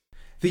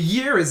The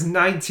year is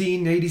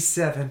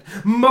 1987.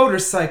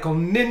 Motorcycle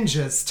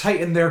ninjas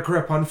tighten their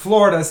grip on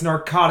Florida's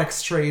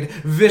narcotics trade,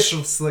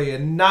 viciously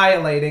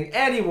annihilating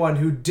anyone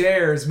who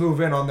dares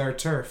move in on their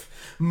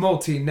turf.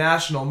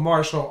 Multinational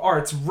martial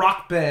arts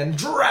rock band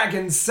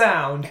Dragon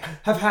Sound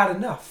have had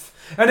enough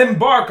and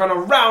embark on a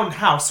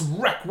roundhouse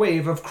wreck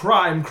wave of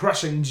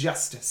crime-crushing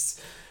justice.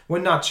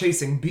 When not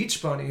chasing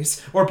beach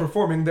bunnies or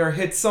performing their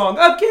hit song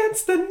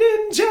Against the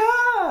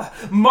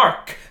Ninja,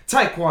 Mark,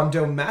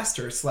 Taekwondo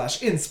master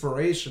 /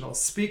 inspirational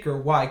speaker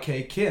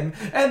YK Kim,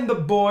 and the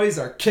boys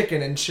are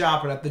kicking and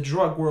chopping at the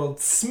drug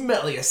world's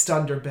smelliest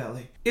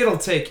underbelly. It'll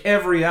take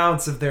every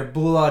ounce of their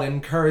blood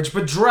and courage,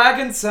 but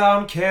Dragon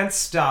Sound can't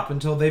stop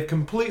until they've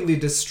completely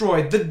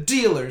destroyed the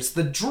dealers,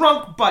 the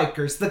drunk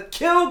bikers, the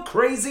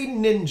kill-crazy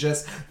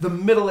ninjas, the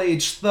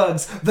middle-aged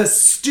thugs, the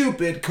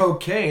stupid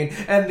cocaine,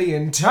 and the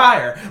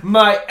entire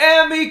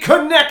Miami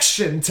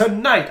connection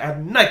tonight at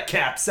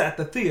Nightcaps at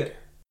the Theater.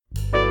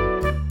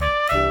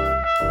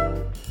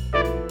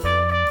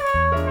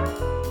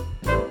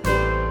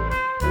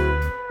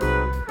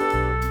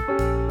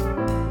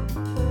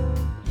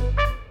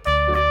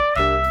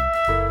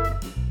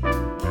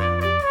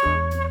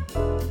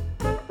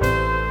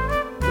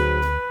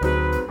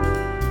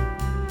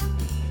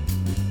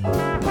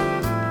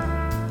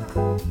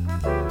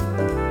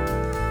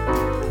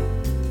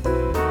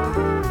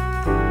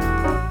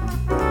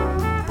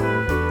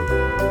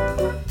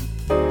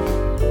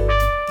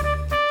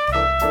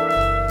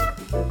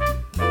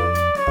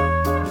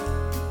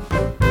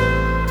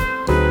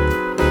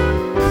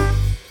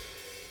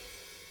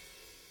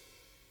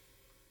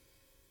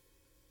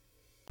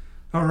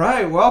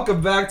 Alright,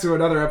 welcome back to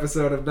another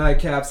episode of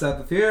Nightcaps at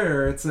the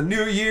Theater. It's a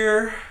new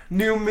year,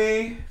 new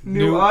me,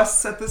 new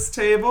us at this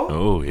table.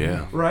 Oh,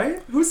 yeah.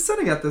 Right? Who's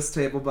sitting at this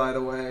table, by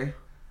the way?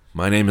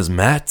 My name is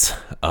Matt.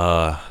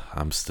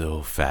 I'm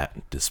still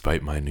fat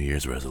despite my New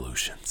Year's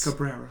resolutions.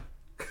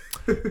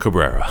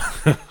 Cabrera.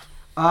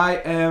 I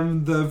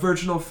am the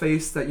virginal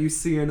face that you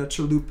see in a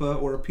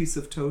chalupa or a piece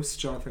of toast,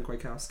 Jonathan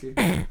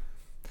Kwiatkowski.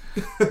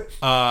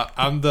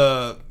 I'm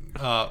the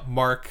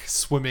Mark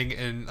swimming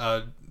in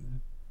a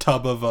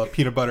tub of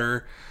peanut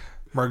butter,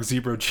 Mark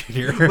Zebro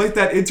Jr. Like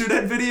that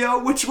internet video?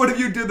 Which one of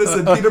you did this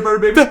in peanut butter,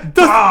 baby?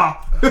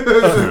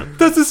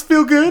 Does this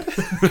feel good?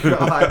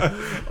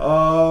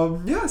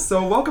 God. Yeah,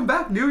 so welcome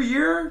back. New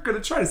year.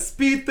 Gonna try to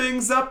speed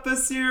things up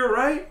this year,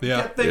 right?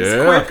 Yeah. Get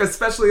things quick,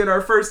 especially in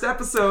our first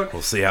episode.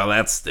 We'll see how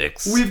that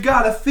sticks. We've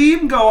got a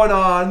theme going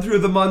on through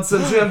the months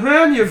of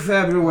January,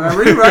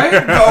 February,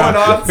 right? Going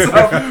on,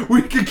 so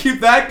we can keep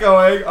that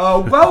going.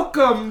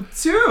 Welcome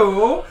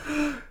to...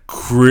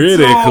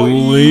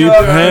 Critically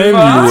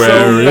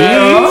January.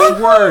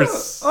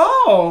 Worse.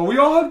 Oh, we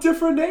all have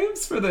different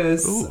names for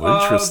this. Ooh,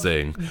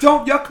 interesting.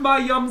 Don't Yuck My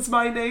Yum's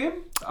my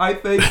name. I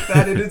think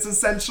that it is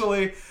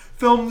essentially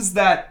films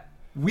that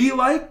we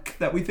like,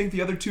 that we think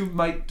the other two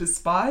might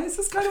despise.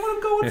 Is kind of what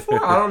I'm going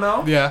for. I don't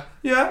know. Yeah.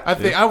 Yeah. I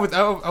think I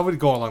would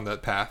go along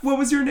that path. What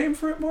was your name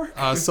for it, Mark?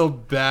 So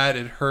bad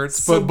it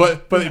hurts. So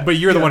but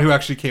you're the yeah. one who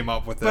actually came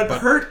up with it. But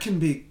hurt can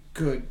be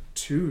good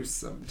too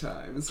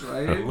sometimes,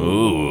 right?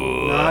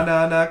 Ooh.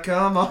 Nah,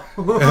 come on.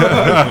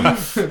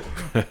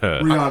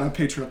 Rihanna,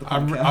 patron of the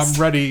podcast.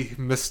 I'm ready,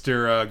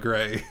 Mr.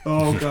 Gray.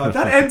 Oh god,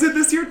 that ended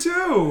this year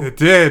too. It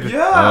did.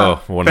 Yeah.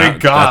 Oh, well,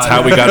 Thank God. That's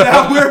how we got.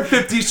 Now we're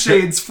 50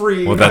 Shades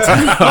free. Well, that's.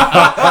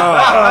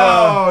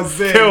 Oh,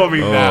 zing. Kill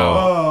me now.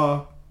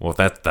 Oh, Well,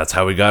 that's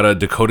how we got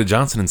Dakota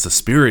Johnson in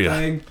Suspiria.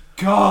 thank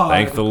God.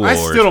 Thank the Lord. I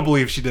still don't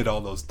believe she did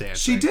all those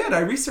dances. She did.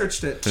 I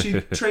researched it.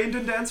 She trained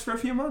and danced for a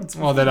few months.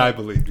 Well, then I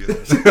believe you.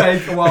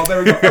 Well,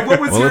 there we go. And what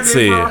was your let's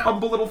name see. for our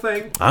humble little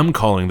thing? I'm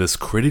calling this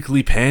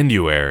Critically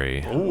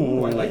Panduary.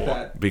 Oh, I like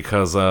that.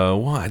 Because,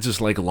 I just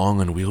like long,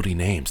 unwieldy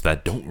names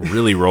that don't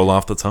really roll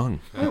off the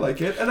tongue. I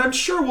like it. And I'm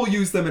sure we'll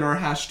use them in our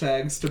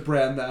hashtags to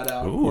brand that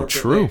out. Ooh, corporately.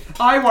 true.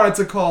 I wanted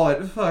to call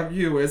it, fuck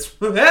you, it's,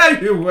 hey,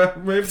 you, but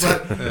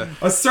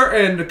a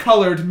certain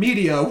colored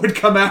media would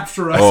come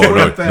after us. Oh,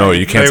 wouldn't they? no,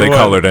 you can't They say would.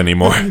 colored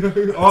anymore.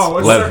 Oh,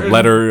 a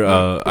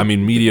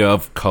certain Media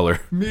of color.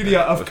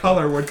 media of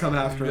color would come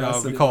after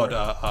us. We call it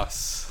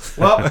us.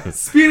 Well,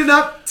 speeding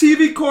up,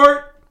 TV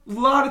court, a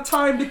lot of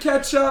time to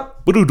catch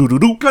up.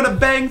 Boo-doo-doo-doo-doo. Gonna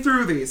bang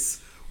through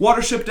these.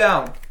 Watership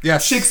Down.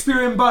 Yes.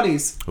 Shakespearean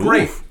Bunnies.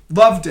 Great. Oof.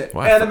 Loved it.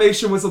 Wow,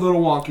 Animation was a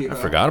little wonky, though. I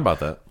forgot about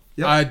that.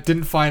 Yep. I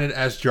didn't find it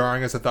as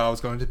jarring as I thought it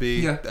was going to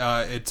be.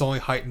 Yeah. It's only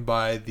heightened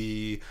by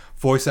the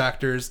voice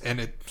actors,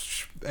 and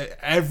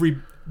every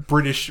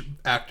British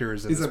actor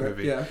is in this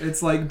movie. Yeah,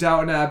 it's like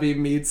Downton Abbey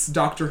meets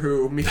Doctor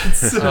Who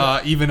meets...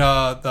 Even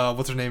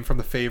what's her name from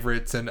The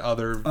Favourites and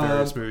other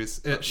various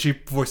movies. She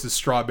voices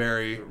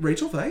Strawberry.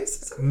 Rachel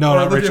Weisz? No, Or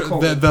not Olivia Rachel.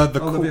 Colman?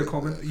 The Olivia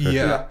Colman?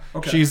 Yeah.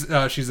 Okay. She's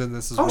in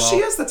this as well. Oh, she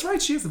is. That's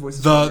right. She is the voice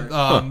of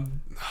Strawberry.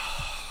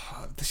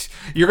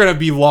 you're gonna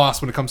be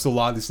lost when it comes to a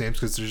lot of these names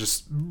because there's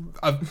just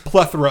a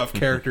plethora of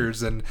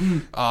characters and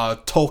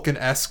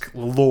Tolkien-esque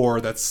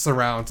lore that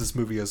surrounds this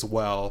movie as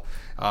well.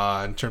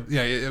 In terms,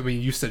 I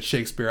mean, you said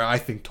Shakespeare. I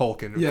think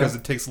Tolkien because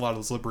it takes a lot of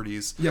those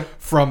liberties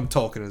from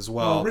Tolkien as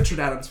well. Well, Richard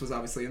Adams was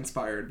obviously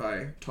inspired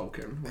by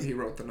Tolkien when he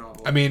wrote the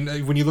novel. I mean,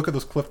 when you look at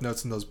those cliff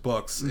notes in those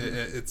books,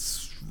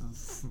 it's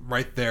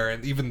right there,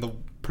 and even the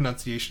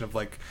pronunciation of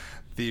like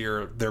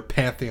their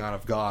pantheon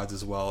of gods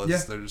as well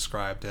as they're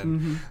described.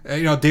 And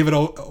David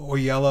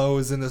Oyelowo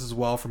is in this as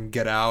well from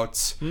Get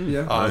Out.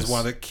 Is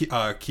one of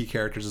the key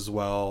characters as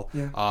well.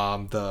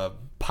 The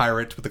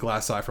pirate with the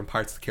glass eye from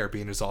Pirates of the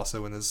Caribbean is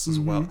also in this as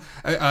well.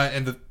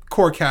 And the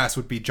core cast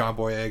would be John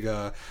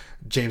Boyega,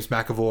 James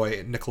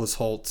McAvoy, Nicholas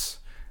Hoult,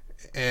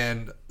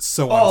 and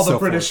so on. All and so the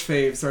British forth.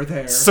 faves are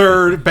there.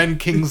 Sir Ben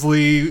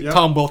Kingsley,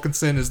 Tom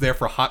Wilkinson is there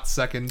for a hot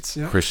second.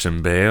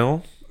 Christian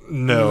Bale.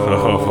 No.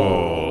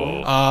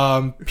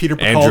 Peter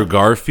Bacaldi, Andrew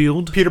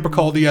Garfield. Peter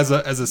Bacaldi as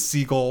a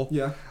seagull.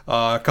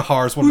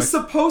 Kahar's one. Who's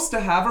supposed to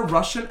have a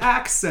Russian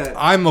accent.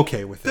 I'm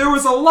okay with it. There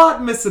was a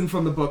lot missing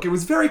from the book. It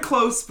was very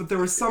close, but there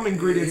were some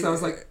ingredients I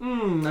was like,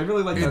 I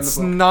really like that in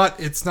the book.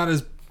 It's not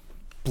as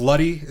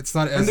bloody. It's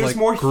not as and there's like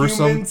more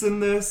gruesome. Humans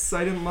in this.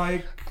 I didn't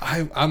like.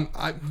 I'm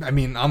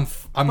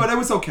But it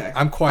was okay.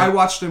 I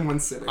watched in one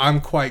sitting.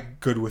 I'm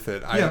quite good with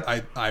it.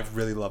 I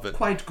really love it.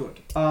 Quite good.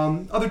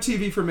 Other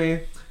TV for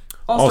me.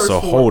 Also,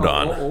 hold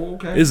on.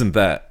 Okay. Isn't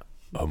that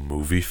a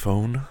movie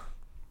phone?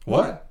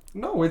 What?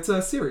 No, it's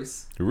a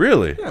series.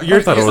 Really? Yeah.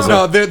 I thought it was.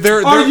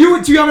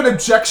 Do you have an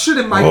objection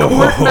in my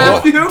court,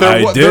 Matthew?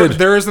 I did.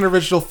 There is an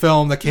original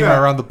film that came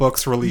out around the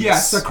book's release.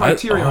 Yes, a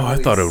Criterion I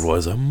thought it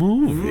was a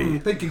movie.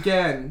 Think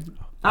again.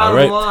 Out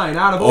of line,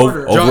 out of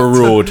order.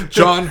 Overruled.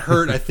 John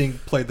Hurt, I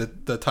think, played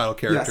the title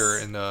character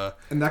in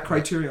and that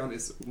Criterion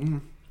is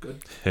good.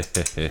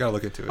 You gotta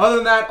look into it. Other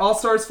than that, All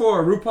Stars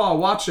 4, RuPaul,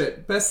 watch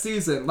it. Best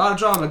season, a lot of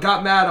drama.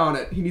 Got mad on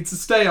it. He needs to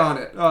stay on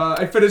it.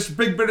 I finished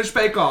Big British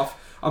Bake Off.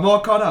 I'm all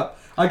caught up.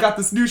 I got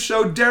this new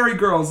show, Dairy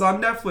Girls,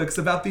 on Netflix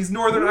about these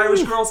Northern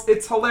Irish girls.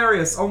 It's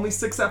hilarious. Only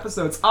 6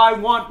 episodes. I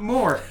want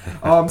more.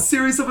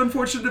 Series of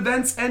Unfortunate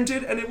Events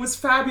ended, and it was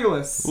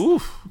fabulous.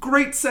 Oof.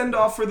 Great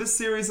send-off for this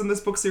series and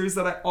this book series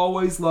that I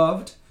always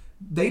loved.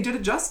 They did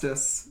it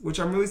justice, which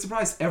I'm really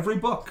surprised. Every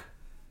book.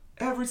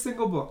 Every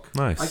single book.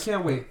 Nice. I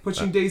can't wait.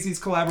 Pushing Daisy's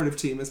collaborative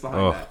team is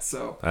behind that.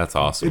 So that's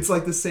awesome. It's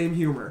like the same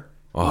humor.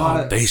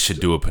 They should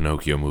do a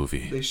Pinocchio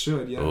movie. They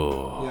should, yeah.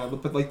 Oh. Yeah,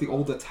 but like the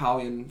old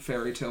Italian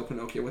fairy tale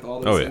Pinocchio with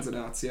all those ins and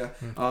outs,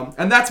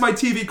 and that's my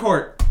TV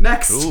court.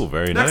 Next. Ooh,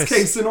 very Next nice.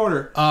 case in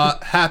order.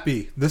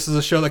 Happy. This is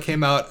a show that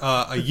came out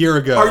a year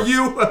ago. Are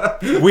you?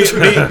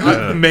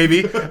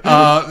 Maybe.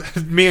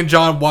 Me and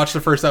John watched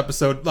the first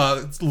episode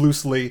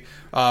loosely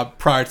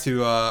prior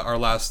to our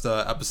last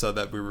episode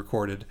that we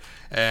recorded,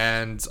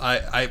 and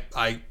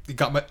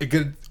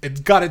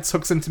it got its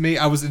hooks into me.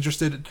 I was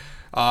interested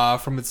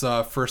from its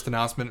first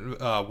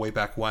announcement way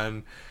back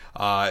when.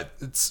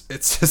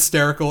 It's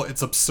hysterical.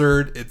 It's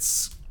absurd.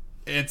 It's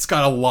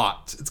got a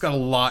lot. It's got a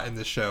lot in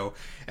this show,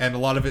 and a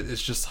lot of it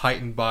is just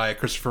heightened by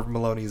Christopher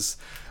Maloney's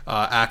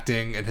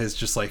acting and his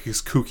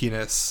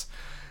kookiness.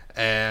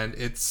 And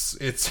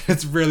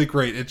it's really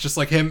great. It's just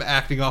like him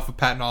acting off of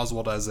Patton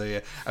Oswalt as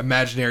a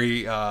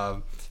imaginary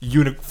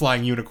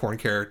flying unicorn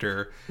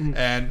character.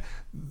 And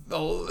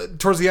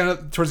towards the end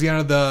of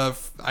the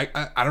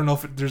I don't know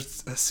if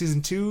there's a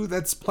season 2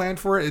 that's planned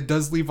for it. It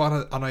does leave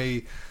on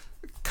a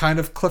kind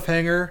of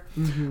cliffhanger,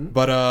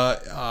 but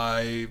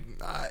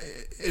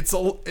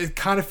it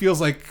kind of feels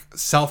like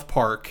South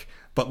Park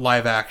but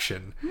live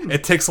action.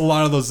 It takes a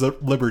lot of those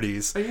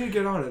liberties. I need to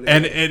get on it.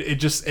 And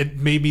it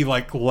made me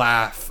like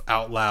laugh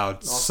out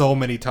loud so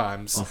many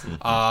times.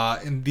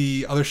 In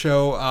the other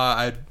show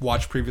I'd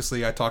watched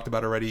previously, I talked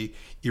about already,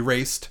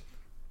 Erased.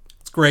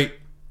 It's great.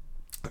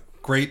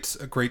 Great.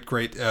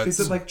 Is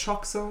it like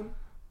Chalk Zone?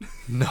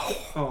 No.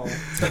 Oh.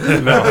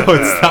 No,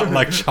 it's not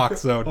like Chalk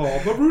Zone.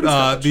 Oh, but Rudy's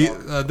got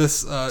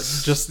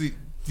chalk.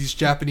 These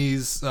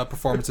Japanese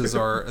performances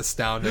are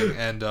astounding,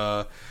 and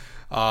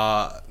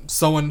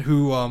someone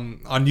who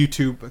on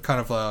YouTube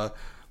kind of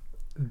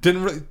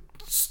didn't really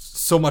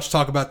so much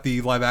talk about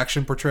the live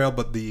action portrayal,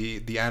 but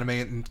the anime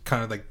and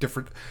kind of like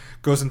different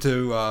goes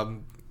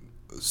into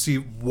see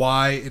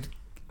why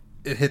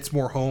it hits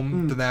more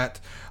home than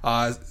that.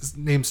 His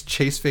name's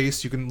Chase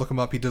Face. You can look him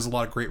up. He does a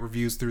lot of great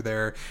reviews through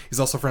there. He's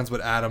also friends with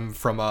Adam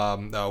from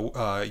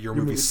Your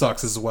Movie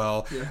Sucks as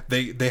well. Yeah.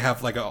 They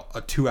have like a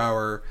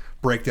 2-hour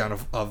breakdown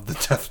of the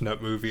Death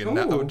Note movie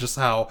and just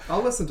how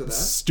I'll listen to that.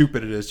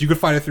 Stupid it is. You can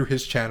find it through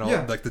his channel,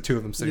 like the two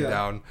of them sitting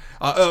down.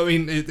 I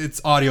mean,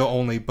 it's audio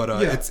only, but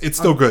it's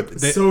still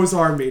good. So is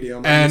our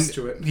medium. I'm used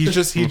to it. he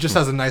just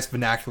has a nice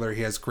vernacular.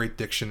 He has great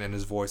diction in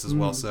his voice as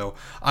well. So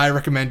I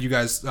recommend you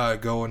guys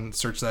go and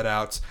search that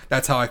out.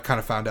 That's how I kind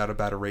of found out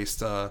about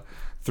Erased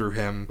through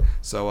him.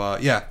 So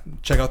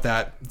check out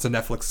that. It's a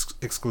Netflix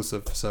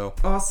exclusive. So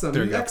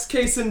awesome. Next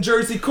case in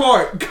Jersey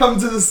Court. Come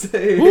to the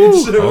stage.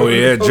 Oh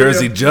yeah,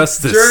 Jersey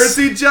Justice.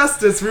 Jersey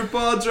Justice.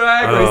 RuPaul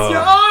Drag Race.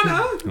 Your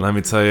Honor. Let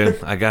me tell you,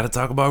 I gotta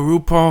talk about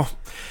RuPaul.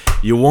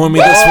 You warned me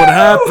this would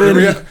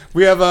happen.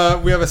 We have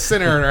a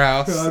sinner in our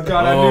house. Oh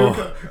God, I knew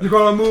you're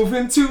gonna move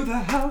into the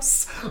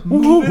house.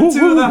 Move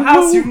into the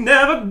house. You're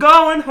never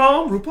going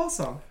home. RuPaul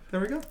song. There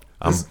we go.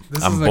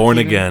 I'm born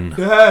again.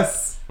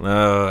 Yes.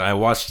 I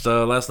watched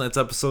last night's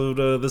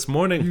episode this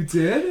morning. You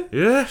did?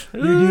 Yeah.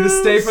 You need to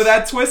stay for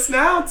that twist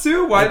now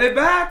too. Why are they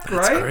back?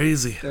 That's right?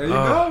 crazy. There you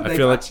go. They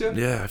got you.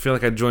 I feel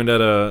like I joined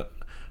at a.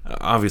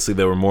 Obviously,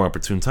 there were more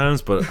opportune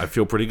times, but I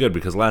feel pretty good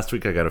because last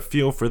week I got a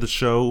feel for the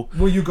show.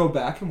 Will you go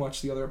back and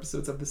watch the other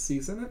episodes of the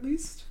season at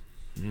least?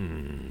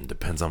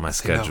 Depends on my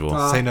schedule.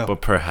 No. Say no.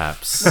 But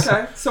perhaps.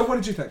 Okay. So what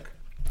did you think?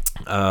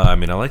 I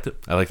mean, I liked it.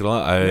 I liked it a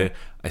lot.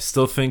 I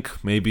still think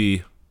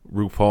maybe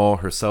RuPaul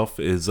herself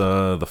is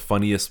the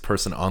funniest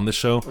person on the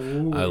show.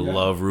 Ooh, I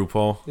love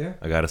RuPaul. Yeah.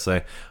 I gotta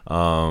say.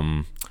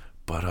 But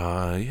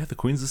the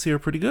queens this year are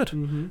pretty good.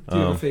 Mm-hmm. Do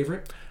you have a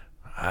favorite?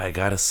 I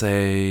gotta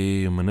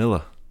say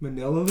Manila.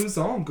 Manila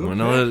Luzon. Good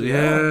Manila, pick,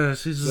 yeah,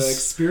 she's just the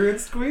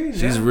experienced queen.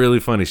 She's really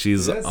funny.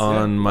 She's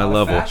on my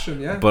level. Fashion,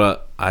 yeah.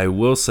 But I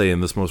will say in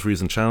this most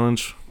recent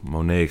challenge,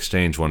 Monet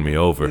Exchange won me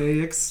over.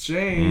 They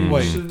exchange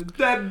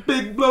that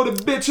big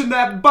bloated bitch in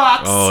that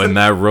box. Oh, and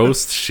that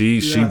roast, she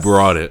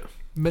brought it.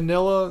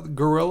 Manila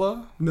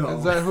Gorilla? No.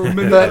 Is that who?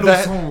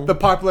 Manila the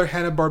popular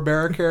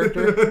Hanna-Barbera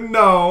character?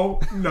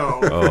 No.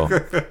 Oh,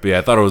 but yeah,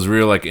 I thought it was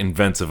real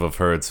inventive of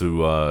her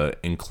to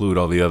include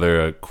all the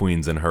other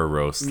queens in her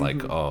roast.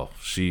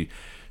 She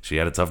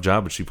had a tough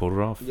job, but she pulled it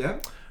off. Yeah.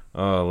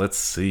 Let's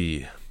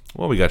see.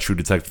 Well, we got True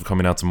Detective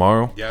coming out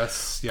tomorrow.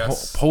 Yes.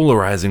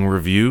 Polarizing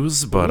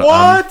reviews, but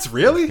what?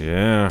 Really?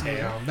 Yeah.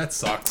 Damn, that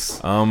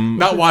sucks.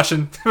 Not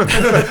watching.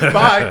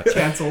 Bye.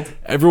 Canceled.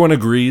 Everyone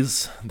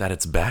agrees that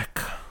it's back,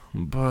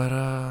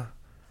 but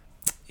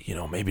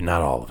maybe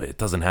not all of it. It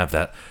doesn't have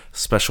that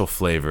special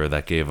flavor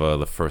that gave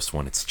the first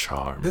one its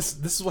charm. This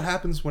is what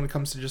happens when it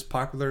comes to just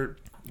popular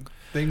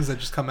things that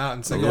just come out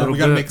and say, we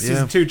gotta make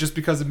season 2 just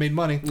because it made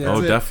money. Yeah.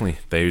 Definitely.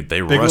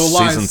 They rushed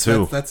season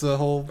 2. That's a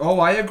whole. Oh,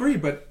 I agree,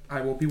 but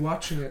I will be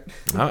watching it.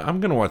 I'm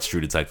gonna watch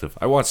True Detective.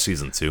 I watched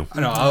season 2.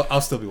 I know.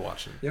 I'll still be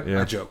watching. Yep.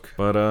 Yeah. I joke.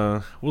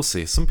 But we'll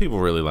see. Some people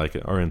really like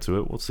it, are into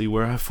it. We'll see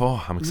where I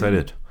fall. I'm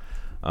excited.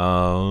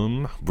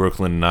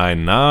 Brooklyn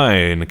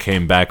Nine-Nine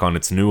came back on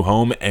its new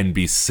home,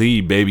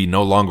 NBC, baby,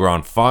 no longer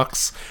on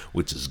Fox,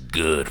 which is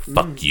good.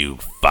 Fuck you,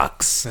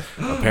 Fox.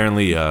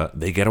 Apparently,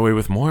 they get away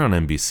with more on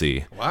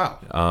NBC.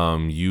 Wow.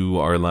 You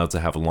are allowed to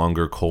have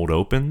longer cold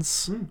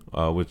opens,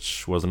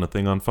 which wasn't a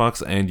thing on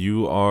Fox, and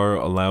you are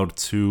allowed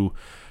to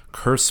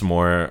curse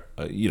more.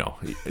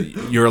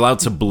 You're allowed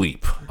to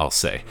bleep, I'll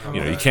say.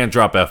 You can't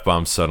drop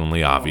F-bombs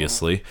suddenly,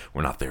 obviously.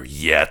 We're not there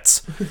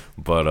yet.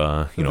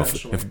 But,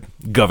 if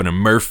Governor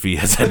Murphy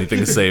has anything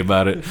to say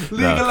about it.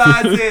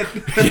 Legalize it.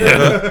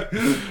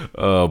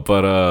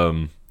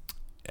 Yeah.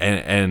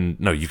 And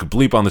no, you could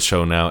bleep on the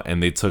show now,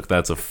 and they took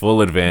that to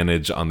full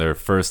advantage on their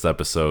first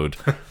episode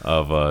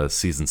of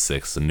season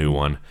 6, the new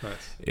one.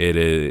 Nice.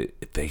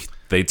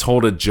 They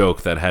told a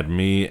joke that had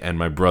me and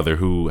my brother,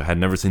 who had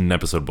never seen an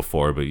episode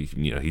before, but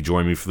he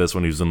joined me for this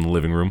one. He was in the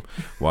living room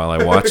while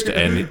I watched,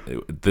 and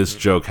this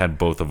joke had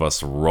both of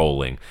us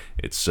rolling.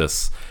 It's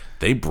just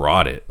they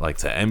brought it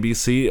to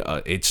NBC.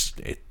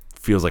 It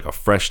feels like a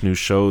fresh new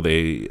show.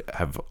 They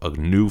have a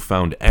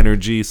newfound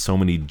energy. So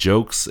many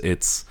jokes.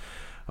 This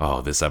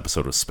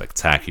episode was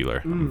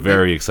spectacular. I'm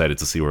very excited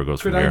to see where it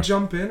goes from here. Could I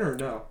jump in or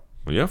no?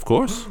 Well, yeah, of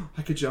course.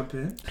 I could jump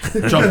in.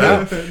 Jump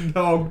out.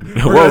 No. We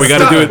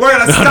gotta do it. We're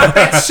gonna stop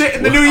that shit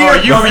in the new year.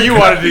 You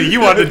wanted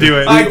to do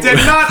it. I did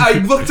not. I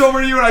looked over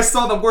to you and I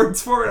saw the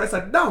words for it. I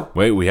said no.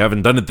 Wait, we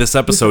haven't done it this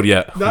episode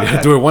yet. We Not gotta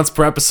yet. do it once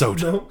per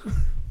episode. No.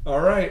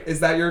 All right.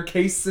 Is that your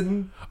case?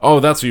 Oh,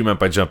 that's what you meant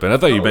by jump in. I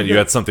thought you meant you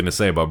had something to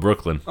say about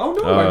Brooklyn. Oh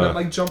no, I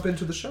meant jump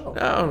into the show.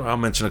 I'll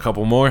mention a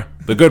couple more.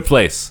 The Good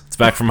Place. It's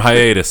back from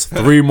hiatus.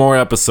 3 more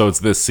episodes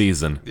this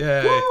season.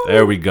 Yay. Woo!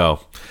 There we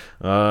go.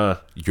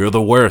 You're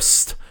the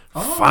Worst.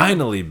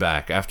 Finally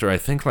back after I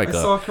think I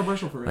saw a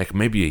commercial for it.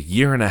 maybe a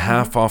year and a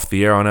half off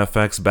the air on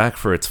FX, back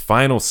for its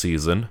final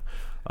season.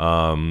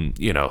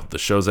 The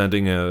show's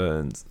ending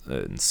in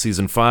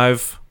season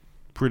 5.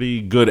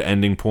 Pretty good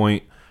ending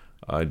point.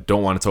 I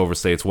don't want it to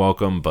overstay its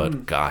welcome,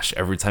 but gosh,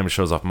 every time it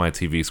shows off my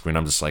TV screen,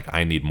 I'm just like,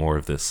 I need more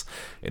of this.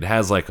 It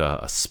has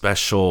a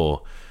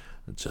special,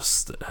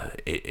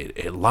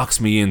 it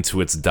locks me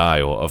into its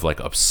dial of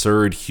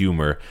absurd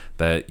humor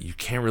that you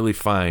can't really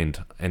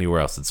find anywhere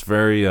else. It's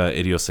very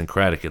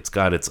idiosyncratic. It's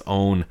got its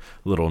own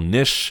little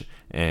niche,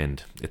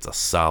 and it's a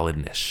solid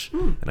niche.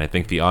 And I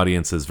think the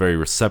audience is very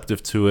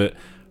receptive to it.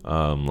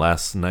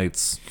 Wednesday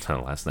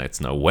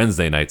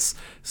night's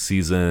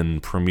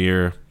season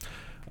premiere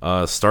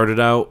started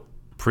out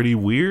pretty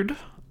weird,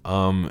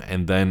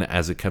 and then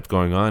as it kept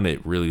going on,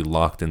 it really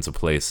locked into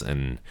place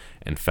and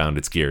found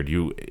its gear.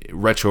 You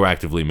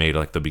retroactively made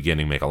the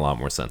beginning make a lot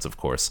more sense, of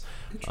course.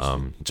 I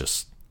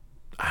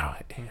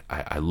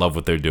love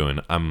what they're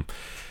doing. I'm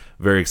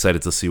very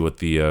excited to see what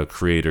the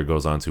creator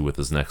goes on to with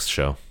his next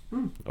show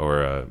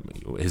or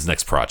his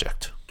next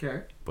project.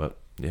 Okay. But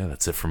yeah,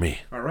 that's it for me.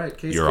 All right.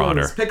 Case Your closed.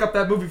 Honor. Pick up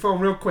that movie phone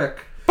real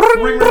quick.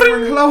 Ring, ring,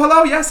 ring.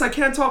 Hello. Yes, I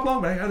can't talk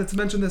long, but I got to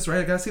mention this, right?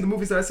 I got to see the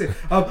movies that I see.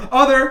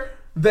 Other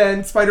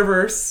than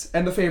Spider-Verse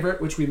and The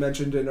Favorite, which we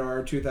mentioned in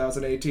our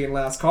 2018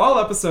 Last Call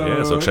episode.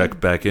 Yeah, so check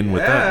back in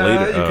with that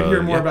later. You can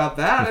hear more about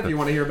that if you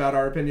want to hear about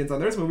our opinions on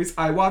those movies.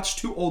 I watched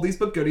 2 oldies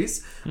but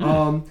goodies.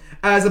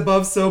 As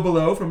Above, So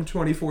Below from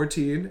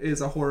 2014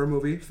 is a horror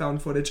movie,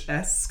 found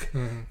footage-esque.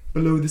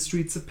 Below the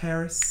Streets of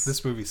Paris.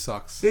 This movie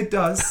sucks. It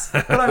does,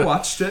 but I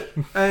watched it,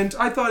 and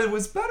I thought it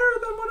was better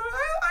than what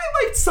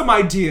I liked some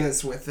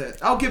ideas with it.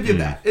 I'll give you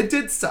that. It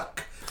did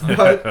suck.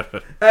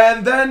 But,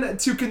 and then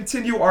to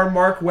continue our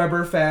Mark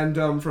Webber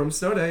fandom from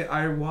Snow Day,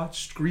 I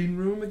watched Green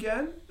Room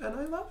again, and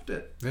I loved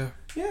it.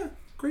 Yeah,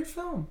 great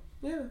film.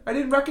 Yeah, I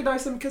didn't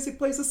recognize him because he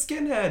plays a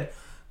skinhead.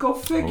 Go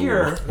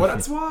figure.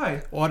 That's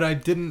why. What I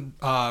didn't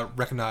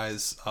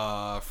recognize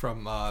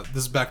from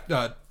this is back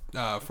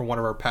from one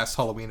of our past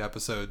Halloween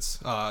episodes,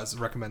 is a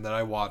recommend that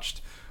I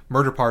watched,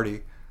 Murder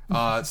Party.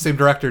 Same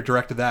director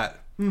directed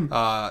that.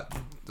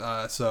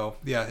 So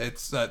yeah,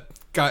 it's that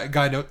guy.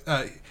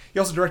 He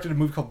also directed a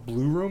movie called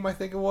Blue Room, I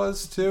think it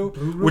was too,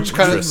 which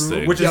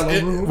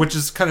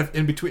is kind of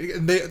in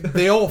between.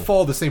 They all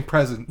follow the same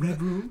present.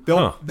 Red Room.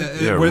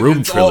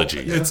 Room trilogy.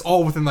 It's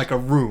all within like a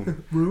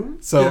room. Room.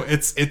 So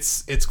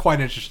it's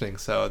quite interesting.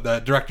 So the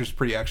director's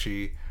pretty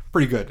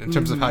good in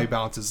terms of how he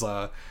balances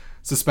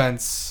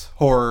suspense,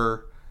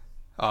 horror,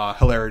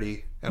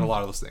 hilarity, and a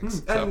lot of those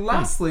things. And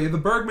lastly, the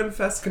Bergman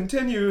Fest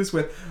continues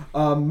with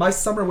My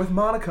Summer with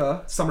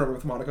Monica.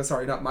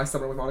 Sorry, not My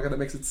Summer with Monica. That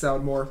makes it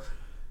sound more,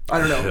 I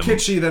don't know,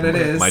 kitschy than it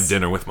is. My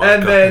Dinner with Monica.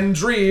 And then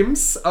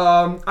Dreams.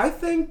 I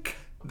think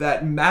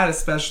that Matt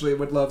especially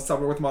would love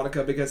Summer with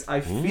Monica because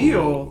I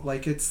feel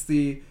like it's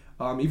the,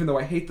 even though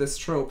I hate this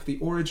trope, the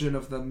origin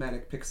of the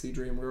manic pixie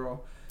dream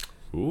girl.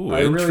 Ooh,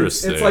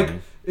 interesting. It's like,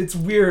 it's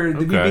weird.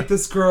 Okay. You meet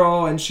this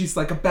girl and she's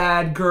like a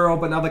bad girl,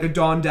 but not like a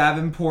Dawn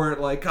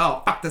Davenport, like,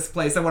 oh, fuck this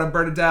place, I want to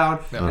burn it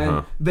down.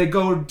 And they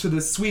go to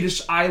the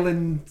Swedish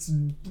island,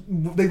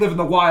 they live in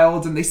the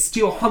wild, and they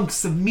steal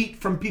hunks of meat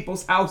from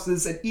people's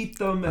houses and eat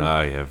them.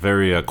 And,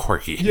 very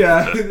quirky.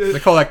 Yeah. They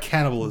call that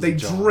cannibalism. They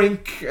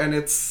drink, and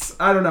it's,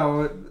 I don't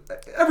know,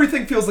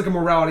 everything feels like a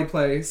morality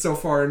play so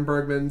far in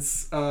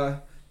Bergman's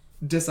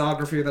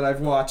discography that I've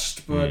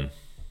watched, but...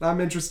 I'm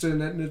interested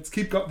in it, and it's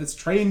keep going. This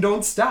train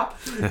don't stop.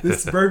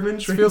 This Bergman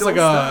train feels don't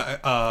like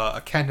stop.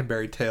 a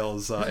Canterbury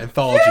Tales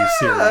anthology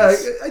series.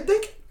 I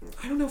think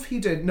I don't know if he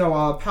did.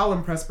 No, Powell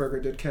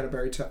Pressburger did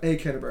Canterbury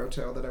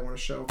Tale that I want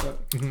to show, but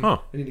I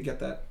need to get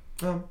that.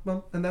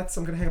 Well, and that's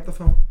I'm gonna hang up the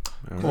phone.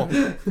 Cool.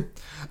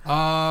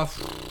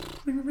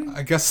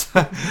 I guess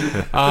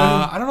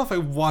I don't know if I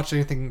watched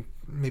anything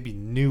maybe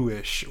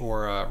newish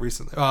or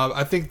recently.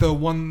 I think the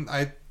one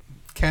I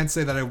can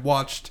say that I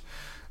watched,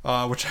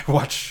 which I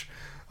watch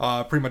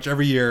pretty much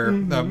every year,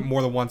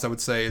 more than once I would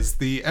say, is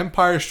The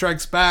Empire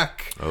Strikes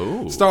Back.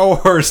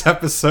 Star Wars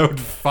Episode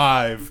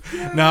 5.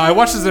 Yeah. Now, I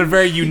watched this in a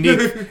very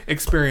unique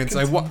experience.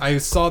 I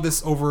saw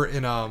this over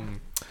in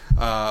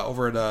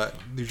over at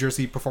New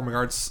Jersey Performing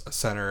Arts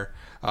Center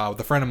with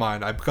a friend of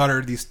mine. I got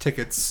her these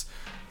tickets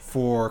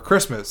for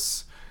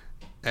Christmas.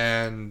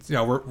 And, you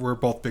know, we're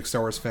both big Star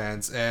Wars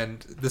fans.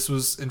 And this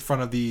was in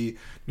front of the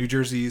New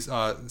Jersey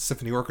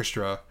Symphony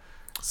Orchestra.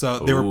 So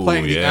they were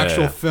playing the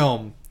actual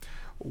film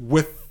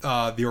with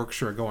the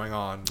orchestra going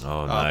on,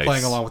 nice.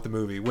 Playing along with the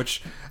movie.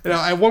 Which, you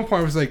know, at one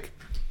point I was like,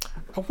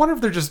 I wonder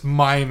if they're just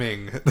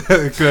miming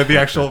the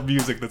actual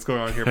music that's going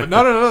on here. But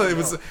no, it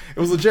was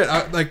legit.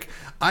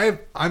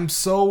 I'm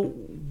so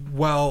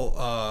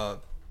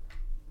well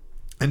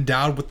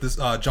endowed with this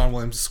John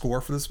Williams score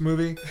for this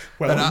movie.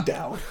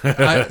 Endowed.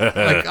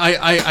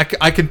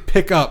 I can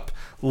pick up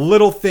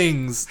little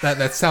things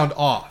that sound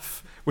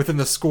off within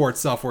the score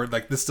itself, where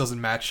like this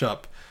doesn't match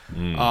up.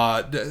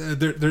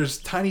 There's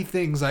tiny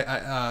things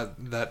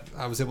that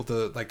I was able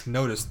to like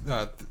notice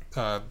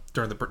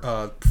during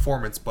the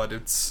performance, but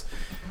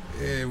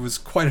it was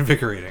quite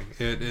invigorating.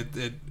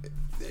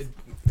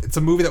 It's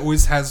a movie that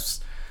always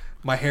has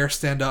my hair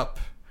stand up.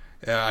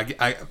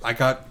 I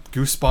got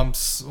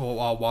goosebumps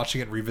while watching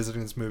it and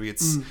revisiting this movie.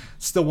 It's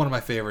still one of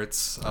my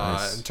favorites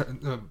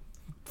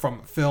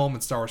from film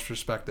and Star Wars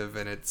perspective,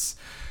 and it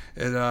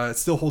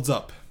still holds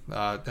up.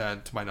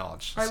 To my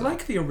knowledge, I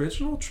like the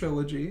original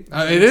trilogy.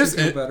 It is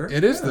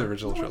the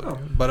original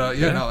trilogy, but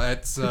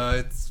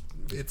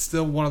it's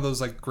still one of those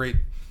like great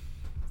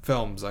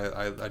films.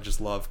 I just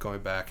love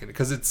going back, and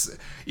because it's,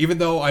 even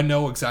though I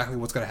know exactly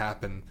what's going to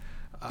happen,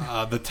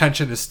 the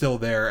tension is still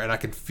there, and I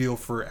can feel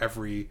for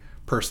every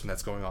person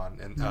that's going on,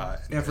 and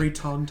every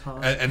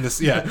tauntaun, and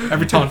this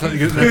every tauntaun that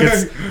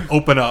gets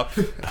open up.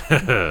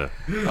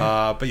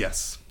 But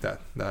yes,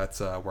 that's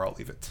where I'll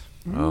leave it.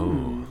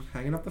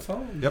 Hanging up the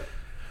phone. Yep.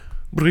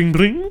 Bring.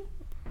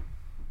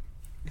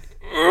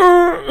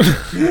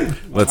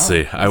 Let's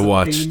see. I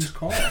watched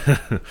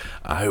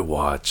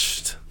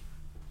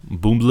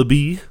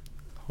Bumblebee.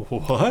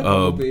 What?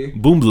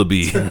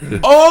 Bumblebee.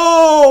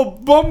 Oh,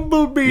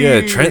 Bumblebee!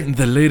 Yeah,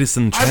 the latest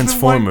in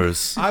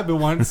Transformers. I've been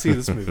wanting to see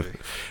this movie.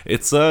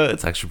 It's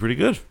actually pretty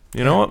good.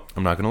 You know what?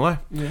 I'm not gonna lie.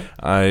 Yeah.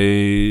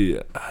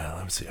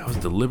 Let me see. I was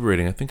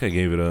deliberating. I think I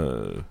gave it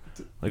a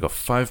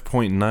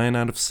 5.9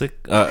 out of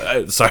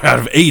 6. Sorry, out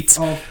of 8.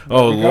 Oh,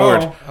 Oh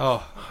Lord.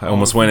 Oh, I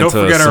almost went don't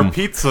into forget some. our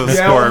pizza Yeah,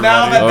 score, well,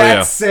 now buddy. that Oh, that's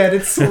yeah. said,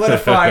 it's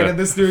solidified in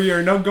this new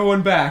year. No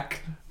going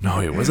back. No,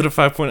 wait, was it a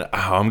 5 point?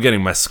 Oh, I'm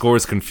getting my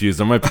scores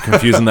confused. I might be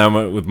confusing that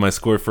with my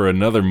score for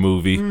another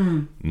movie.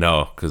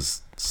 No,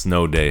 because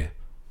Snow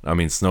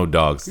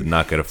Dogs did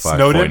not get a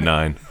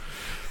 5.9.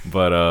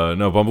 But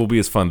no, Bumblebee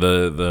is fun.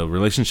 The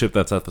relationship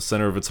that's at the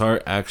center of its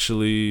heart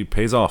actually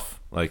pays off.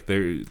 Like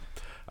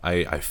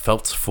I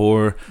felt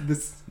for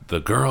the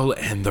girl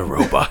and the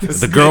robot.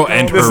 The girl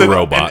and her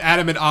robot. An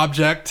adamant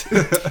object.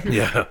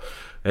 Yeah.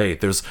 Hey,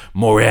 there's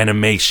more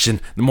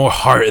animation, more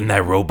heart in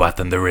that robot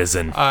than there is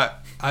in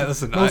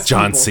Listen.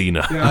 John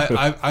Cena.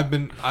 Yeah.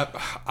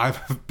 I'm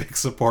a big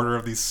supporter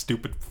of these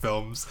stupid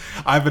films.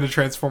 I've been a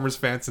Transformers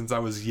fan since I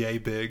was yay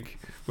big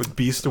with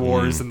Beast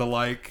Wars and the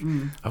like.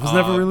 I was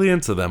never really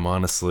into them,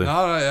 honestly.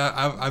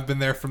 I've been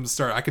there from the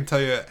start. I can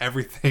tell you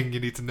everything you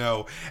need to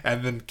know,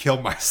 and then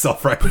kill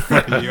myself right in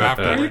front of you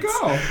afterwards. There you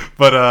go.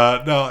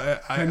 But no,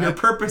 And your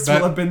purpose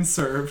will have been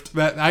served.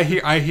 That I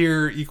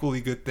hear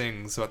equally good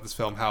things about this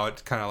film. How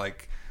it kind of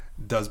like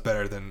does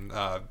better than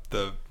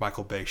the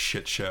Michael Bay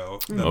shit show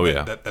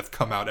that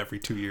come out every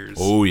 2 years.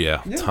 Oh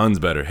yeah, tons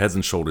better, heads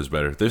and shoulders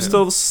better. There's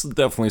still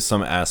definitely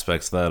some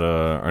aspects that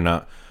are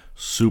not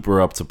super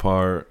up to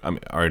par. I mean,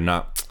 are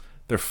not.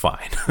 They're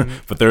fine,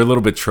 but they're a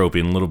little bit tropey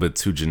and a little bit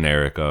too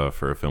generic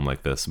for a film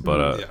like this.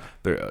 But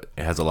it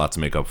has a lot to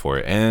make up for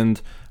it.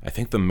 And I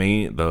think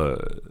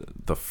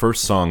the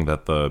first song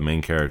that the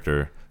main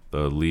character,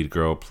 the lead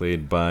girl,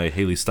 played by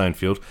Haley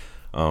Steinfeld,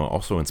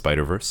 also in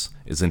Spider-Verse,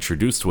 is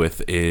introduced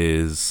with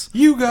is...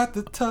 You Got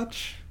the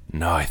Touch.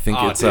 No, I think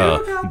it's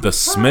the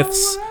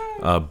Smiths'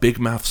 Big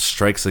Mouth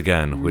Strikes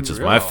Again, which is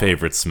my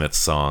favorite Smiths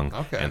song.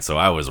 Okay. And so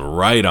I was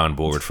right on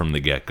board from the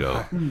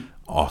get-go.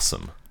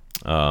 Awesome.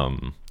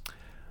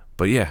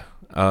 But yeah,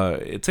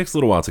 it takes a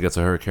little while to get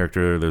to her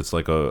character. There's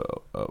like a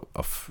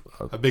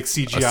big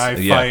CGI fight.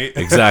 Yeah,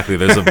 exactly.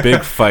 There's a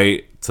big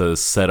fight to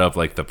set up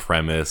like the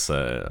premise,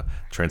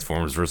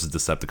 Transformers versus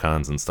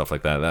Decepticons and stuff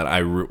like that. That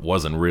I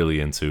wasn't really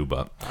into,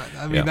 but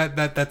I mean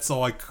that's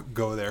all I could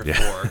go there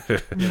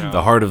for. You know?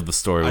 The heart of the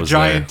story was a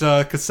giant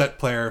cassette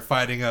player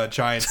fighting a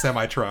giant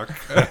semi truck.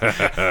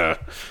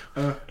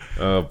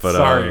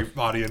 Sorry,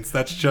 audience.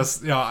 That's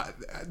just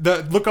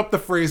look up the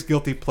phrase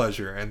 "guilty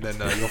pleasure" and then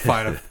you'll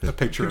find a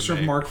picture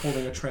of Mark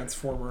holding a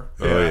transformer.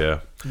 Oh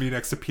yeah, me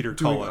next to Peter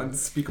doing Cullen,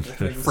 unspeakable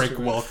things. Frank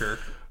Welker.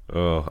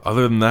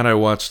 Other than that, I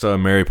watched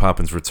Mary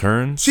Poppins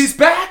Returns. She's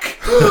back.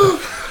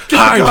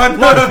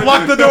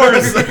 Lock the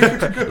doors.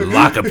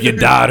 Lock up your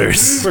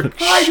daughters.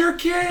 Hide your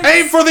kids.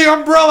 Aim for the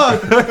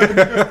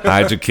umbrella.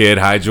 Hide your kid.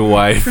 Hide your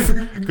wife.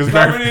 Because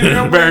Mary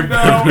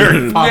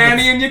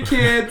Nanny and your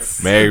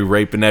kids. Mary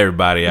raping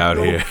everybody out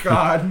here.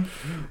 God.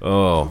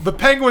 Oh. The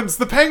penguins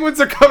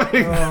are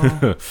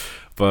coming.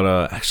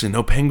 But actually,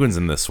 no penguins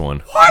in this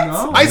one. What?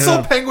 No. I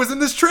saw penguins in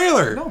this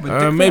trailer. No, but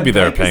Dick maybe Van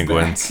there are Dyke is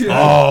penguins. back. Yeah.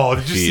 Oh,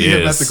 did you see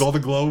him at the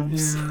Golden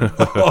Globes?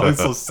 Oh, it's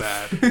so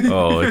sad.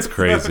 Oh, it's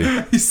crazy.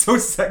 He's so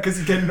sad because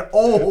he's getting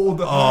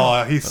old.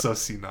 Oh, he's so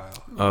senile.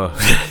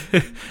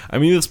 I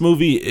mean, this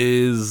movie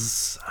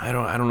is I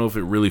don't know if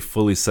it really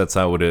fully sets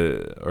out what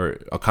it or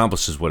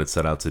accomplishes what it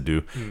set out to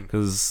do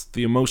because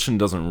the emotion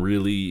doesn't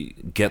really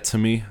get to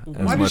me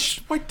as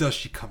much. Why does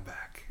she come back?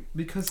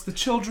 Because the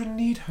children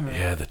need her.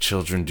 Yeah, the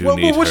children do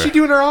need her. What's she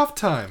do in her off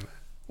time?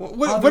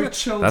 Other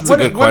children. That's a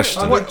good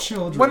question. Other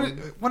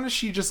children. When is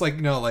she just like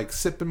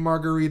sipping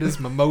margaritas,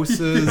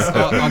 mimosas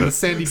on the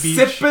sandy beach?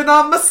 Sipping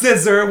on the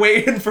scissor,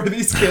 waiting for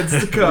these kids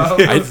to come.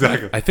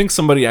 Exactly. I think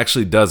somebody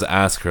actually does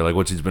ask her like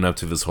what she's been up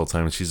to this whole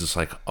time, and she's just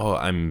like, "Oh,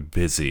 I'm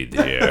busy,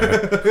 dear."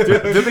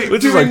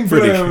 Which is like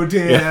pretty.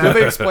 Did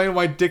they explain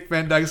why Dick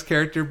Van Dyke's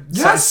character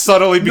Yes.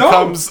 subtly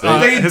becomes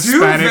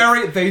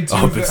Hispanic? They do.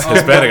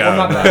 Hispanic.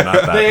 Not that.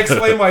 Not that. They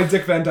explain why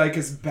Dick Van Dyke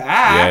is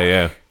back.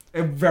 Yeah.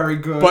 Very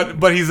good.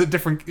 But he's a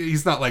different.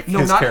 He's not like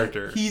his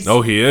character. He is.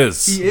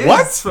 He is.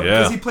 What?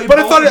 Because he played But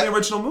I both thought in the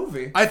original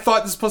movie. I thought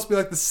this was supposed to be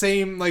like the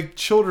same like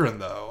children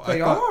though.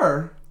 They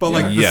are. But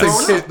like the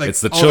Yes. same kid. Like,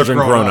 It's the children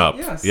grown up.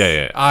 Yes.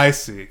 Yeah. I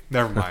see.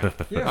 Never mind.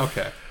 Yeah.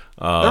 Okay.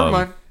 Never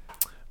mind.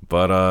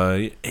 But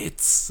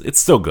it's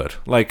still good.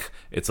 Like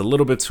it's a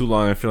little bit too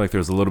long. I feel like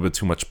there's a little bit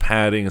too much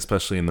padding,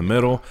 especially in the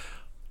middle.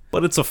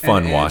 But it's a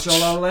fun watch.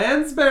 Angela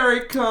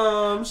Lansbury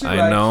comes. She's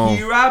I know.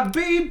 Here I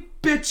be,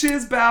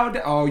 bitches bow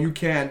down. Oh, you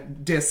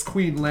can't diss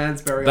Queen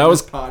Lansbury That on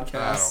was- this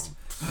podcast.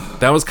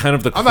 That was kind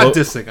of the. I'm not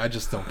dissing. I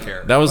just don't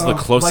care. That was the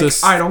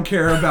closest. Like, I don't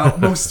care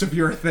about most of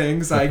your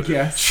things, I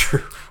guess.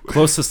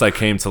 Closest I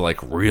came to like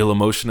real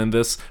emotion in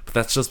this, but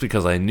that's just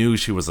because I knew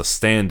she was a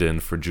stand-in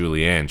for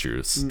Julie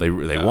Andrews. They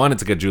wanted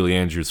to get Julie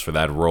Andrews for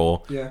that role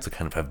to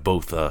kind of have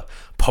both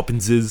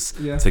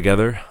Poppinses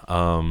together,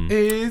 kind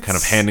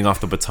of handing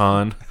off the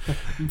baton.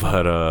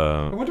 But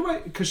I wonder why,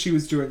 because she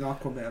was doing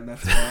Aquaman,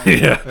 that's why.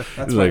 yeah,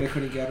 That's why like they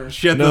couldn't get her.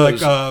 She had No,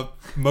 the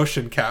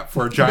motion cap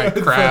for a giant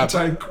crab.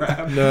 Giant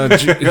crab. No,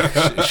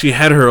 she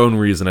had her own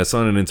reason. I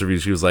saw in an interview.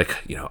 She was like,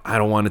 I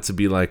don't want it to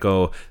be like,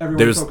 Everyone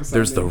focus on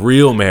there's the me.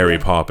 real Mary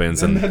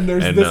Poppins, And then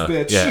there's this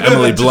bitch. Yeah,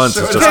 Emily Blunt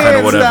is just kind of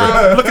Hands whatever.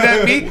 down, looking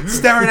at me,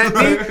 staring at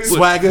me,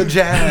 swagger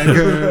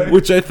jagger.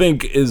 Which I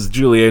think is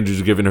Julie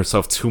Andrews giving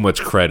herself too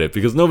much credit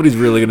because nobody's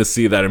really gonna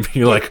see that and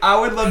be like, I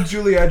would love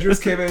Julie Andrews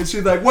came in and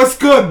she's like, "What's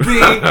good, B?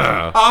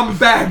 I'm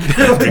back."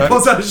 Like,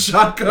 pulls out a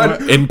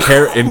shotgun. in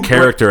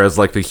character as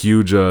like the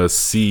huge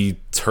sea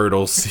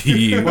turtle,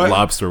 sea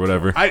lobster,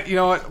 whatever. You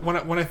know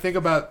what? When I think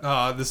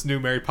about this new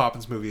Mary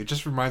Poppins movie, it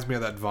just reminds me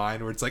of that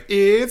Vine where it's like,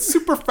 it's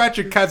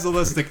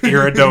superfragilistic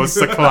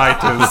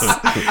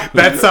iridocyclitis.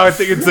 That's how I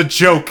think it's a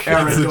joke.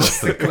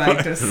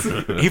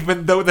 Iridocyclitis.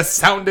 Even though the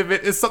sound of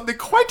it is something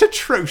quite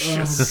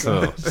atrocious.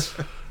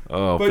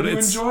 Oh, But you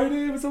it's enjoyed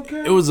it? It was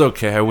okay? it was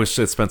okay. I wish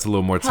I'd spent a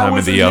little more time in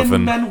was the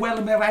oven.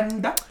 Lin-Manuel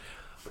Miranda?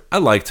 I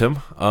liked him.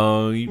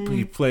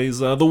 He plays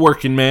the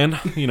working man.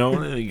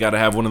 You got to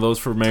have one of those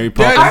for Mary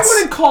Poppins. I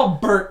wouldn't call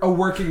Bert a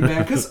working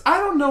man because I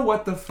don't know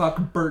what the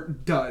fuck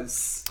Bert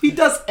does. He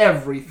does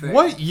everything.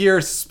 What year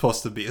is this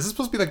supposed to be? Is this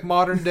supposed to be like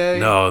modern day?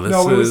 No, this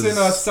No, it is was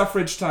in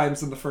suffrage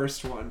times in the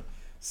first one.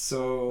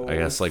 So I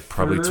guess like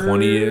probably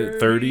 20,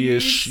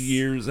 30-ish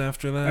years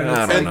after that.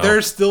 I don't And know.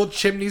 they're still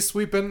chimney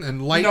sweeping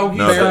and light. No,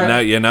 No, he's they're-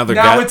 not. now they're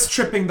Now got- it's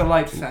tripping the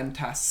light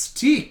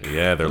fantastique.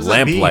 Yeah, they're does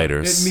that mean?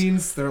 lamplighters. It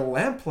means they're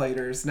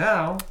lamplighters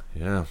now.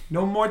 Yeah.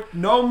 No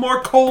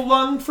more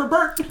colon for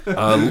Bert.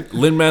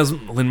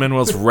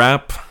 Lin-Manuel's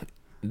rap,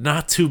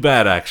 not too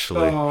bad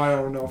actually. Oh, I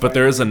don't know. But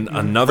there is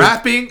another.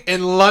 Rapping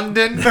in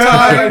London.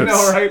 I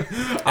know, right?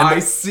 I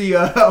see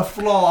a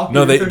flaw.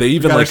 No, they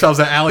even Got like ourselves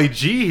an Ali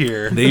G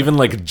here. they even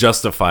like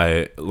justify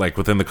it like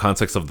within the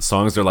context of the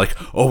songs. They're like,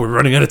 "Oh, we're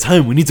running out of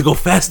time. We need to go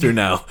faster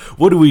now.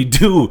 What do we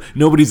do?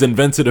 Nobody's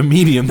invented a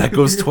medium that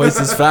goes twice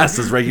as fast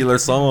as regular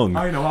song."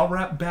 I know. I'll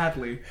rap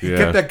badly. Yeah.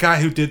 Get that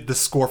guy who did the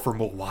score for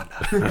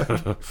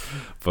Moana.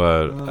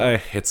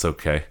 But it's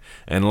okay.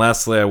 And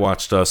lastly, I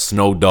watched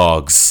Snow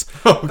Dogs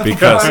Oh,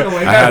 because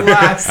Finally, I had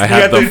last. I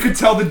had You the could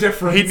tell the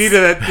difference. He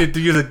needed to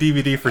use a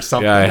DVD for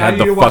something. yeah I Now had you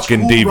the need to watch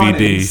fucking Cool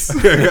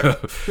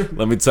DVD.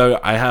 Let me tell you,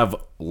 I have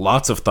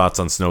lots of thoughts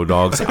on Snow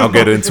Dogs. I'll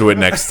get into it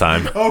next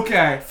time.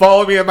 Okay.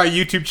 Follow me on my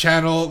YouTube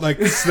channel,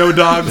 like Snow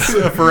Dogs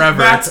Forever.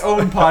 Matt's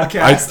own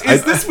podcast. I-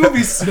 Is this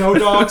movie Snow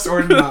Dogs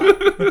or not?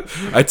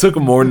 I took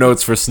more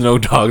notes for Snow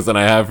Dogs than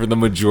I have for the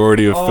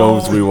majority of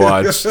films we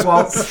watched.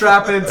 Well,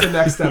 strap into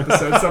next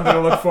episode. Something to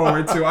look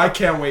forward to. I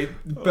can't wait.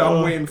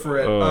 I'm waiting for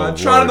it. Oh,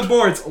 Trot on Lord. the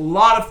boards. A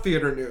lot of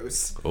theater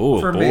news. Oh,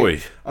 for boy.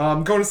 Me.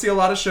 Going to see a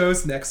lot of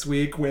shows next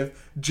week with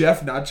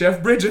not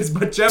Jeff Bridges,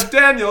 but Jeff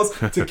Daniels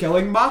to kill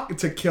a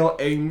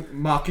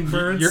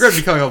mockingbird. You're going to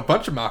be killing a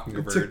bunch of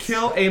mockingbirds. To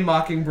kill a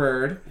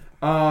mockingbird.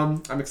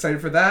 I'm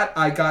excited for that.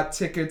 I got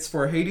tickets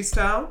for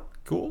Hadestown.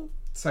 Cool.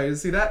 Excited to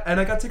see that. And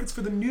I got tickets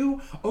for the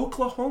new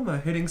Oklahoma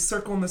hitting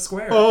Circle in the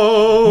Square.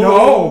 Oh.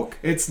 No,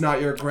 it's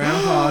not your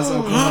grandpa's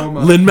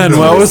Oklahoma.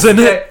 Lin-Manuel was in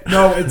it?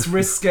 No, it's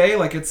risque.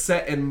 Like it's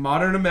set in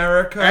modern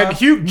America. And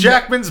Hugh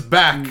Jackman's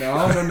back.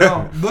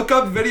 No. Look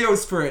up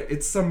videos for it.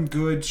 It's some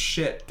good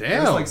shit.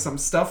 Damn. There's like some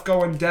stuff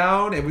going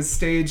down. It was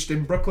staged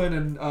in Brooklyn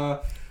and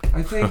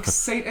I think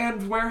St.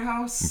 Anne's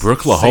Warehouse. Satan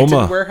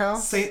Brooklahoma.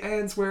 Warehouse. St.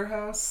 Anne's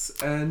Warehouse.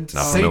 And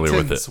Not familiar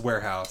with Satan's it.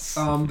 Warehouse.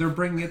 they're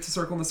bringing it to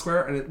Circle in the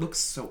Square, and it looks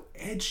so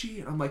edgy.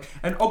 And I'm like,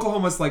 and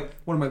Oklahoma's like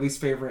one of my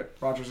least favorite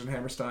Rodgers and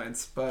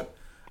Hammersteins, but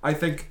I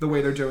think the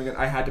way they're doing it,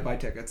 I had to buy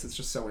tickets. It's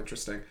just so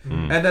interesting.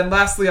 And then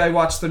lastly, I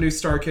watched the new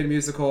Star Kid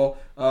musical.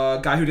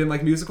 Guy who didn't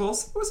like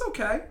musicals. It was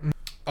okay.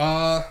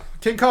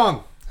 King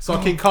Kong. Saw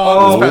King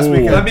Kong this past Oh.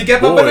 weekend. Let me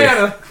get my boy.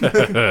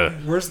 banana.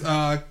 Where's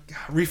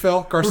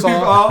refill Garcon?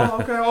 Oh,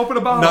 okay. Open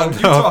a bottle. You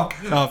talk.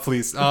 No,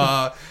 please.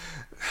 The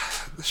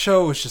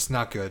show was just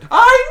not good.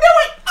 I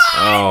knew it.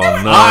 Oh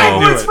no! I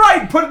knew was it.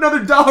 right. Put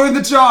another $1 in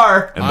the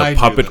jar. And I the knew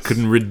puppet this.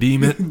 couldn't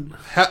redeem it.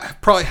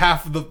 Probably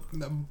half of the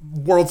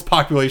world's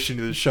population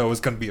of the show is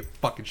going to be a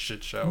fucking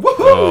shit show.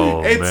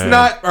 Oh, It's man.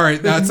 not all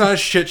right. Now it's not a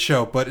shit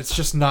show, but it's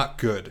just not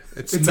good.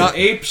 It's It's not. an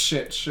ape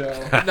shit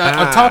show.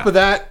 Now, on top of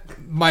that,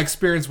 my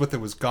experience with it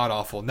was god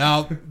awful.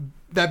 Now,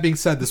 that being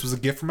said, this was a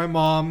gift from my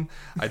mom.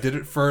 I did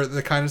it for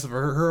the kindness of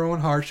her own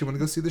heart. She wanted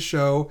to go see the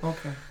show.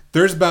 Okay.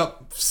 There's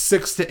about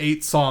 6 to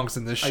 8 songs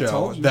in this show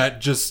told you.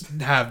 that just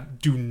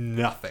do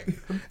nothing.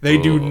 They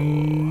do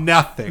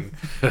nothing.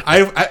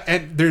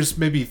 And there's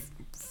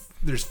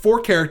 4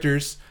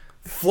 characters,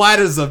 flat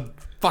as a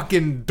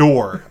fucking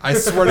door. I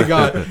swear to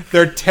God,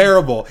 they're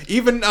terrible.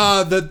 Even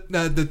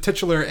the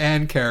titular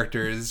Anne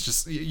character is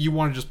just, you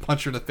want to just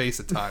punch her in the face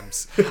at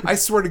times. I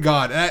swear to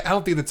God, and I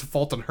don't think that's a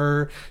fault on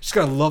her. She's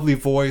got a lovely The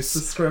voice,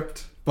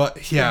 script.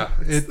 but yeah,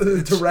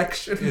 The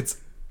direction. it's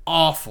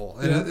awful,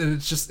 and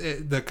it's just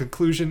the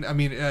conclusion. I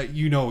mean,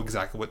 you know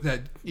exactly what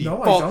that.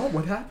 No, I don't.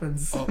 What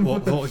happens?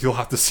 Well, you'll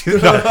have to see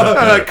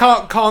it.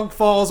 Kong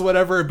falls,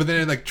 whatever, but then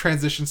it like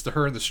transitions to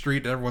her in the street,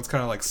 and everyone's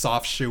kind of like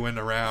soft shoeing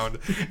around,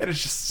 and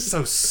it's just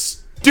so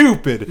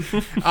stupid.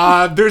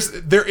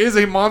 There is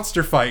a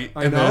monster fight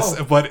in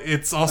this, but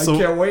it's also I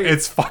can't wait.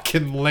 it's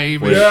fucking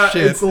lame Yeah, as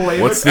shit. it's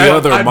lame. What's the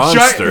other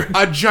monster?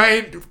 A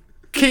giant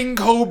King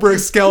Cobra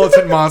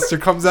skeleton monster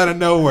comes out of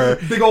nowhere.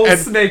 Big old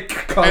snake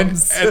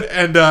comes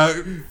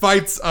and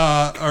fights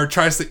or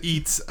tries to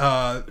eat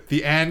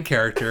the Anne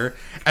character,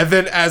 and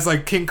then as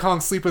like King Kong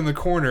sleeping in the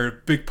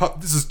corner,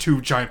 this is two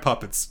giant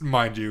puppets,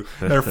 mind you,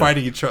 that are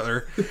fighting each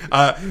other.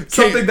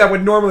 Something that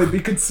would normally be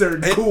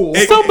considered cool.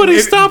 Somebody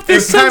stop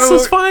this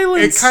senseless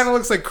violence. It kind of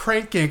looks like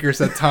crank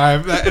yankers at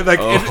times, like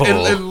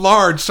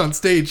enlarged on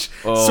stage,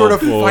 sort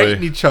of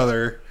fighting each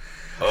other.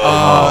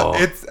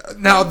 It's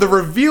now the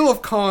reveal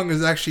of Kong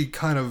is actually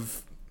kind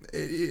of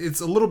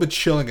it's a little bit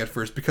chilling at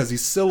first because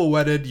he's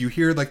silhouetted. You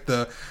hear like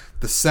the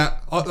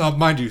sound,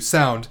 mind you,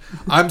 sound.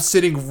 I'm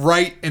sitting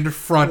right in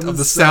front of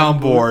the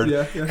soundboard,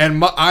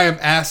 and I am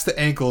ass to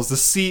ankles. The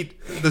seat.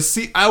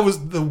 I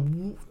was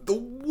the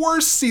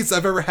worst seats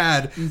I've ever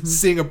had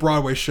seeing a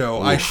Broadway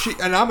show.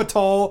 And I'm a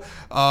tall,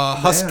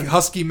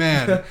 husky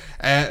man,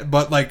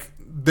 but like.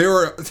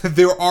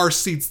 There are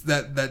seats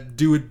that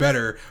do it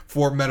better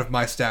for men of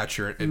my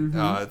stature,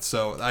 and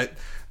so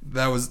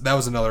that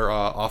was another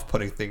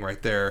off-putting thing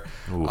right there.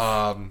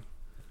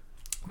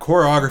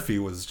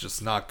 Choreography was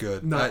just not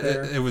good.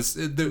 There was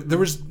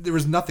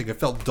nothing. It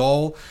felt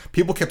dull.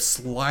 People kept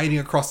sliding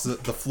across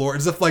the floor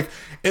as if like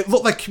it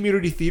looked like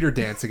community theater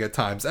dancing at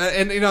times.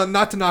 And you know,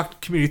 not to knock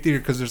community theater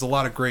because there's a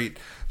lot of great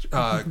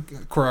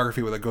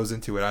choreography that goes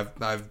into it.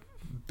 I've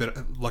been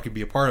lucky to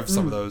be a part of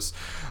some of those.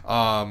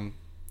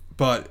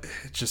 But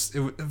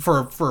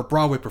for a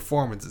Broadway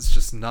performance, it's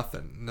just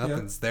nothing.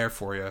 Nothing's there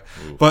for you.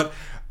 Ooh. But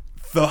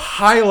the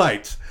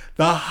highlight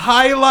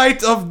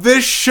of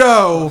this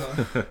show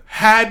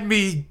had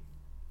me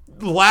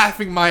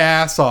laughing my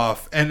ass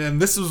off.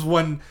 And this is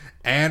when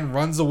Anne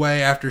runs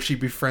away after she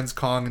befriends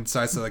Kong and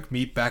decides to like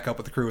meet back up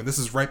with the crew. And this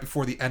is right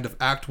before the end of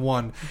Act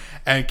 1.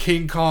 And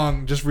King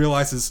Kong just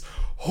realizes,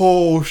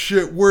 oh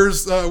shit,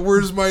 where's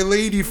my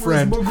lady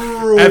friend? Where's my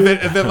girl? And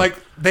then like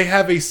they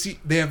have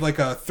like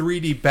a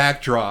 3D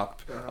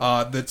backdrop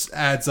that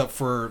adds up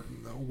for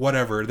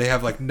whatever. They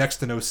have like next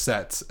to no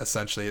sets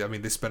essentially. I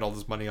mean, they spend all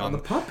this money on the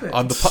puppets.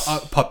 On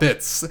the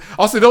puppets.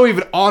 Also, they don't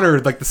even honor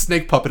like the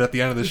snake puppet at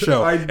the end of the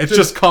show. It's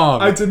just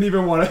Kong. I didn't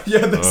even want to.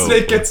 Yeah, the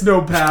snake gets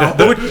no pow.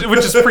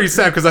 which is pretty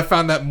sad because I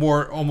found that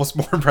almost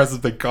more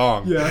impressive than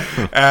Kong. Yeah.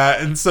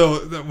 And so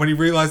when he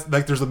realized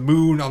like there's a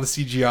moon on the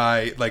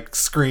CGI like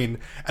screen,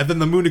 and then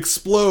the moon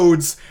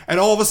explodes, and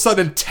all of a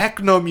sudden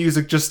techno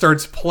music just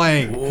starts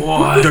playing.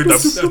 What?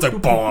 It's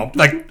like bomb.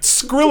 Like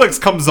Skrillex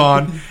comes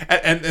on,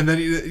 and then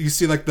you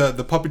see like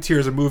the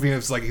puppeteers are moving.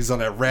 It's like he's on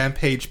that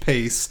rampage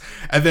pace,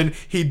 and then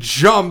he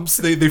jumps.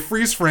 They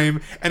freeze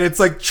frame, and it's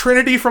like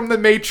Trinity from the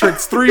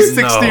Matrix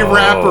 360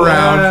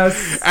 wraparound.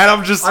 Yes. And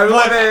I'm just I'm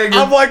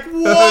like,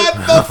 what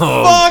the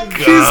fuck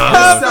is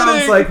happening?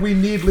 Sounds like we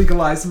need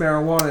legalized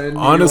marijuana in New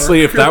Honestly,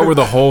 York. if that were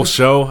the whole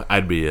show,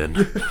 I'd be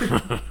in.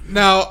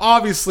 Now,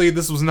 obviously,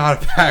 this was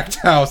not a packed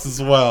house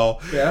as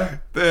well. Yeah.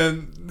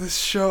 Then this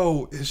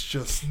show is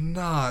just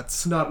not.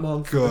 It's not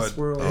long for good. this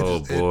world. Oh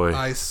boy.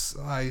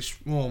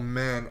 Oh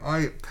man,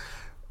 I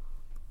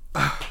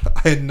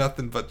had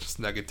nothing but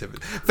just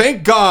negativity.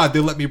 Thank God they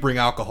let me bring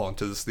alcohol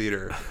into this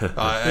theater.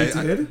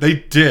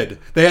 They did.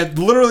 They had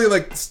literally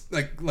like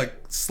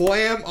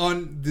slam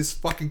on this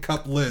fucking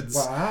cup lids.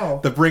 Wow.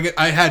 To bring it.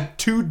 I had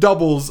 2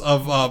 doubles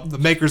of the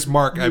Maker's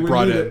Mark I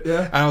brought in,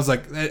 yeah. and I was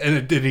like, and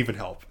it didn't even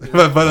help.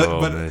 Yeah.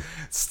 but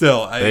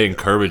still, they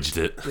encouraged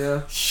it.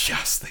 Yeah.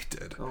 Yes, they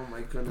did. Oh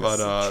my goodness.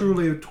 But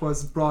truly, it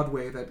was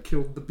Broadway that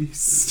killed the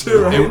beast.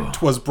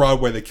 It was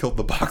Broadway that killed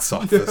the box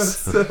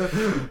office.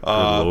 Lord.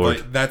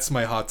 But that's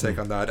my hot take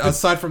on that.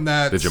 Aside from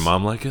that, Did your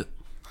mom like it?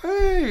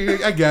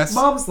 I guess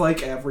Moms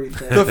like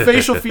everything. the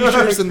facial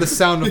features and the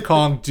sound of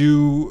Kong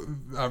do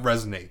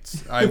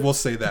resonate. I will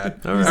say that.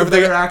 He's a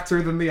better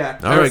actor than the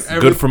actor. All right,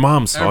 good for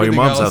moms. All your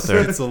moms out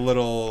there. It's a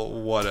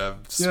little whatever.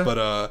 Yeah.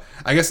 But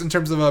I guess in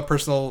terms of a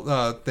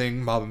personal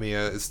thing, Mamma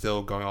Mia is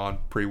still going on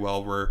pretty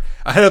well. We're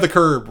ahead of the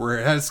curve. We're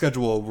ahead of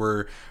schedule.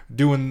 We're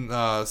doing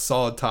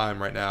solid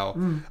time right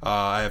now.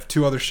 I have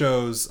 2 other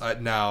shows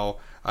now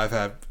I've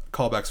had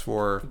callbacks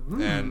for,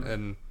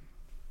 and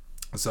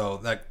so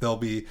that there'll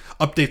be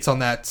updates on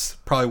that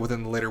probably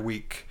within the later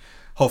week.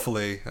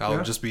 Hopefully,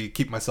 I'll just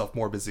keep myself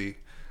more busy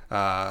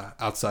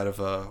outside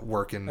of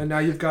work and now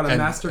you've got a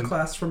master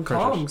class from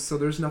Kong, so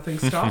there's nothing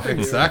stopping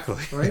you.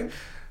 Exactly. Right.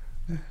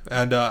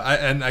 And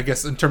I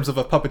guess in terms of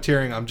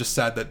puppeteering, I'm just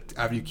sad that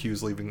Avenue Q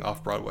is leaving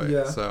off Broadway.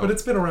 Yeah, so. but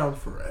it's been around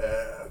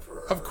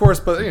forever. Of course,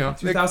 but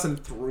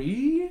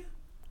 2003.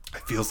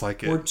 It feels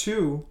like it. Or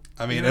 2.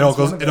 I mean, it all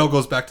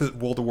goes back to the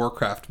World of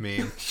Warcraft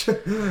meme.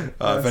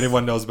 If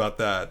anyone knows about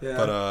that,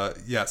 but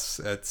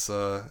yes, it's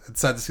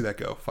sad to see that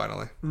go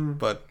finally.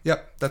 But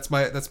yep, that's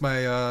my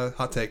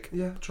hot take.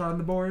 Yeah, Tron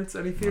the boards.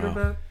 Any theater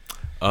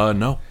bet?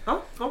 No.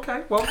 Oh,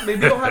 okay. Well,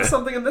 maybe we'll have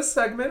something in this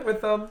segment with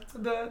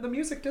the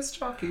music disc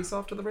jockeys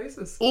off to the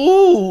races.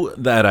 Ooh,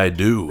 that I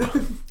do.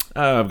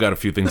 I've got a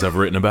few things I've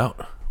written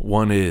about.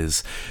 One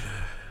is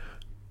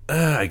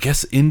I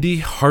guess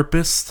indie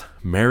harpist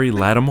Mary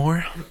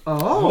Lattimore.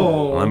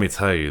 Oh. Let me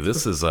tell you,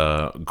 this is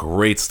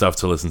great stuff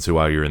to listen to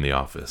while you're in the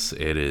office.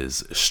 It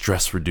is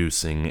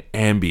stress-reducing,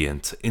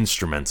 ambient,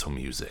 instrumental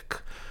music.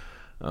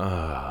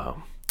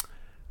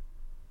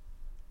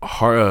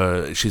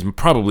 She's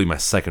probably my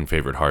second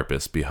favorite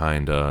harpist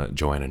behind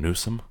Joanna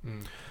Newsom.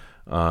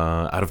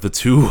 Out of the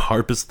two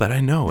harpists that I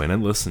know and I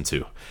listen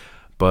to.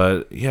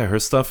 But yeah, her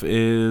stuff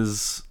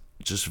is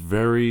just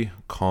very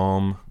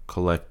calm,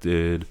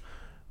 collected.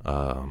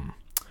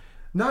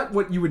 Not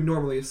what you would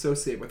normally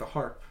associate with a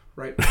harp,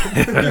 right?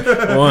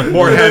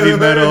 More heavy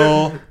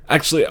metal.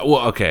 Actually,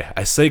 well, okay,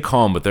 I say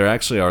calm, but there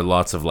actually are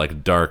lots of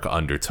like dark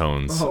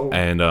undertones. Oh,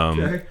 and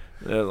okay.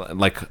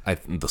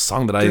 The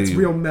song that It's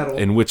real metal.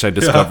 in which I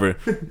discovered,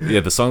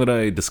 the song that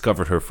I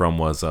discovered her from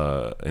was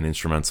an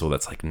instrumental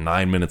that's like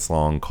 9 minutes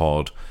long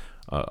called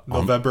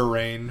November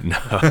Rain.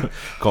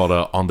 called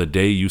 "On the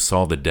Day You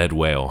Saw the Dead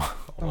Whale."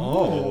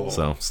 Oh.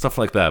 So stuff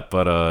like that,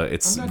 but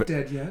it's I'm not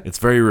dead yet. it's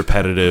very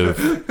repetitive.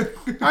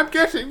 I'm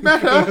getting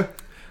better.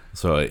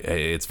 So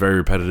it's very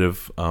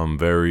repetitive,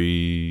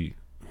 very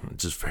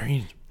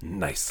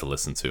nice to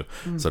listen to.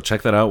 So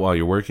check that out while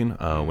you're working.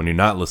 When you're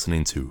not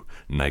listening to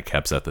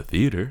Nightcaps at the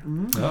Theater.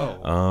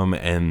 Oh.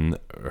 And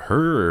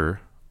her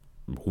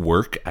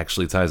work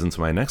actually ties into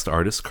my next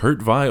artist,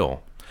 Kurt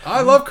Vile.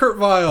 I love Kurt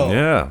Vile.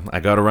 Yeah, I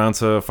got around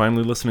to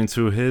finally listening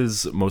to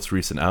his most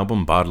recent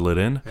album, Bottle It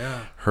In.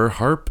 Yeah. Her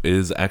harp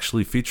is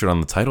actually featured on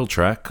the title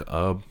track,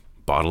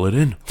 Bottle It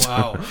In.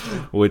 Wow.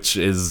 Which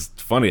is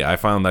funny. I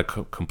found that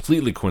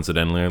completely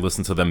coincidentally. I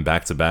listened to them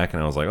back to back,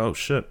 and I was like, "Oh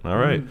shit! All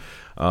right."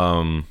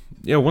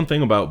 Yeah, one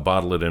thing about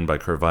Bottle It In by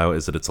Kurt Vile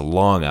is that it's a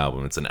long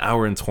album. It's an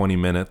hour and 20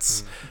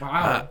 minutes.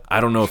 Wow.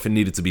 I don't know if it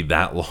needed to be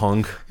that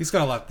long. He's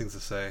got a lot of things to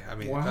say. I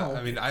mean, Wow.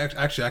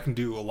 I can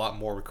do a lot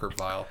more with Kurt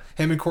Vile.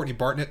 Him and Courtney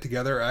Barnett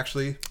together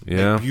actually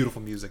Yeah. make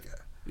beautiful music.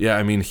 Yeah,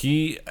 I mean,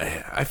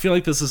 I feel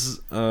like this is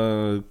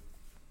kind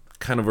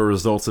of a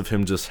result of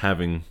him just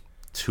having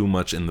too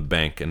much in the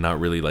bank and not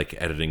really like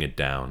editing it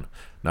down.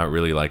 Not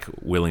really like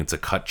willing to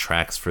cut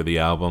tracks for the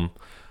album.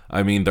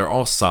 I mean, they're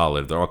all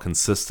solid. They're all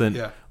consistent.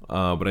 Yeah.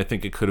 But I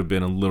think it could have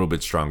been a little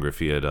bit stronger if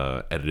he had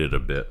edited a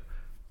bit.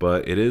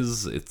 But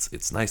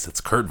it's nice.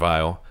 It's Kurt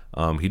Vile.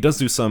 He does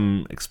do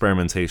some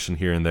experimentation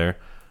here and there.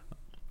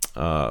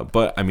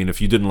 But I mean,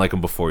 if you didn't like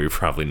him before, you're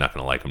probably not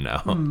going to like him now.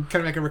 Can I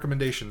make a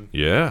recommendation?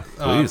 Yeah,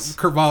 please.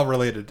 Kurt Vile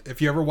related.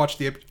 If you ever watch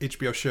the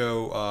HBO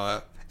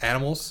show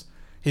Animals,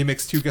 he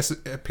makes 2 guest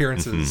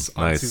appearances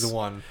on Nice. season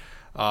 1.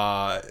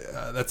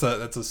 That's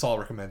a solid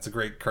recommend. It's a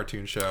great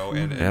cartoon show,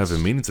 and Yeah, I've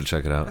been meaning to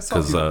check it out saw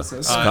a few because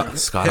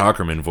episodes. Scott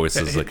Aukerman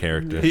voices the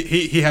character.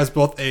 he has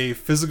both a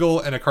physical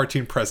and a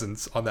cartoon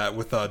presence on that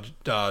with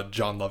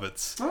John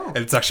Lovitz, and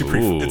it's actually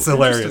Ooh. it's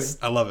hilarious. Interesting.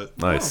 I love it.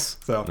 Nice.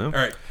 So, Yeah. all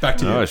right, back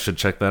to you. I should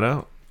check that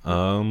out.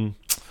 And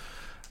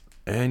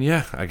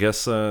yeah, I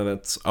guess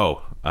that's.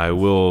 Oh, I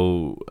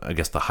will. I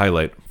guess the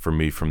highlight for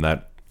me from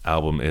that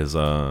album is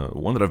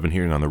one that I've been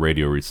hearing on the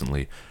radio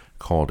recently,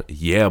 called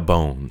 "Yeah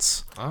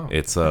Bones." Oh.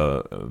 It's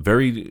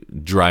very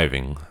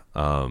driving,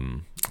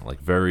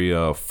 like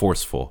very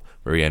forceful,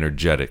 very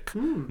energetic.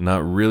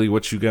 Not really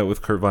what you get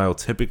with Kurt Vile.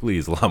 Typically,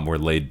 he's a lot more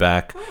laid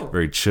back,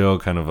 very chill,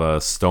 kind of a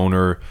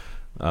stoner,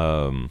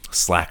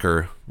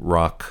 slacker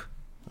rock,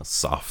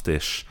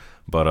 softish.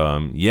 But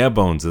Yeah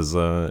Bones is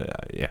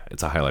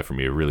it's a highlight for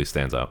me. It really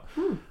stands out.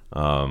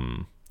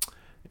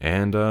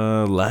 And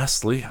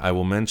lastly, I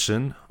will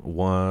mention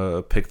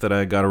one pick that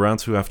I got around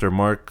to after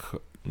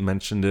Mark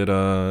mentioned it,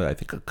 I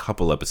think a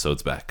couple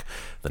episodes back,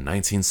 the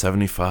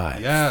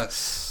 1975.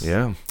 Yes.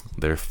 Yeah,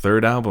 their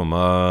third album,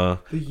 A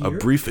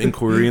Brief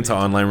Inquiry into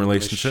Online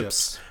Relationships.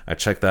 Relationships. I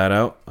checked that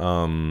out.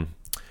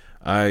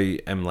 I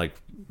am like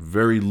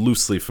very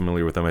loosely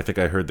familiar with them. I think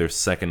I heard their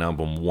second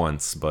album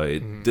once, but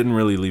it didn't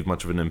really leave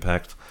much of an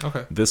impact.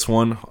 Okay. This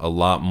one, a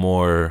lot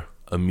more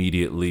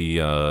immediately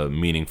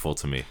meaningful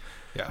to me.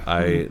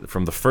 Yeah.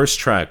 From the first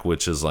track,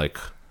 which is like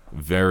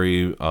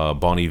very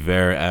Bon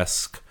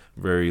Iver-esque,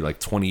 very like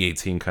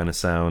 2018 kind of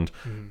sound,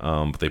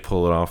 but they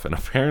pull it off. And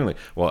apparently,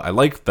 well, I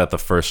like that the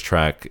first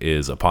track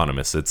is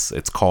eponymous.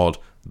 It's called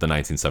the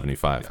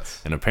 1975,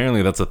 Yes. and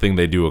apparently that's a thing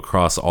they do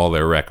across all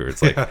their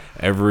records. Like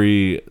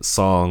every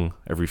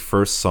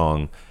first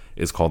song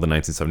is called the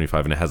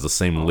 1975, and it has the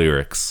same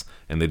lyrics,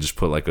 and they just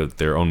put like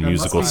their own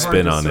musical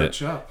spin on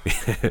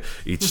it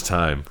each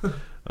time.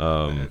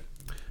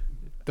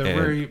 They're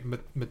very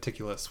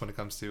meticulous when it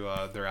comes to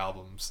their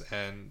albums,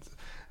 and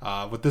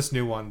with this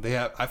new one, they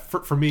have.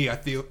 For me, I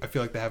feel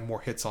like they have more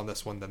hits on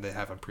this one than they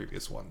have on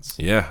previous ones.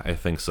 Yeah, I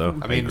think so.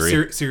 I mean,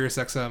 agree. Sirius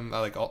XM,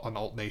 like on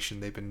Alt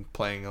Nation, they've been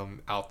playing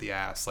them out the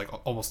ass, like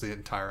almost the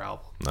entire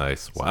album.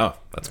 Nice. Wow,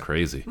 that's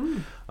crazy.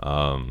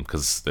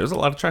 Because there's a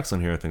lot of tracks on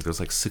here. I think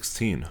there's like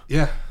 16.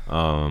 Yeah.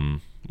 Well,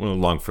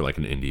 long for like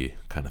an indie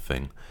kind of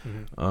thing.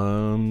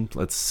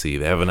 Let's see.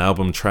 They have an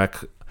album track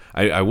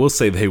I will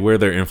say they wear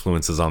their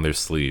influences on their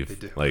sleeve.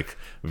 They do. Like,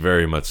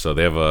 very much so.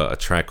 They have a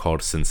track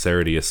called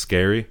Sincerity is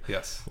Scary.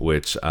 Yes.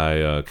 Which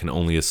I can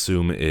only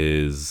assume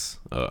is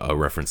a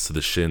reference to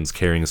the Shins,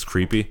 Caring is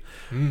Creepy.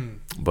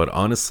 But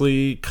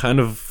honestly, kind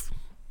of,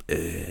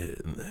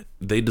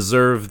 they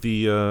deserve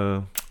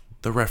the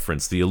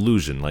reference, the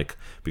illusion. Like,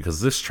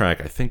 because this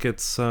track, I think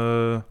it's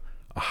a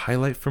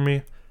highlight for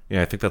me.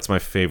 Yeah, I think that's my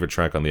favorite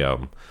track on the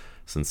album.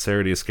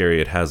 Sincerity is Scary.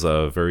 It has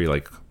a very,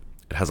 like,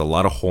 it has a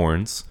lot of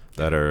horns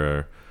that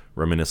are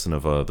reminiscent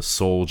of the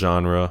soul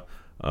genre.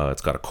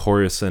 It's got a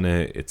chorus in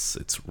it.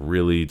 It's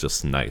really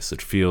just nice.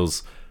 It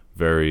feels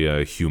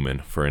very human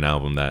for an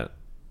album that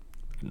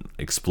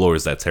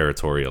explores that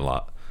territory a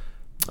lot.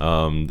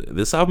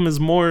 This album is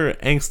more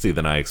angsty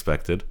than I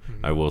expected,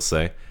 I will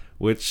say,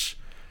 which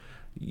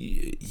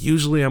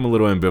usually I'm a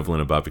little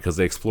ambivalent about because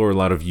they explore a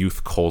lot of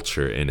youth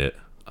culture in it.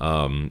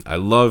 I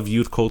love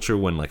youth culture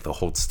when like the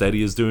Hold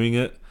Steady is doing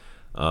it,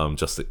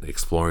 just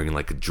exploring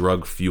like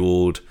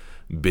drug-fueled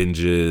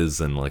binges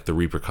and like the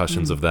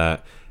repercussions of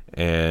that.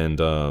 And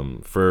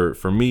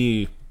for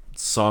me,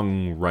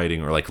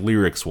 songwriting or like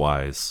lyrics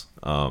wise,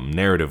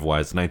 narrative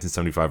wise,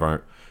 1975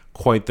 aren't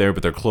quite there,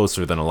 but they're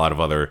closer than a lot of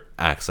other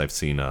acts I've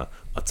seen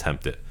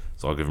attempt it.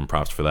 So I'll give them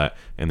props for that.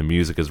 And the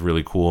music is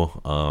really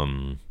cool.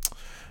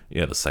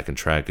 Yeah, the second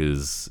track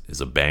is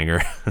a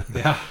banger.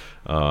 Yeah.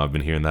 I've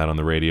been hearing that on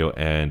the radio.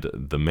 And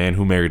The Man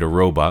Who Married a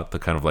Robot, the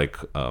kind of like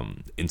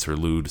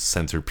interlude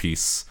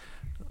centerpiece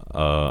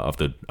of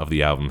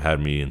the album,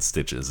 had me in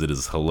stitches. It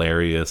is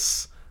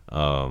hilarious.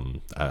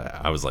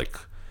 I was like,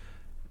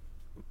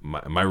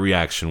 my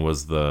reaction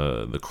was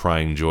the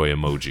crying joy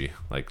emoji,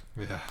 like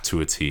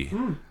to a T.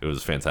 It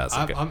was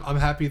fantastic. I'm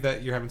happy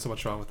that you're having so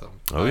much fun with them.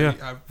 Oh yeah,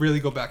 I really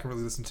go back and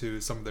really listen to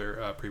some of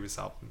their previous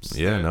albums.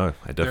 Yeah, no,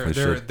 I definitely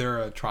should. They're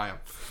a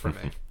triumph for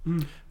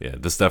me. Yeah,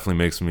 this definitely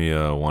makes me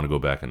want to go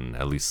back and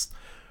at least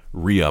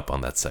re-up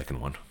on that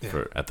second one,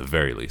 at the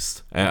very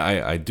least. And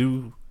I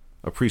do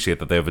appreciate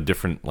that they have a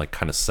different like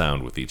kind of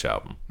sound with each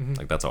album.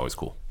 Like that's always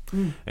cool.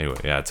 Anyway,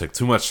 yeah, I took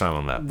too much time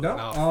on that.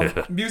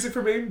 No, music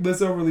for me.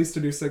 Lizzo released a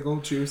new single,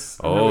 Juice.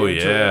 Oh really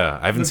yeah,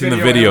 I haven't seen the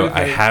video.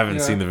 I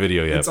haven't seen the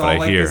video yet, it's but all I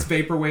like hear this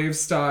vaporwave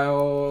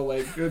style,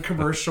 like a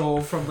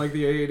commercial from like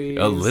the 80s.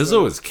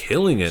 Lizzo is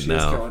killing it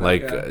now. killing it,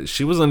 Like yeah.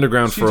 she was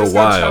underground She for a just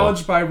got while.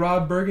 challenged by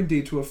Rob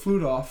Burgundy to a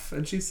flute off,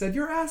 and she said,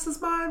 "Your ass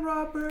is mine,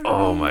 Rob Burgundy."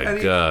 Oh my and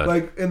he, God.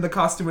 Like in the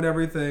costume and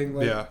everything.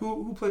 Like, Yeah.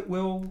 Who played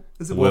Will?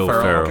 Is it Will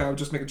Ferrell. Okay, I'm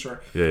just making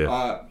sure.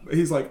 Yeah.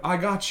 He's like, "I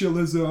got you,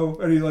 Lizzo,"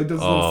 and he like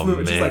does a little Oh, flute,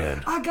 and she's man.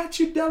 like, "I got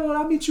you, devil.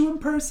 I'll meet you in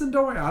person.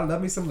 Don't worry. I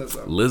love me some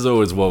Lizzo."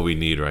 Lizzo is what we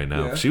need right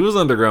now. Yeah. She was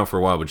underground for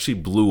a while, but she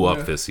blew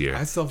up this year.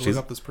 I still have to look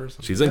up this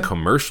person. She's in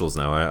commercials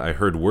now. I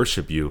heard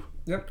 "Worship You"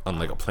 Yep. on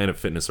like a Planet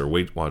Fitness or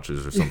Weight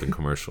Watchers or something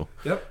commercial.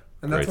 Yep.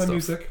 And that's Great my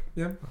stuff. music.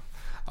 Yeah.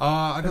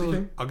 I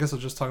Anything? guess I'll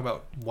just talk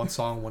about one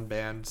song, one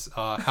band.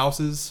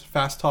 Houses,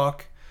 Fast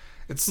Talk.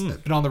 It's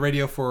been on the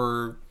radio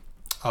for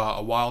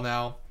a while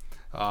now.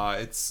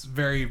 It's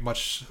very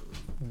much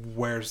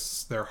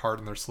wears their heart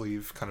on their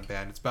sleeve kind of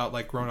band. It's about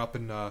like growing up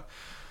in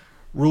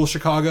rural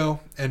Chicago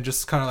and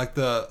just kind of like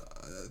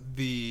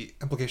the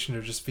implication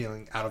of just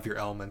feeling out of your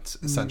element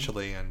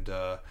essentially, and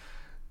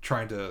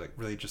trying to like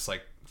really just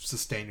like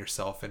sustain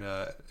yourself in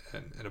a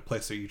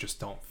place that you just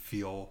don't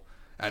feel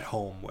at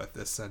home with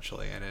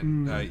essentially.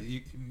 And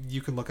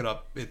you can look it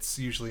up. It's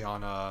usually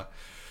on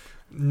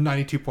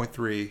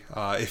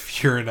 92.3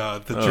 if you're in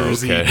the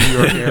Jersey, New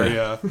York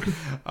area.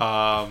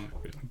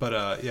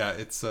 But yeah,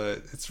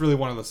 it's really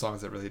one of those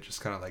songs that really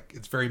just kind of like,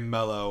 it's very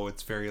mellow.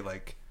 It's very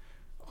like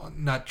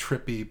not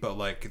trippy, but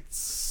like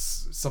it's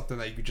something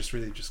that you could just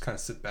really just kind of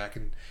sit back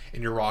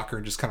in your rocker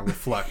and just kind of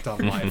reflect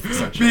on life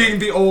essentially. Being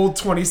the old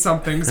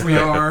 20-somethings we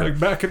are. Like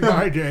back in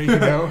my day, you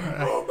know.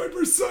 Oh, my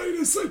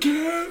bursitis, I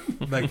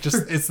can't. Like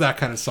just it's that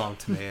kind of song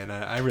to me, and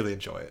I really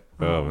enjoy it.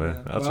 Oh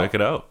man, I'll Well, check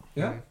it out.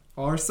 Yeah.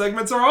 All our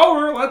segments are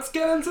over. Let's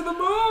get into the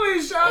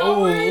movie,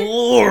 shall we?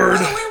 Lord.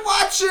 What are we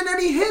watching?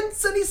 Any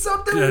hints? Any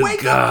something? Good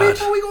Wake God. up,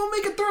 people. We gonna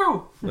make it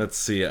through. Let's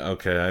see.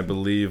 Okay, I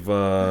believe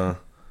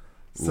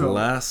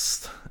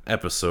last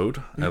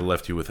episode I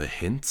left you with a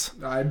hint.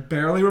 I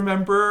barely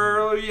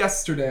remember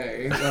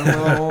yesterday, let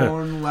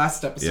alone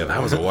last episode. Yeah,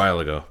 that was a while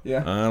ago.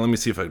 Yeah. Let me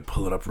see if I can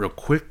pull it up real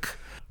quick.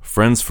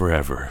 Friends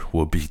forever,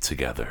 we'll be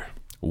together.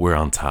 We're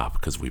on top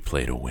because we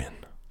play to win.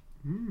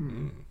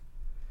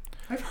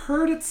 I've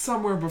heard it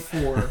somewhere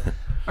before.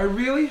 I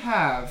really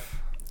have.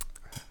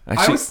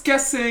 Actually, I was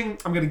guessing.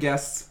 I'm gonna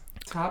guess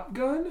Top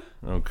Gun.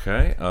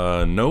 okay.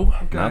 No,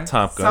 Okay. not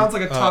Top Gun. Sounds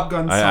like a Top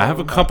Gun song. I have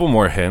a couple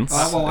more hints.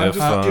 Well, I'm if,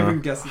 just giving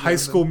guesses. High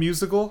School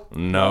Musical.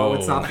 no, No,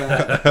 it's not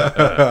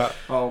that.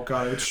 Oh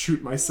god, I would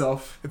shoot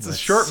myself. It's a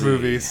Let's short see.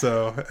 movie,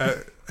 so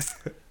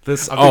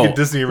This. I'm Oh, thinking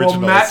Disney Well,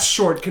 originals. Matt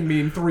Short can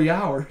mean 3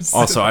 hours.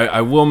 also,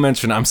 I will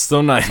mention I'm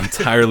still not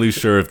entirely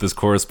sure if this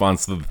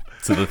corresponds to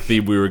the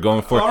theme we were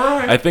going for. All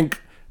right. I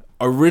think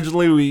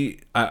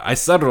originally I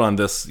settled on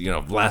this,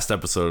 last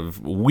episode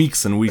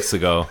weeks and weeks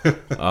ago,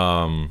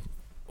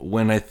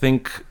 when I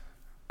think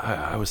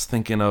I was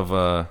thinking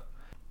of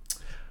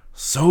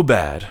So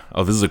bad.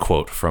 Oh, this is a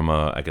quote from,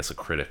 I guess, a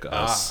critic.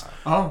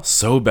 Oh.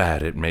 So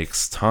bad it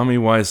makes Tommy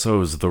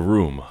Wiseau's The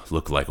Room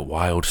look like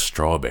wild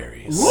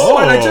strawberries. Whoa,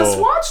 and I just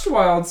watched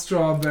Wild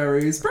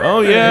Strawberries. Perfect.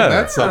 Oh, yeah,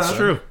 that's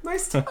true.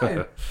 Nice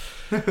time.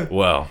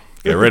 Well,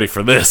 get ready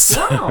for this.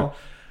 Wow.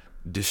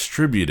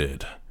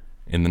 Distributed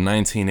in the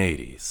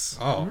 1980s.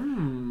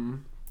 Oh.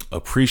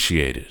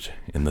 Appreciated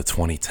in the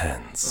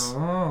 2010s.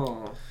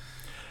 Oh.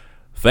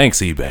 Thanks,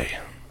 eBay,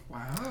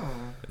 Wow.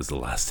 is the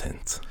last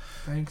hint.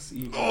 Thanks,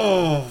 Eva.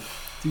 Oh.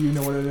 Do you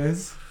know what it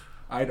is?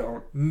 I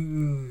don't.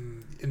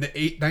 In the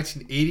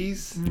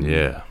 1980s?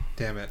 Yeah,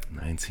 Damn it.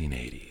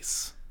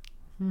 1980s.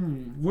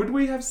 Would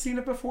we have seen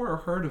it before or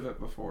heard of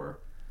it before?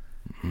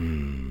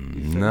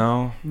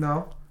 No.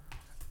 No?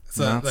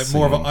 So Not like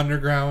more of an seen.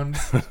 underground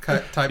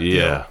type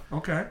Yeah. deal.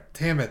 Okay.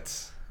 Damn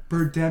it.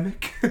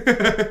 Birdemic.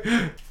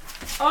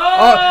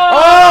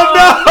 Oh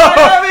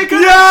no!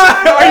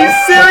 Yeah! Are you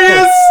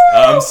serious?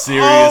 I'm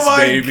serious, Oh my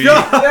baby.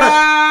 God.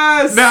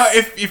 Yes! Now,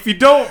 if you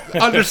don't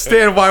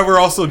understand why we're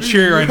all so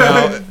cheering right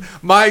now,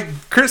 my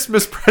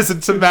Christmas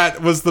present to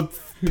Matt was the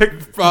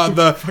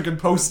fucking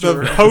poster.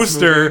 the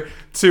poster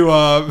to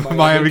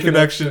Miami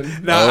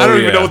Connection. Now I Oh, don't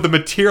even yeah. know what the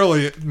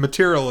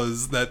material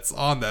is that's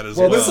on that as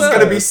well. Well, this is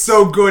going to be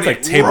so good.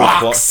 Like it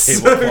rocks.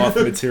 tablecloth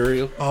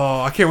material.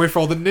 Oh, I can't wait for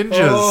all the ninjas.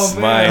 Oh,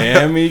 man.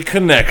 Miami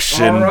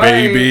Connection, All right.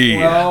 baby.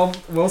 Well,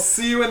 we'll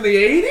see you in the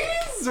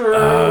 80s? Or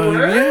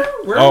where?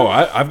 Where? Oh,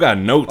 I've got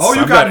notes. Oh,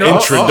 you I've got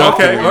notes?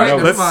 introductory okay, all right,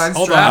 notes. let's- Never mind.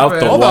 hold on. Strap Out the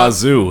in. Hold on.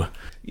 wazoo.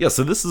 Yeah,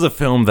 so this is a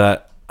film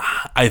that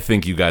I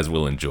think you guys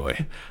will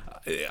enjoy.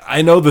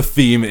 I know the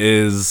theme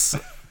is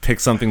pick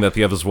something that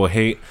the others will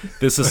hate.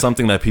 This is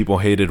something that people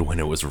hated when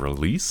it was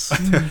released.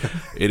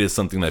 It is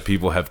something that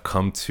people have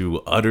come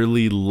to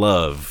utterly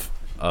love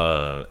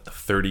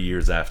 30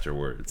 years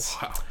afterwards.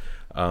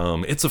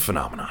 Wow. It's a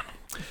phenomenon.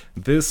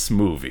 This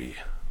movie,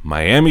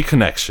 Miami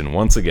Connection,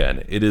 once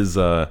again, it is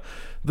the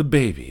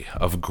baby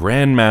of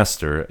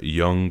Grandmaster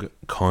Young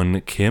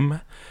Kun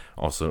Kim,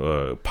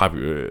 also My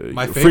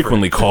favorite.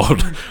 frequently called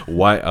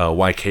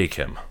YK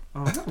Kim.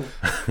 Oh.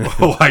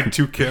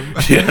 Y2 Kim.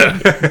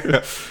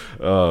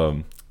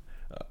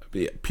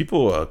 Yeah,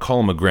 people call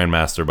him a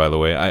Grandmaster, by the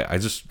way.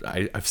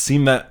 I've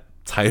seen that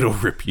title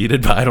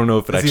repeated, but I don't know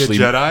if it Is he a actually.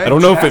 Jedi? I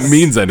don't know if it Chess?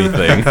 means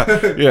anything.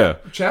 Yeah.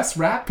 Chess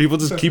rap? People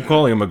just keep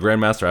calling him a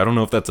Grandmaster. I don't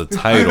know if that's a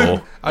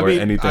title or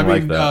anything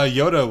like that.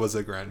 Yoda was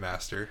a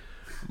grandmaster.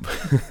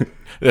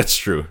 That's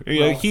true.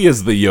 Yeah, he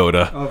is the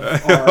Yoda.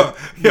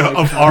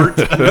 Of art.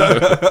 Of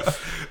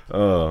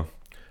art.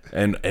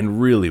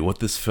 And really, what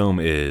this film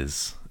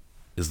is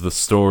the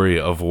story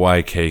of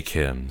YK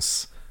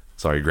Kim's,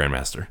 sorry,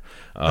 Grandmaster,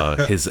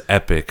 his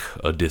epic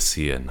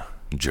Odyssean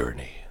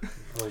journey.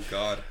 Oh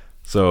God.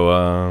 So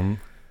I'm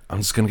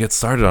just gonna get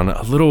started on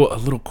a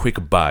little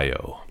quick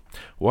bio.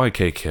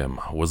 YK Kim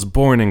was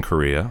born in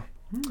Korea,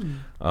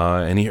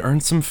 and he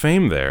earned some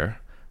fame there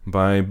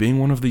by being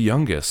one of the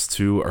youngest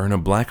to earn a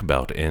black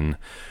belt in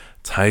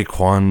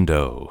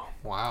Taekwondo.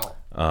 Wow.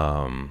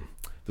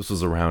 This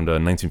was around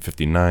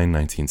 1959,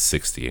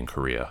 1960 in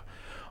Korea.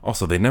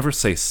 Also, they never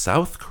say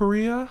South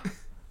Korea,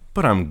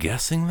 but I'm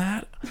guessing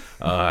that.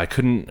 I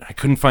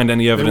couldn't find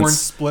any They weren't evidence.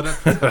 split up.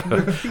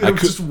 It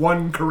was just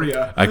one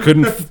Korea. I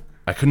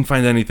couldn't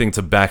find anything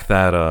to back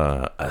that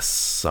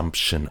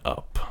assumption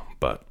up.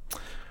 But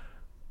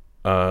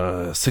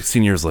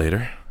 16 years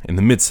later, in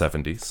the mid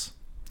 70s,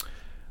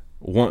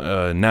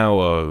 now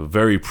a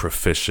very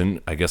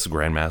proficient, I guess,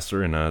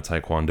 grandmaster in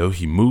Taekwondo,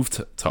 he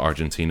moved to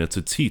Argentina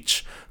to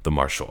teach the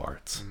martial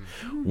arts.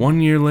 1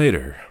 year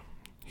later,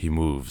 he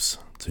moves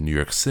to New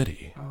York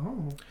City.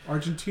 Oh,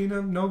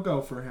 Argentina, no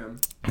go for him.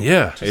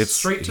 Yeah, it's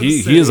straight to the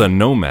he is city. a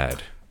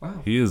nomad.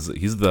 Wow. He's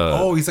the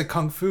Oh, he's like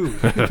kung fu.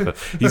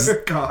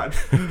 God.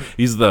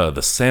 he's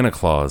the Santa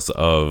Claus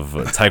of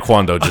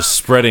Taekwondo, just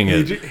spreading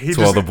it he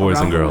to all just the boys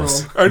around and the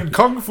girls. world. And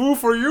kung fu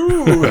for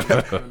you.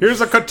 Here's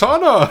a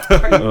katana.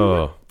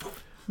 Oh.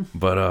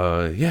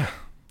 But yeah,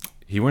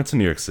 he went to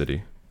New York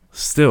City.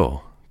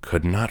 Still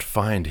could not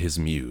find his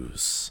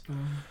muse.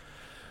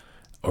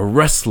 A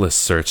restless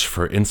search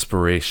for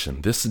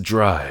inspiration. This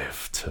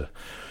drive to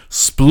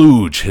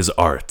splooge his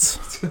art.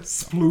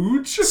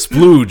 Splooge?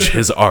 Splooge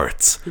his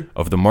art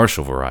of the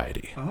martial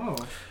variety. Oh.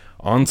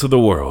 Onto the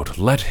world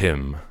led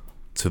him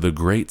to the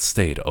great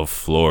state of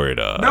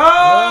Florida.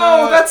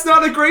 No, that's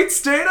not a great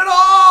state at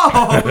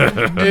all.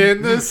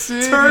 In the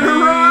city. Turn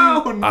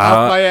around. Of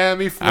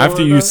Miami, Florida.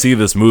 After you see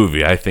this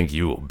movie, I think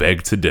you will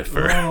beg to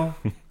differ.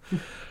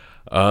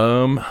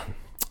 Oh.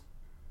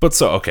 But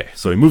so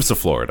he moves to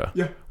Florida.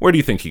 Yeah. Where do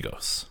you think he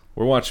goes?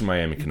 We're watching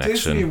Miami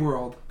Connection. Disney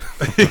World.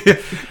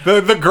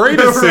 the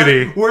greatest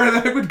city. Where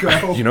they would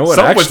go. You know what?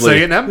 Some would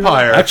say an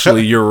empire.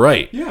 Actually, you're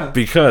right. Yeah.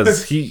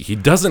 Because he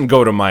doesn't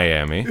go to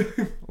Miami,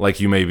 like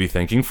you may be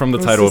thinking from the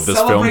title of this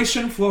film.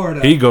 Celebration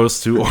Florida. He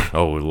goes to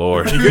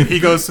Lord. he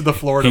goes to the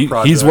Florida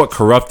Project. He's what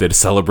corrupted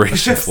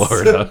Celebration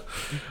Florida.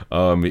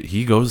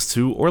 He goes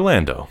to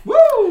Orlando.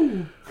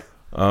 Woo!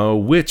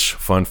 Which,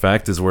 fun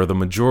fact, is where the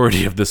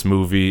majority of this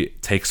movie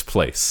takes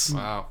place.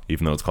 Wow.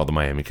 Even though it's called the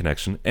Miami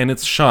Connection. And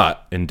it's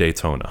shot in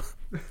Daytona.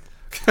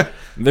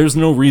 There's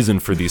no reason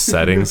for these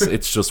settings.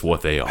 It's just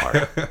what they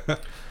are.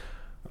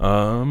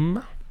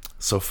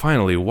 So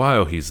finally,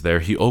 while he's there,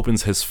 he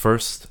opens his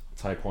first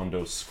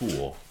Taekwondo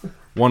school,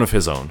 one of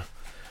his own,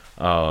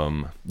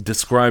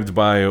 described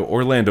by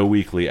Orlando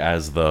Weekly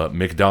as the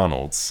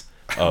McDonald's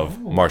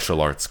of martial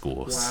arts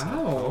schools.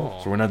 Wow.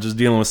 So we're not just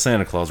dealing with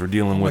Santa Claus, we're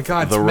dealing with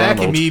God, the Smack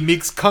Ronald, Me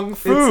meets Kung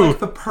It's Fu. like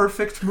the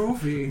perfect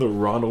movie. the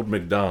Ronald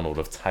McDonald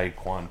of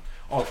Taekwondo.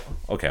 Oh,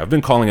 okay, I've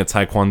been calling it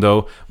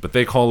Taekwondo, but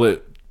they call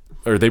it,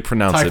 or they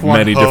pronounce it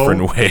many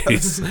Taekwondo. different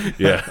ways.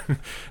 Yeah.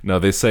 No,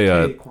 they say,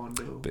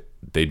 Taekwondo.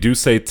 they do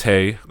say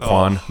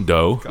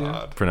Taekwondo,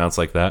 God. pronounced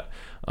like that.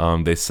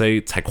 They say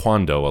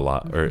Taekwondo a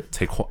lot, or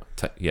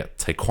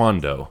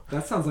Taekwondo.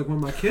 That sounds like one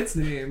of my kids'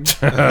 names.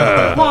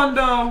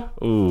 Taekwondo.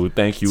 Ooh,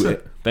 thank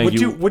you, thank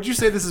you. Would you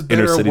say this is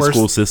Inner better or city worse?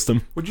 school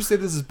system. Would you say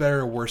this is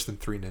better or worse than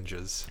Three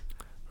Ninjas?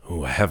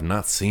 Ooh, I have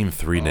not seen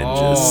Three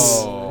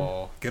Ninjas.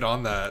 Oh, get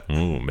on that.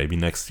 Ooh, maybe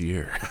next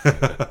year.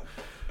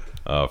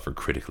 For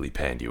critically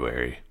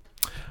Panduary.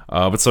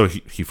 But so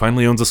he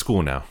finally owns a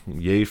school now.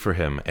 Yay for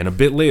him. And a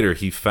bit later,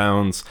 he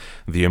founds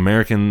the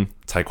American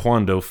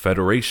Taekwondo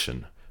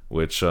Federation,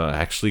 which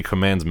actually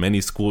commands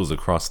many schools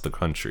across the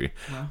country.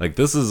 Wow. Like,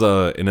 this is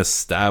an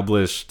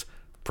established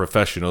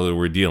professional that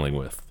we're dealing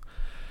with.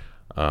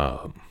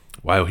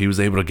 While he was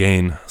able to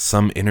gain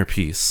some inner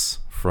peace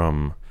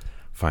from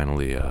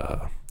finally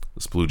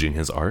splooging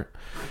his art,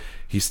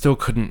 he still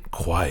couldn't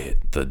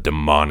quiet the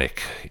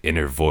demonic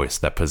inner voice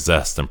that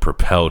possessed and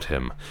propelled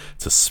him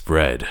to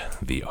spread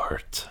the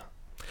art.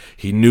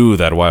 He knew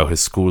that while his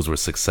schools were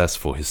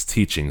successful, his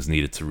teachings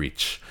needed to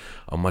reach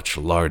a much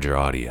larger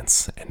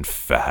audience, and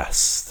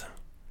fast.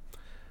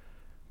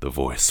 The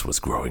voice was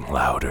growing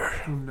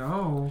louder. Oh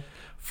no.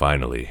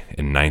 Finally,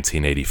 in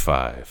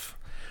 1985,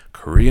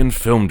 Korean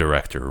film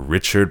director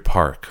Richard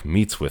Park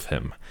meets with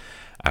him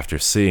after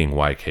seeing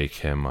YK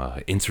Kim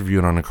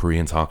interviewed on a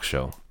Korean talk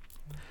show.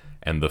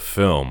 And the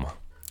film,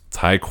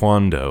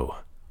 Taekwondo,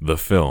 the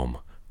film,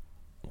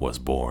 was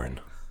born.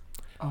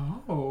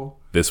 Oh.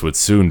 This would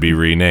soon be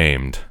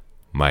renamed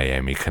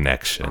Miami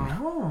Connection.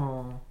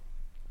 Oh.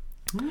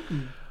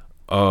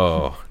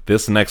 Oh,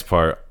 this next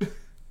part.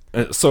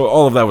 So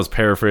all of that was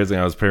paraphrasing.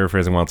 I was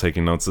paraphrasing while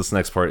taking notes. This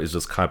next part is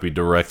just copied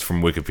direct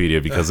from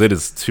Wikipedia because it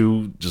is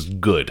too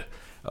just good.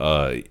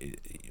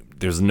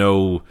 There's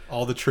no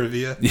All the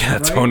trivia.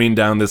 Right? toning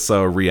down this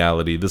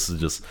reality. This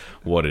is just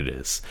what it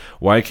is.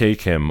 YK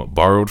Kim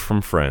borrowed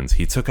from friends.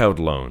 He took out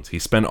loans. He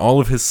spent all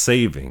of his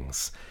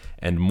savings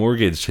and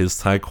mortgaged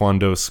his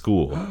Taekwondo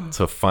school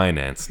to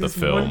finance the His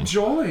film. one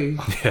joy.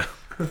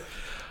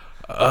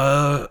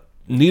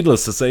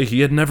 Needless to say, he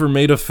had never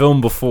made a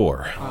film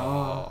before.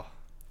 Oh.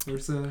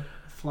 There's a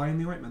fly in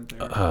the ointment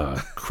there.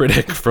 A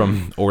critic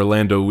from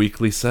Orlando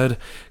Weekly said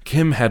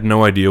Kim had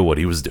no idea what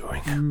he was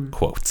doing.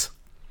 Quote.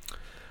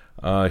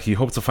 He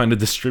hoped to find a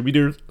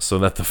distributor so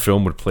that the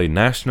film would play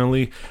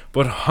nationally,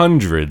 but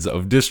hundreds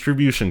of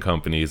distribution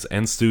companies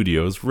and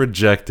studios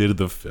rejected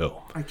the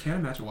film. I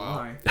can't imagine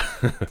why.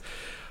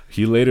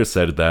 He later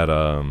said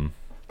that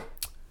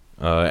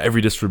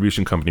every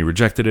distribution company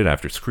rejected it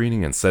after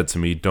screening and said to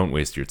me, "Don't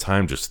waste your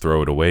time, just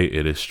throw it away,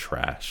 it is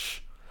trash."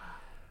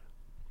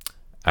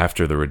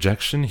 After the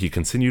rejection, he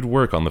continued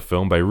work on the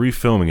film by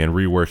refilming and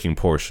reworking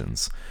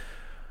portions.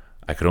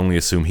 I could only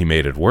assume he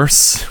made it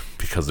worse,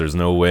 because there's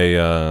no way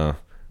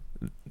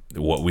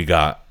what we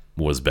got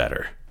was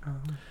better.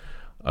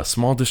 A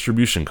small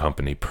distribution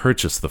company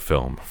purchased the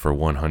film for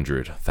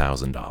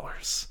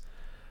 $100,000.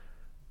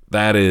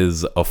 That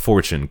is a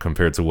fortune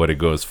compared to what it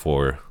goes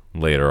for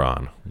later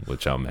on,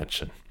 which I'll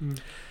mention.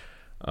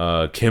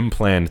 Kim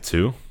planned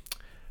to,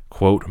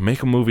 quote,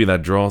 make a movie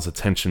that draws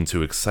attention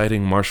to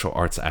exciting martial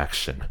arts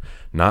action,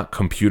 not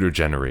computer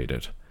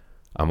generated.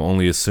 I'm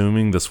only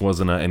assuming this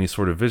wasn't any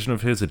sort of vision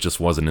of his, it just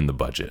wasn't in the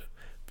budget,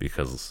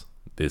 because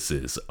this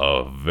is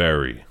a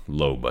very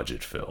low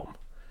budget film.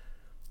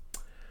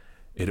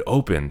 It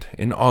opened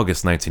in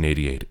August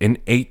 1988 in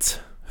 8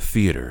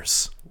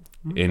 theaters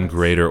in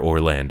Greater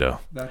Orlando.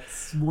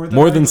 That's more than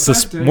More I than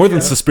expected, more than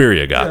yeah.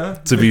 Suspiria got, Yeah,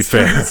 to be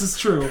fair. This is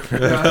true.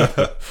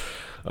 Yeah.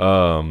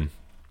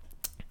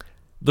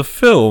 The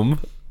film,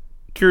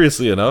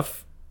 curiously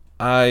enough,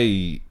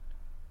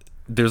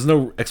 there's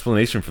no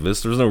explanation for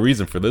this, there's no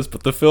reason for this,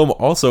 but the film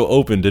also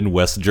opened in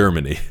West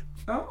Germany.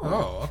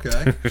 Oh,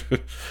 okay.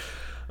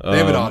 They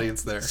have an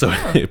audience there. So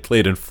it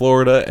played in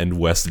Florida and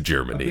West A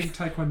Germany. big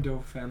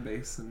Taekwondo fan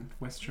base in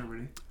West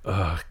Germany.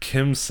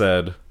 Kim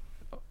said,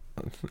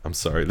 I'm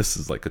sorry, this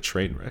is like a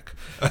train wreck.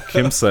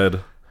 Kim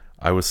said,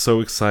 I was so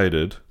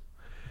excited,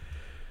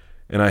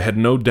 and I had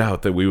no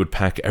doubt that we would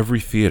pack every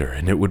theater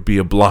and it would be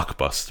a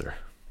blockbuster.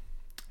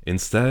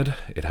 Instead,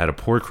 it had a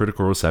poor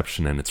critical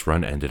reception and its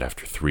run ended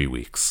after 3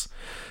 weeks.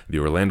 The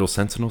Orlando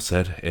Sentinel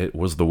said it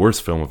was the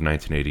worst film of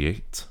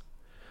 1988.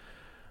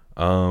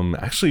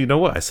 Actually, you know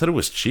what? I said it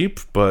was cheap,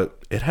 but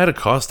it had a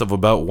cost of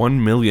about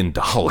 $1 million.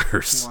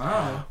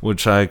 Wow.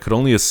 Which I could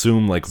only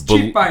assume, like...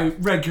 Cheap by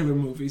regular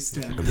movie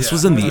standards. This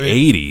was in the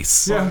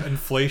 80s. Yeah.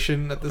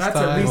 Inflation at this That's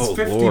time. at least Oh,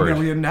 50 Lord.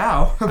 million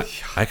now.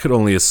 I could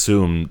only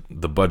assume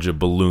the budget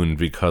ballooned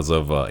because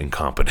of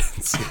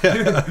incompetence.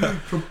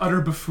 From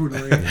utter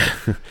buffoonery.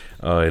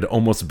 It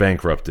almost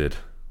bankrupted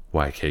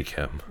YK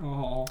Kim.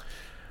 Oh.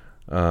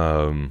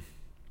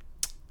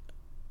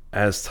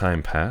 As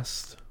time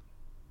passed,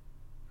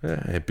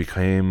 it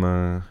became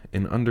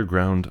an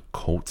underground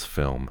cult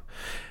film.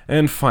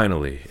 And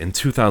finally, in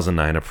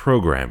 2009, a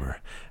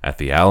programmer at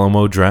the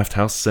Alamo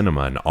Drafthouse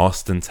Cinema in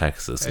Austin,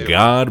 Texas,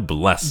 God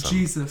bless him,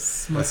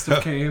 Jesus must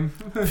have came.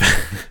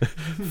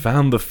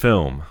 found the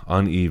film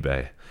on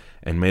eBay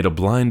and made a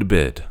blind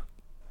bid.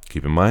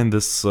 Keep in mind,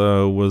 this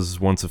was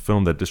once a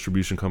film that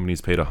distribution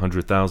companies paid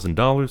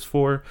 $100,000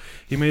 for.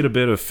 He made a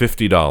bid of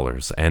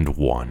 $50 and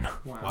won.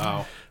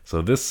 Wow.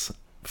 So this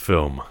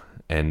film,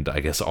 and I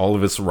guess all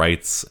of its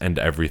rights and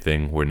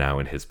everything, were now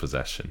in his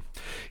possession.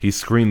 He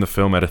screened the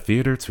film at a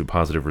theater to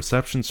positive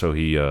reception, so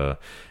he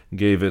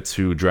gave it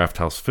to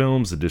Drafthouse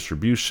Films, the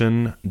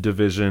distribution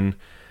division,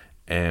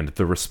 and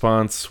the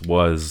response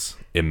was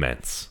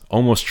immense,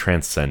 almost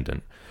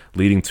transcendent,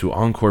 leading to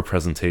encore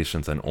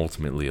presentations and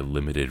ultimately a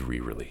limited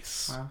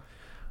re-release. Wow.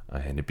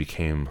 And it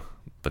became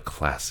the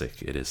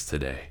classic it is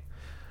today.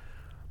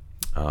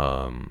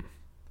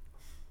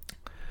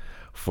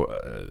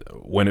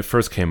 When it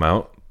first came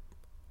out,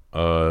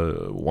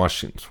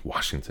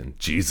 Washington,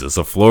 Jesus,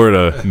 a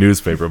Florida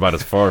newspaper about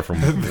as far from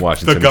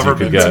Washington The as you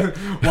could get.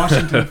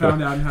 Washington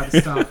found out how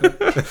to stop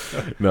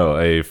it. No,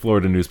 a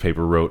Florida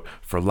newspaper wrote,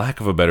 for lack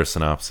of a better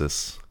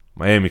synopsis,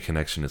 Miami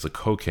Connection is a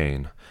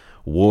cocaine,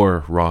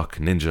 war, rock,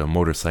 ninja,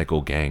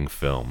 motorcycle gang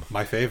film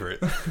My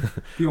favorite.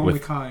 The only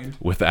kind.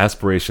 with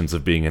aspirations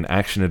of being an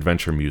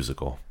action-adventure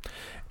musical.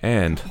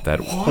 And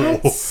that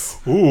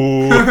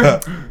Ooh.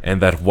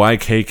 and that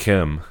YK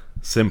Kim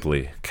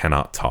simply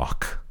cannot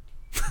talk.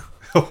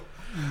 Oh,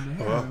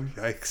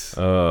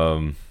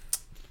 yikes.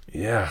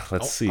 Yeah,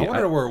 let's see. I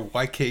wonder where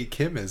YK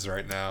Kim is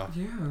right now.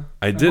 Yeah.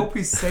 I did- hope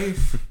he's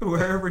safe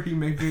wherever he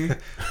may be.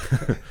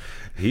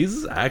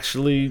 He's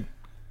actually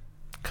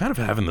kind of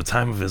having the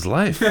time of his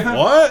life.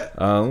 What?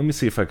 Let me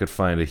see if I could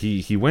find it.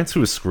 He went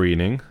to a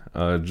screening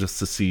just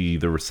to see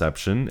the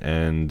reception,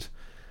 and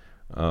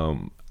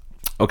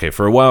okay,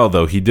 for a while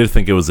though, he did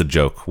think it was a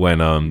joke when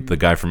the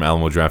guy from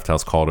Alamo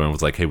Drafthouse called him and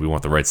was like, "Hey, we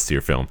want the rights to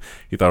your film."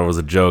 He thought it was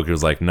a joke. He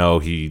was like, "No."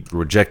 He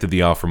rejected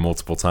the offer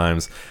multiple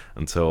times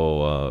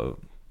until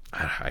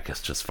I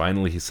guess just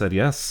finally he said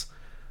yes.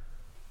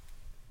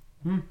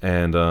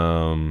 And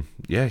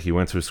yeah, he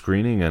went to a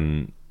screening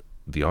and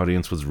the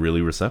audience was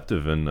really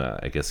receptive, and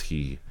I guess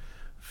he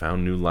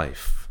found new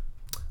life.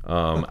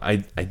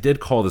 I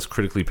did call this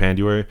critically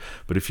panduary,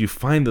 but if you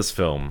find this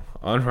film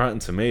on Rotten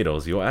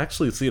Tomatoes, you'll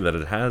actually see that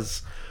it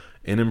has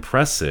an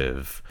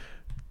impressive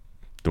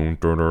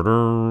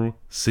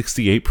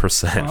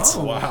 68%.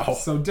 Oh, Wow.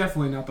 So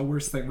definitely not the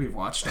worst thing we've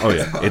watched. Oh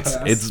yeah,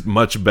 it's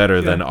much better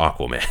than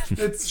Aquaman.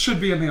 It should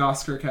be in the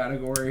Oscar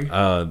category.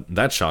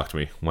 That shocked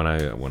me when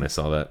I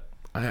saw that.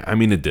 I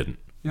mean, it didn't.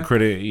 Yeah.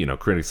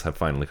 Critics have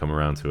finally come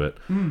around to it.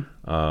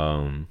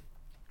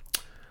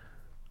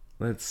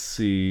 Let's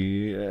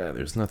see.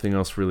 There's nothing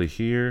else really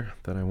here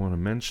that I want to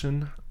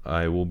mention.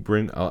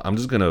 I'm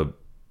just gonna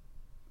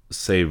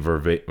say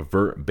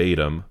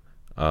verbatim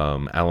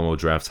Alamo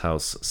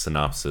Drafthouse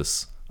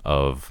synopsis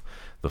of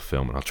the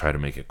film, and I'll try to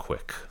make it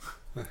quick.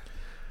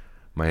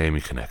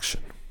 Miami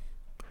Connection.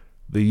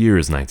 The year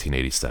is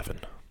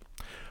 1987.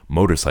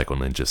 Motorcycle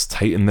ninjas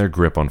tighten their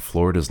grip on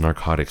Florida's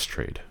narcotics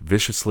trade,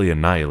 viciously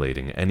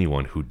annihilating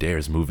anyone who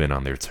dares move in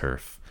on their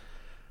turf.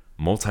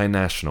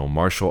 Multinational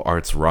martial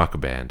arts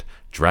rock band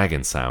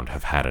Dragon Sound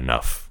have had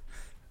enough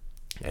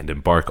and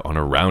embark on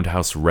a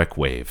roundhouse wreck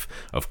wave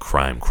of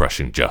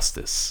crime-crushing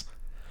justice.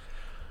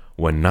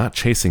 When not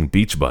chasing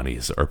beach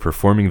bunnies or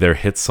performing their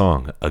hit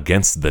song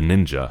Against the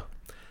Ninja,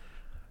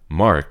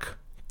 Mark,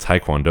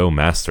 Taekwondo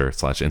master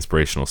 /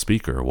 inspirational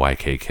speaker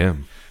YK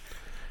Kim,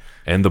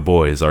 and the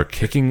boys are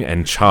kicking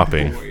and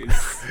chopping.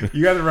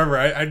 You gotta remember,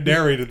 I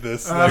narrated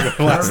this the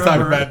last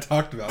time Matt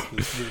talked about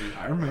this movie.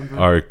 I remember.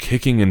 Are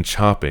kicking and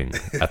chopping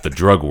at the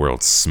drug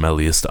world's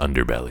smelliest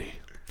underbelly.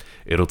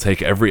 It'll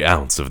take every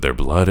ounce of their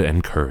blood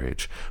and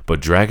courage,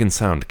 but Dragon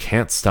Sound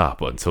can't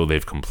stop until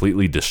they've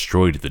completely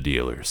destroyed the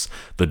dealers,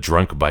 the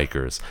drunk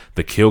bikers,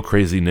 the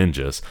kill-crazy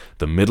ninjas,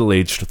 the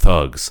middle-aged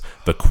thugs,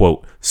 the,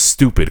 quote,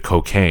 stupid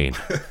cocaine,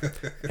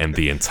 and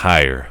the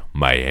entire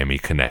Miami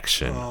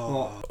Connection.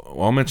 Well,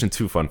 I'll mention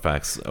two fun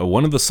facts.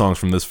 One of the songs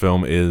from this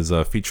film is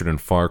featured in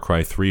Far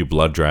Cry 3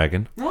 Blood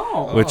Dragon,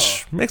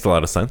 which makes a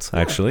lot of sense,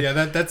 actually.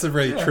 Yeah, that's a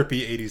very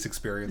trippy 80s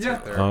experience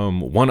right there.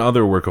 One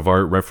other work of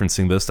art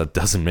referencing this that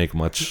doesn't make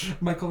much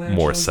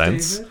more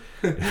sense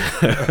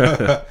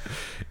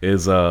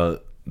is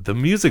the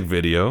music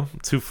video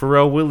to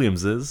Pharrell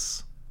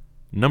Williams'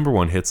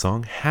 #1 hit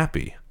song,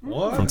 Happy,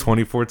 What? from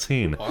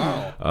 2014.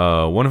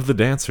 Wow. One of the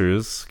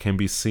dancers can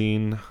be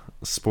seen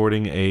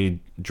sporting a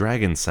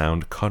Dragon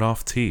Sound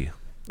cutoff tee.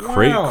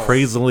 Wow.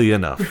 Crazily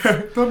enough.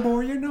 The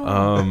more you know.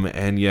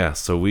 And yeah,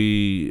 so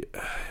we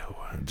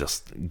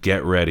just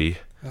get ready.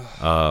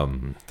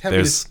 Hand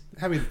There's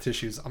me the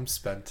tissues. I'm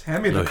spent.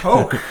 Hand me the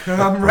Coke.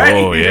 I'm ready.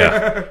 Oh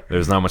yeah.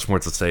 There's not much more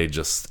to say.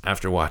 Just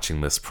after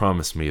watching this,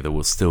 promise me there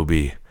will still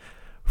be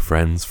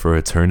friends for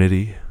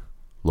eternity,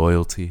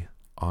 loyalty,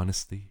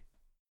 honesty.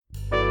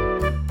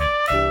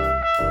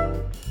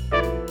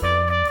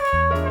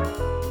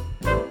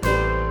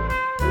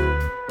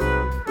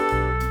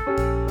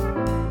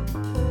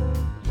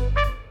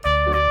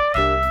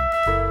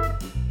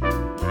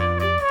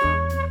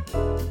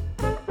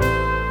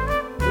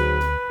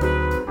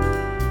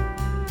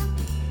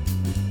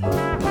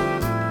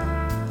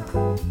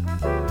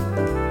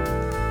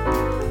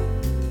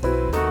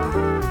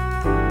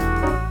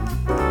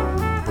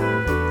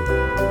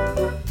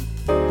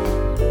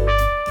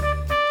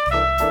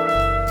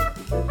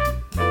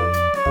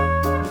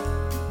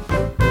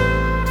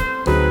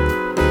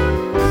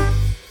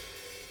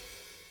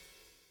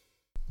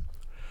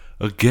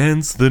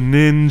 Against the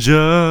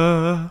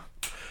ninja,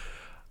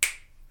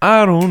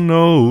 I don't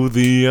know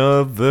the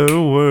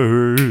other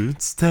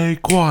words.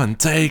 Take one,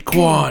 take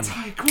one.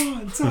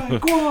 Taekwon.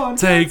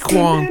 Take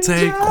one.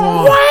 Fight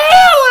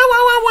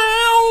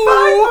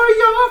for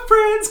your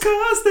friends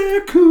cause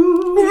they're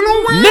cool.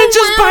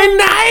 Ninjas by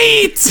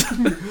night!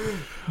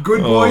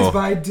 Good boys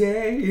by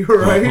day,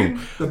 right?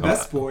 The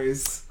best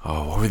boys.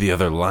 Oh, what were the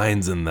other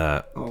lines in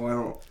that? Oh, I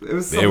don't. It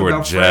was They something were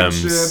about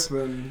gems.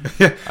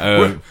 friendship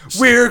and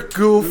We're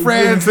cool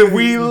friends and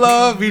we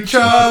love each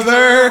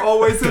other.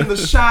 always in the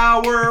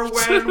shower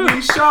when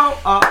we show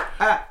up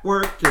at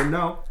work. You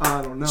know,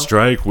 I don't know.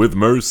 Strike with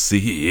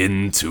mercy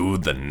into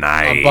the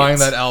night. I'm buying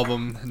that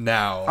album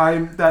now.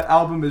 That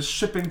album is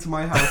shipping to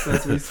my house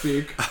as we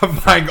speak. I'm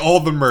buying all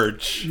the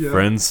merch. Yeah.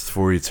 Friends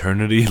for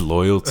eternity,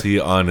 loyalty,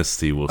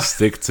 honesty will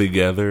stick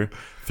together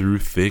through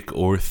thick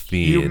or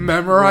thin. You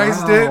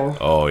memorized Wow. it?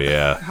 Oh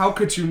yeah, How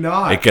could you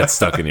not? it gets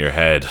stuck in your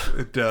head.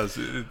 It does.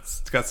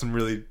 It's got some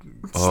really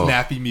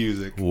snappy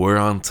music. We're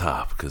on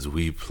top because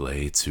we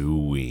play to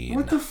win.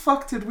 What the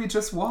fuck did we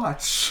just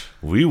watch?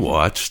 We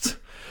watched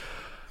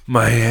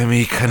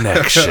Miami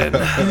Connection.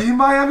 The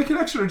Miami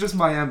Connection or just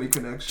Miami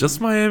Connection? Just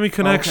Miami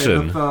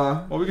Connection. Okay,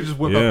 Well, we could just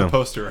whip Yeah. up the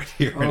poster right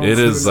here. Oh, It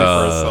is. For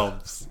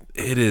ourselves.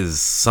 It is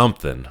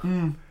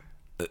something.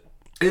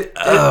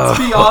 it's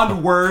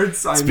beyond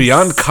words. It's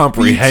beyond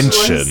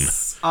comprehension.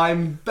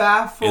 I'm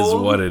baffled. Is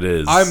what it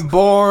is. I'm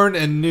born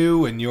and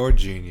new and you're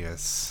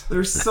genius.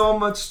 There's so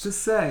much to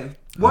say.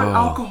 What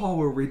alcohol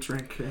were we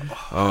drinking?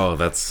 Oh,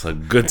 that's a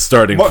good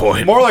starting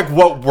point. More like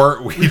what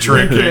weren't we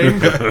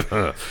drinking?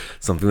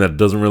 Something that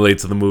doesn't relate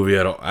to the movie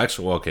at all.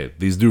 Actually, well, okay,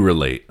 these do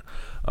relate.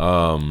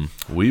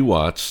 We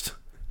watched.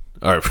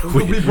 All right,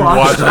 We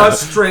watched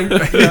us drink.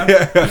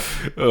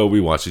 Yeah.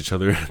 we watched each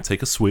other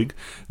take a swig.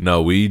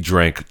 No, we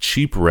drank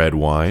cheap red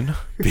wine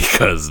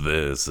because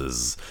this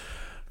is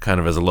kind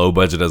of as low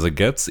budget as it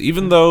gets.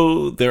 Even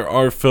though there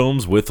are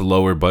films with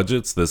lower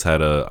budgets, this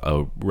had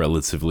a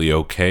relatively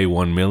okay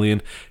 1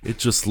 million. It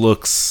just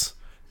looks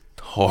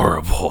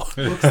horrible.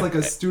 Looks like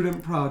a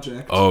student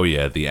project. Oh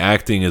yeah, the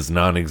acting is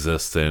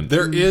non-existent.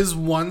 There is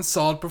one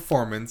solid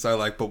performance I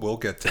like, but we'll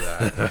get to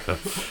that.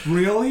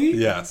 Really?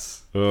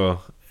 Yes.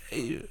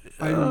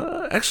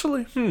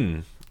 Actually,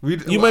 You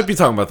you might be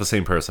talking about the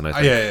same person. I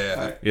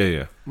think.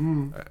 Yeah.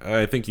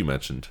 I think you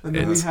mentioned. And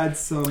then we It's- had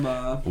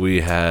some.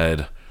 We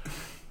had,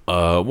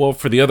 well,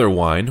 for the other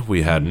wine,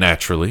 we had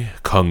naturally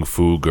Kung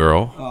Fu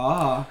Girl.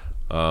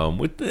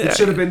 It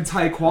should have been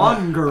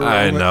Taekwon Girl.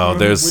 I know.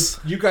 There's,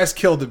 You guys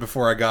killed it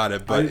before I got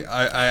it, but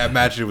I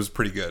imagine it was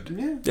pretty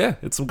good. yeah,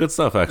 it's some good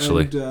stuff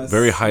actually. And,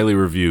 Very highly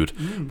reviewed.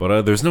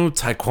 But there's no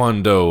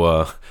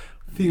Taekwondo,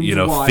 Themed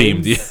themed.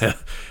 wines. Yeah.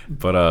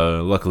 But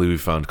luckily we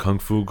found Kung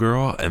Fu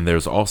Girl, and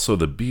there's also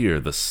the beer,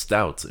 the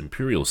stout,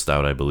 Imperial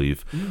Stout, I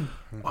believe.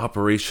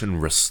 Operation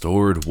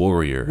Restored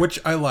Warrior. Which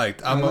I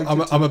liked.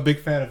 I'm a big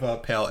fan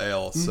of pale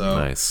ale, so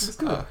Nice.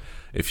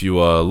 If you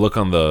look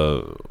on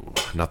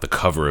not the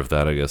cover of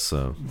that, I guess,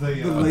 the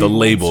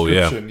label,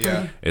 yeah.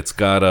 yeah. It's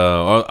got,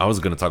 I was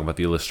going to talk about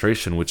the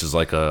illustration, which is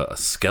like a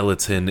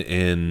skeleton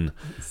in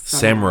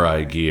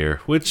samurai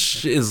gear,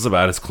 which is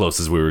about as close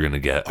as we were going to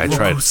get. I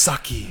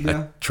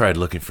tried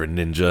looking for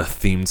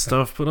ninja-themed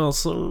stuff, but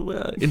also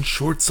in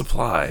short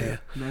supply.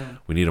 Man.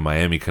 We need a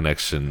Miami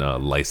Connection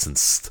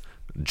licensed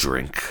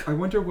drink. I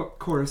wonder what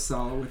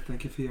Kurosawa would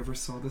think if he ever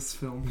saw this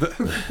film.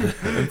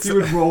 He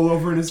would roll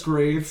over in his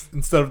grave.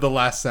 Instead of The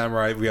Last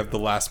Samurai, we have The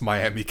Last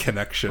Miami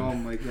Connection. Oh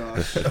my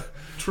gosh.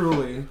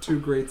 Truly, two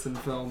greats in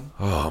film.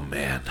 Oh,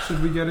 man.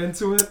 Should we get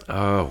into it?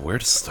 Where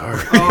to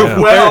start?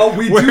 Well,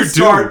 we Where do do?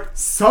 start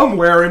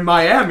somewhere in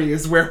Miami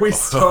is where we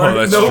start.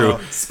 that's no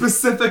true.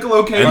 specific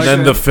location. And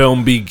then the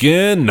film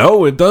begin?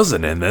 No, it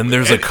doesn't. And then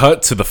there's a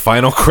cut to the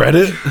final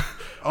credit.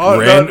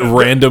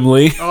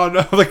 Randomly. Oh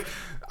no! Like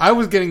I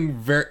was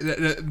getting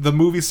the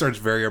movie starts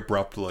very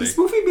abruptly. This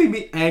movie made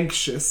me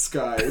anxious,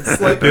 guys.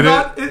 Like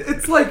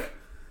it's like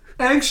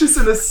anxious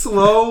in a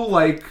slow,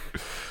 like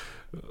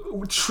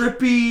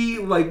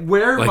trippy, like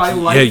where Like, my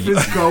life yeah,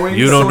 is going.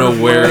 You don't sort know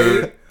of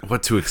where way.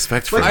 what to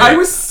expect from Like it. I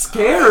was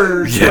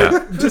scared, Yeah.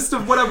 like, just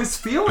of what I was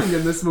feeling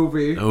in this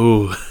movie.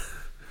 Ooh,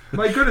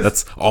 My goodness.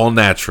 that's all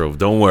natural.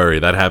 Don't worry,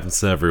 that happens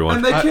to everyone.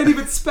 And they can't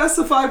even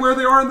specify where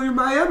they are in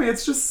Miami.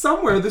 It's just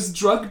somewhere this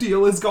drug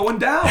deal is going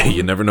down.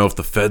 You never know if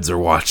the feds are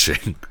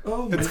watching.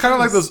 Oh my It's kind of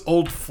like goodness. those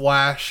old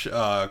Flash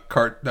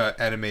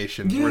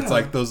animations where it's Yeah.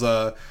 like those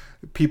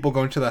people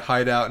going to the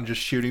hideout and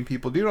just shooting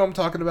people. Do you know what I'm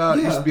talking about?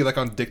 It used Yeah. to be like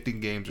on Dicting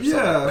Games or something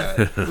Yeah,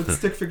 like that. with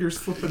stick figures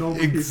flipping over.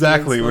 people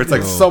Exactly, and where it's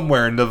stuff. like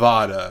somewhere in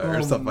Nevada or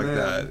Oh, something like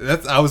man.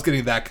 that. I was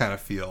getting that kind of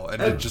feel,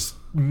 and it just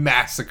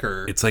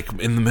massacre. It's like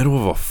in the middle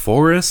of a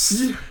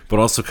forest, but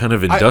also kind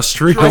of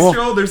industrial.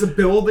 Industrial, there's a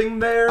building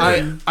there.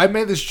 I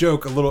made this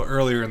joke a little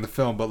earlier in the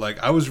film, but like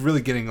I was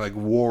really getting like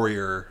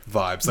warrior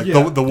vibes, like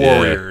Yeah. the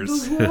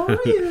warriors. The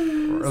Warriors.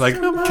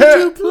 Like, come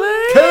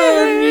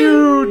can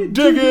you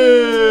dig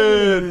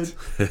it?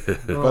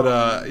 Oh.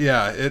 But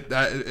yeah,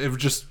 it was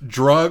just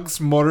drugs,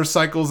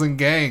 motorcycles, and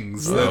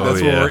gangs. Oh,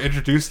 That's yeah. what we're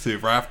introduced to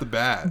right off the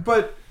bat.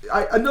 But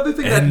another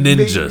thing And that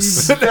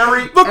ninjas. made me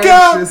very Look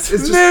out, anxious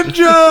is just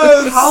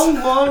ninjas! how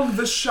long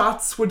the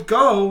shots would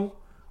go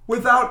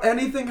without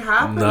anything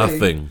happening.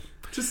 Nothing.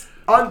 Just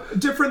on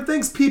different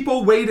things.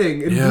 People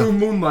waiting in Yeah. blue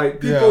moonlight.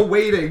 People Yeah.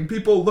 waiting.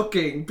 People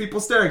looking. People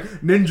staring.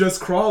 Ninjas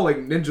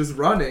crawling. Ninjas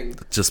running.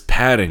 Just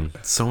padding.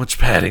 So much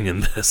padding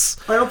in this.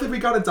 I don't think we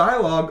got some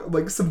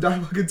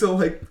dialogue until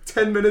like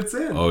 10 minutes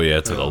in. Oh yeah,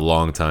 it took a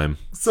long time.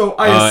 So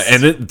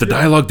The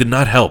dialogue did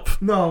not help.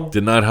 No.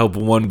 Did not help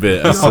one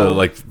bit as No. to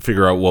like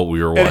figure out what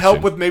we were watching. It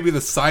helped with maybe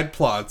the side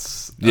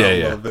plots Yeah, a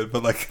yeah. little bit,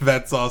 but like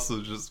that's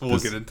also just we'll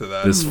get into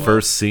that. This as well.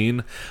 first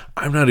scene,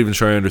 I'm not even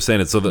sure I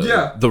understand it. So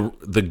Yeah.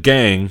 the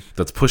gang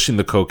that's pushing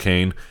the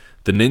cocaine,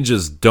 the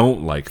ninjas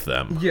don't like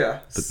them. Yeah.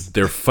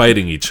 They're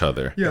fighting each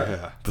other.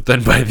 Yeah. But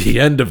then by the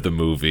end of the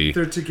movie,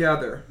 They're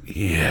together.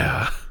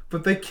 yeah,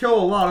 But they kill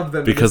a lot of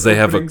them in because this they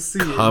have a opening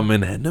scene.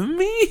 common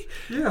enemy.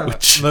 Yeah.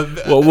 Which,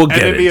 The well, we'll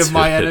get enemy into of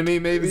my it. enemy,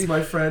 maybe. Is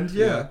my friend,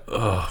 yeah.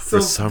 Oh, So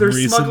for some they're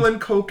reason, smuggling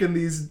coke in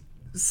these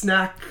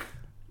snack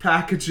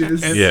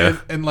packages. And, Yeah.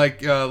 and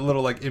like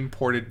little like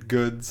imported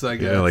goods, I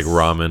guess. yeah, like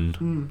ramen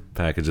Hmm.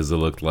 packages. It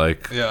looked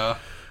like. Yeah,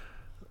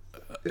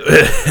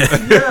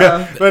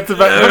 Yeah. but it's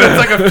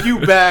like a few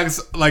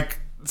bags, like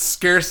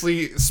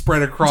scarcely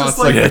spread across Just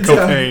like, like- the yeah.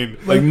 cocaine.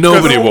 Like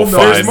nobody will There's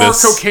find There's more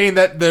this. cocaine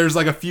that there's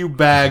like a few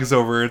bags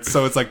over it,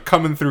 so it's like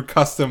coming through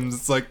customs.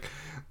 It's like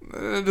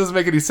it doesn't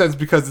make any sense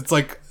because it's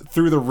like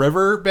through the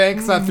river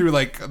banks, not through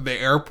like the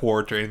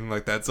airport or anything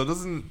like that. So it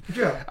doesn't.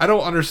 Yeah. I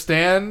don't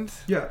understand.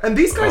 Yeah. And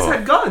these guys Oh.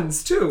 had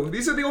guns, too.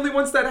 These are the only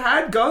ones that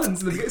had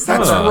guns. That's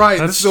Huh, right.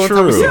 that's This is the only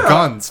time we true. see Yeah,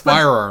 guns,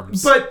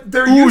 firearms. But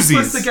they're Uzis.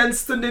 useless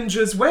against the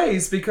ninja's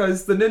ways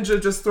because the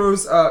ninja just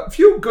throws a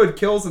few good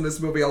kills in this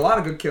movie, a lot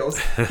of good kills.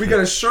 We get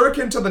a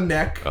shuriken to the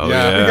neck. Oh,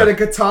 Yeah. yeah. We get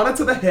a katana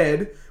to the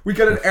head. We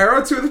get an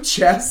arrow to the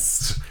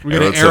chest. we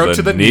get an arrow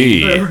to the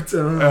knee. Arrow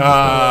to-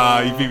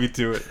 Ah, you beat me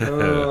to it.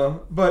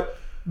 But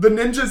the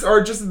ninjas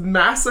are just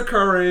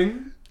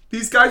massacring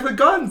these guys with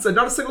guns, and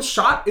not a single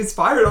shot is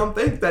fired. I don't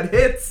think that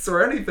hits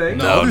or anything.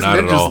 No. All these not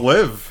at ninjas all.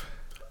 live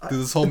through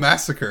this whole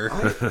massacre.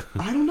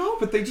 I don't know,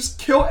 but they just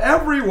kill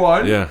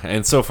everyone. Yeah,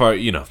 and so far,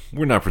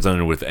 we're not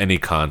presented with any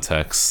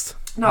context.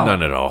 No.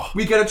 None at all.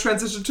 We get a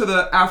transition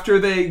to after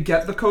they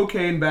get the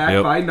cocaine back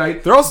Yep. by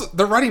night.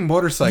 They're riding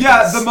motorcycles.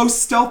 Yeah, the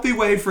most stealthy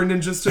way for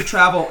ninjas to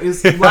travel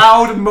is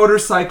loud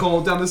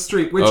motorcycle down the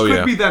street, which Oh, could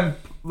yeah. be them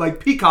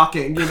like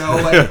peacocking,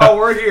 like, oh,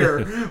 we're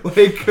here.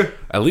 Like,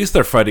 At least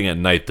they're fighting at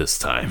night this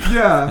time.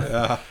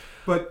 yeah.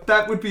 But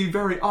that would be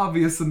very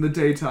obvious in the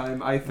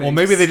daytime, I think. Well,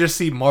 maybe they just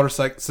see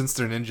motorcycles since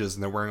they're ninjas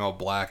and they're wearing all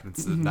black and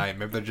it's Mm-hmm. at night.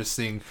 Maybe they're just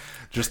seeing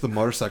just the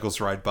motorcycles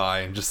ride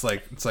by and just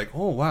like it's like,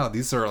 oh wow,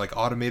 these are like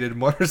automated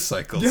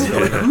motorcycles. Yeah,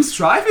 like, who's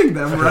driving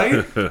them,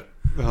 right?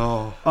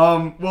 Oh,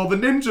 Well, the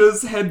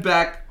ninjas head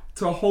back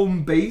to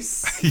home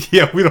base.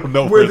 yeah, we don't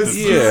know Where where this this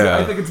is, is. Yeah.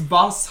 I think it's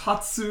Boss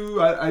Hatsu.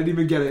 I didn't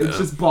even get it. It's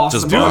just Boss.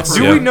 Just and Boss, Boss.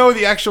 Do yeah. we know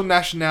the actual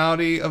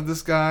nationality of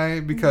this guy?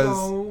 Because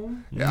No.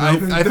 I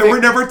They think were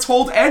never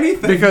told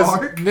anything, because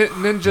Mark.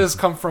 ninjas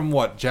come from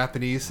what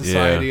Japanese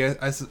society,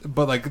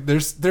 but like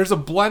there's a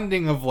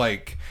blending of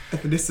like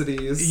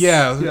Ethnicities.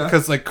 yeah,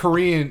 because like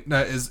Korean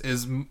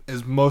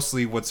is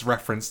mostly what's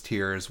referenced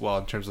here as well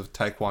in terms of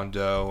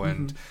Taekwondo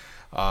and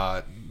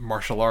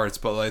martial arts,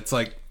 but it's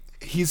like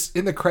he's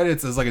in the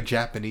credits as like a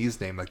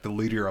Japanese name, like the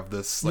leader of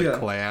this like Yeah.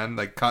 clan,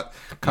 like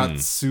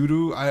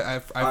Katsuru. I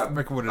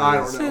forget what it is. I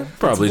don't know.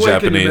 Probably It's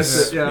blinking, you Japanese.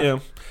 miss it, yeah.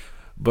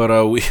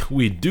 But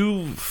we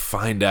do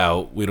find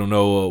out, we don't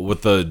know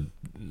what the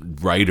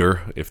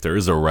writer, if there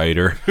is a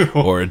writer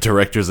or a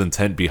director's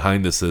intent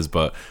behind this is,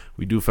 but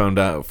we do find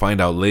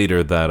out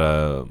later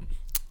that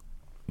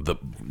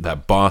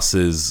that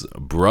boss's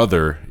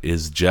brother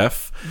is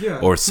Jeff, Yeah,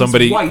 or he's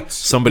somebody white.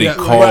 Yeah,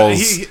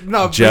 calls but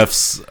no, but-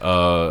 Jeff's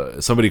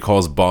somebody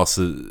calls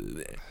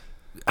bosses.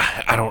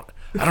 I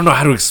I don't know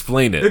how to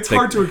explain it. It's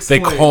hard to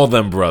explain. They call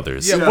them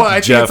brothers. Yeah, well, I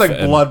think Jeff it's like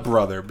and- blood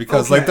brother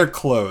because Okay. like they're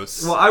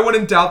close. Well, I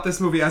wouldn't doubt this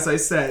movie, as I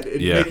said,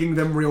 in Yeah. making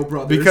them real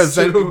brothers. because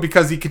too.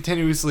 because he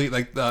continuously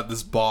like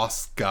this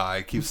boss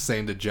guy keeps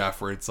saying to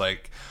Jeff where it's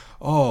like,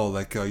 oh,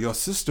 like your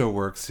sister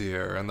works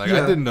here, and like I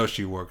Yeah. didn't know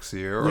she works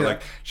here, or Yeah.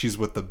 like she's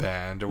with the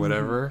band or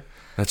whatever.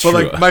 That's But,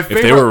 true. like, my if they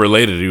favorite- were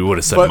related, you would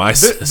have said But my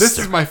sister. this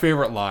is my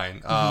favorite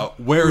line.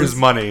 Where is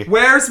money?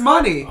 Where's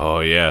money? Oh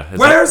yeah. Is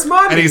Where's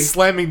money? And he's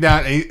slamming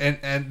down,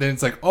 and then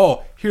it's like,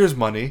 oh, here's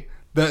money.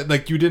 That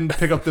like you didn't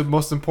pick up the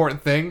most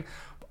important thing.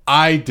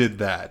 I did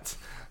that.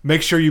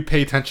 Make sure you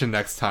pay attention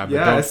next time. but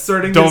Yeah,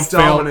 asserting his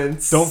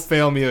dominance. Don't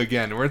fail me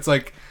again. Where it's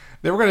like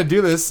they were gonna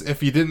do this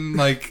if you didn't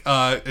like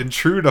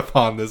intrude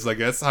upon this. I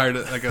guess hired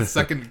like a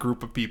second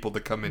group of people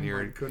to come in here.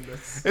 And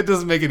Goodness. it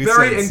doesn't make any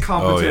Very sense.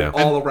 incompetent Oh,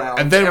 yeah. all around.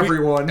 And then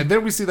everyone. and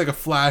then we see like a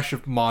flash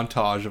of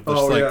montage of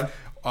just Oh, like. yeah.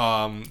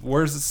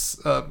 Where's this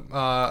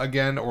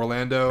again?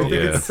 Orlando. I think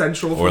Yeah. it's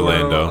Central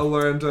Orlando.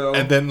 Orlando.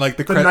 And then like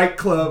the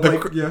nightclub,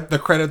 the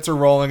credits are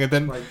rolling, and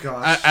then My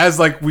gosh. as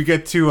like we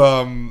get to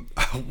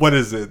what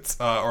is it,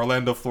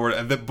 Orlando, Florida,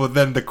 and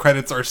then the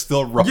credits are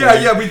still rolling.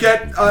 Yeah, we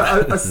get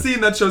a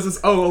scene that shows us,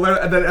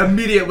 and then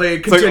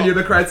immediately continue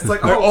the credits. It's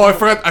like,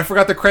 I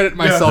forgot to credit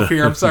myself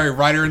here. I'm sorry,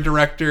 writer and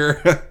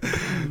director.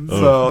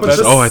 So But that's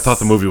the- Oh, I thought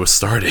the movie was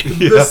starting.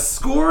 the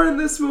score in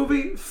this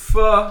movie,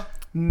 phenomenal.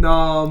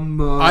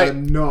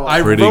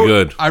 Pretty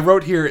good. I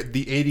wrote here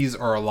the 80s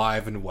are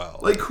alive and well.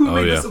 Like, who Oh,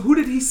 made yeah. this? Who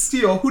did he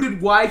steal? Who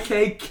did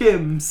YK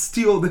Kim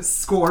steal this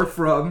score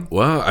from?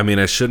 Well, I mean,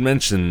 I should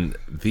mention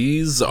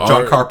these are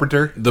John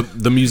Carpenter.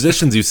 The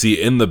musicians you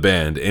see in the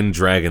band in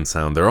Dragon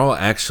Sound. They're all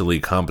actually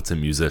competent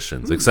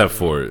musicians, except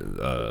for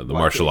the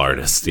martial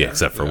artist. Yeah,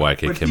 except for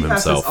YK But Kim he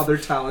has himself. his other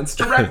talents: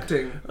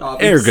 directing,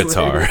 Air obviously,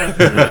 guitar.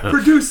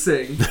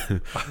 producing,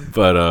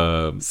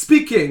 But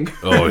speaking.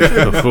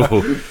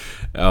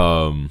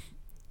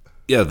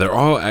 yeah, they're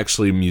all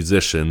actually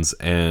musicians,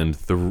 and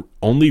the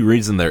only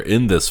reason they're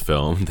in this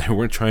film, they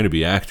weren't trying to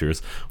be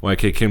actors.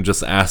 YK Kim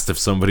just asked if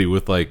somebody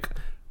with like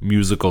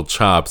musical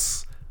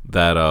chops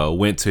that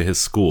went to his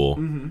school,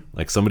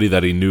 like somebody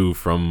that he knew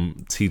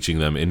from teaching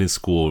them in his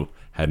school,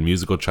 had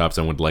musical chops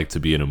and would like to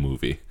be in a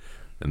movie,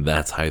 and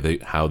that's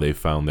how they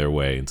found their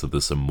way into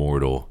this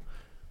immortal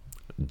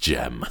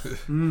gem.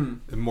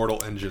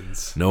 Immortal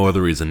Engines. No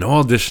other reason. No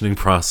auditioning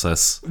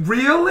process.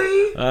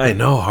 Really? I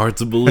know, hard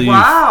to believe.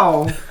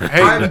 Wow.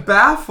 Hey, I'm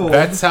baffled.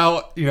 That's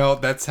how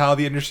that's how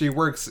the industry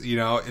works.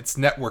 It's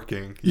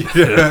networking.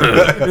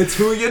 It's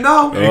who you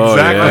know. Oh,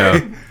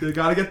 Exactly. You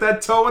gotta get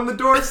that toe in the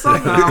door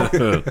somehow.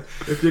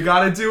 If you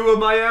gotta do a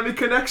Miami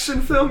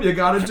Connection film, you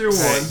gotta do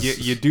one.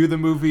 You do the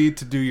movie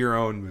to do your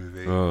own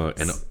movie.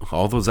 And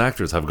all those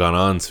actors have gone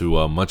on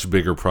to much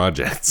bigger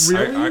projects.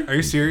 Really? Are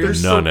you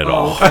serious? None at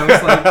all. I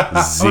was like,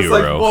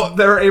 Zero. well,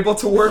 they're able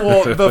to work.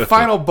 Well, the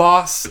final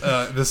boss,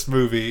 this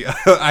movie,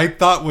 I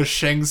thought was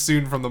Shang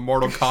Tsung from the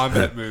Mortal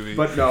Kombat movie.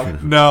 But no.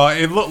 No,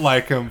 it looked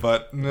like him,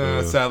 but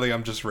sadly,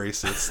 I'm just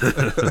racist.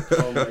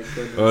 Oh my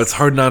goodness. Well, it's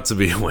hard not to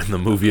be when the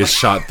movie is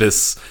shot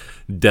this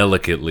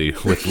delicately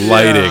with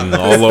lighting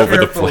all over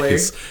the Carefully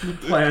place.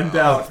 planned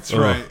out. That's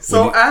right.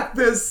 So at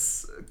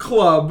this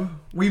club,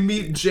 we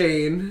meet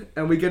Jane,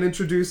 and we get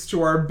introduced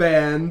to our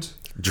band,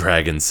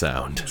 Dragon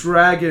Sound.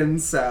 Dragon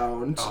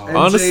Sound. And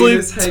Honestly, Jane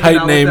is hanging tight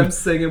out name. with them,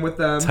 singing with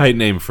them. Tight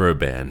name for a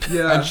band.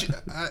 Yeah.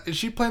 And is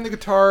she playing the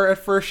guitar at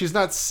first? She's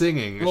not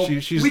singing. Well,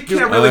 she's we doing,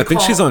 can't really I think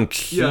call- she's on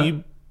Yeah.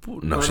 keyboard.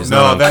 No, she's No,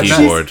 not on that-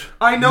 keyboard.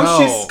 I know No.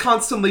 she's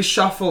constantly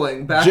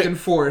shuffling back Jim- and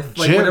forth,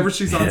 like Jim- whenever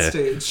she's on Yeah.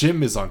 stage.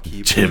 Jim is on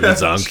keyboard. Jim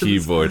is on Jim's-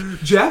 keyboard.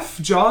 Jeff,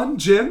 John,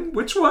 Jim,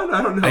 which one?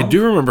 I don't know. I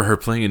do remember her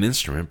playing an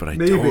instrument, but I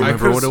Maybe. don't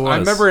remember what it was. I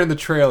remember in the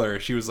trailer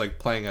she was like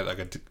playing like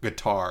a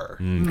guitar.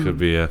 Could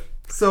be a.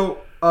 So,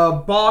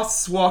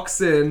 Boss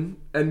walks in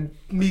and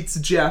meets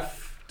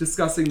Jeff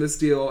discussing this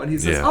deal, and he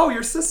says, Yeah. "Oh,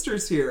 your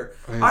sister's here.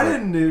 I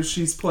didn't know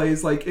she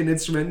plays like an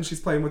instrument, and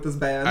she's playing with this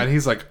band." And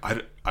he's like,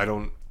 I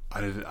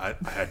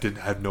didn't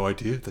have no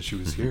idea that she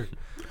was here.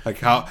 Like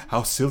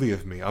how silly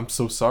of me. I'm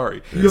so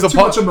sorry. you have too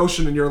much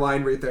emotion in your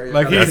line right there. You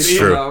Like, gotta he's- take it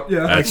true. out.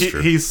 Yeah. That's Like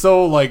true. he's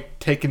so like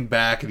taken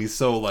back, and he's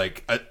so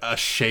like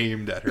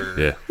ashamed at her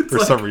Yeah. for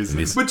some reason.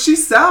 he's- But she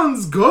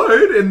sounds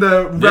good in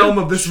the realm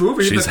of this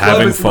movie. She's the club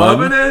having is fun.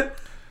 loving it.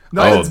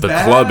 Not Oh, as the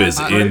bad, club is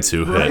right?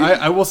 into it.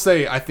 I will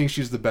say I think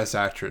she's the best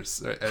actor in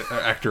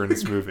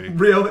this movie.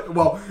 Really?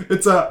 Well,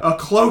 it's a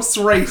close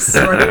race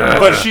right now.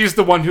 But she's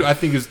the one who I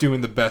think is doing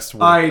the best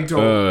work. I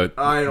don't.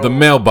 The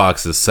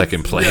mailbox is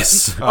second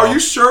place. Are you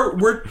sure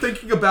we're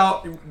thinking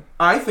about?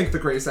 I think the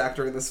greatest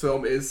actor in this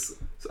film is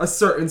a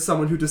certain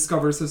someone who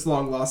discovers his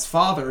long lost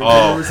father. And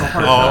there was a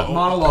heartfelt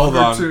monologue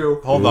or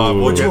two. Hold on. Ooh.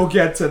 We'll Which we'll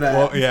get to that.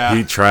 well, yeah.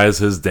 He tries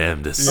his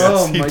damnedest. Yeah.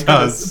 Oh Yes, he my does.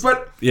 goodness!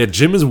 But Yeah,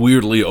 Jim is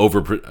weirdly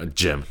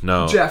Jim.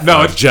 No. Jeff.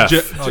 No, Jeff.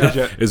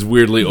 Jeff. Is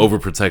weirdly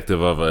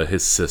overprotective of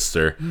his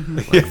sister.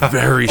 Like,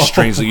 very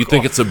strangely. You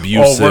think it's Oh,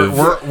 abusive.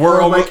 we're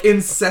Or almost. like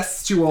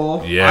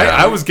incestual. yeah.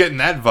 I was getting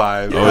that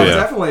vibe. Oh, yeah.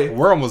 Definitely.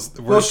 We're almost.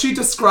 Well, she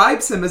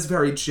describes him as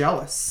very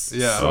jealous.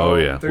 Yeah. Oh,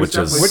 yeah. there's Which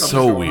is definitely something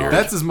so going weird. on.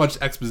 That's as much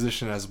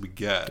exposition as we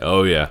get.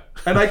 Oh, yeah.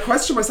 And I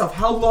question myself,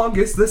 how long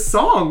is this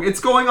song? It's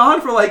going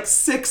on for like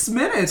 6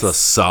 minutes. It's a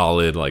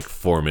solid, like,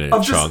 4-minute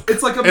of chunk.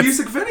 it's like a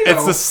music video.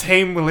 It's the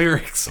same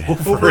lyrics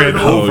over over and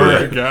over yeah.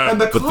 again.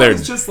 and the But club they're-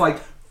 is just like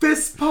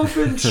fist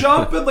pumping,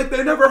 jumping, like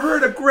they never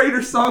heard a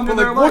greater song in like,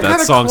 their what life. That kind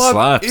of song club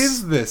slaps.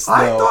 is this?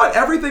 I though? thought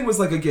everything was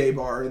like a gay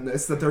bar in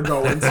this that they're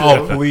going to.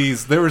 Oh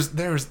please! There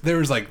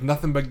was like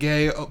nothing but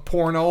gay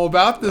porno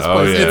about this Oh,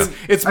 place. yeah.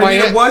 It's I mean,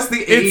 Miami. it was the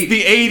It's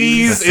the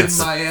 80s. It's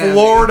Miami.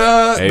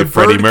 Florida. Hey, the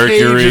Freddie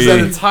birdcage Mercury. is at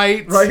its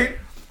height. Right?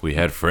 We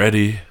had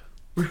Freddie.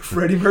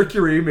 Freddie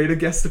Mercury made a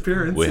guest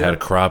appearance. We yeah. had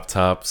crop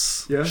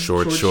tops. Yeah,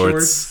 Short short shorts.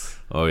 shorts.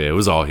 Oh, yeah. It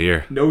was all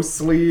here. No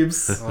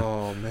sleeves.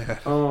 Oh man.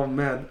 Oh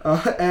man.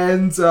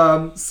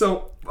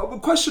 So a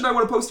question I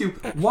want to pose to you: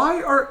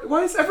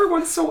 Why is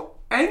everyone so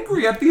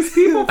angry at these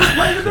people for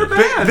playing in their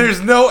band?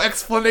 There's no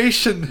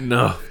explanation.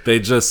 No, they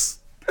just...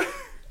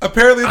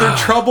 Apparently they're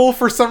trouble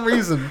for some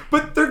reason.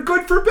 But they're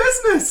good for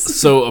business.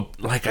 So,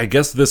 like, I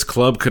guess this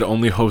club could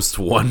only host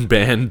one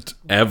band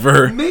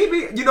ever.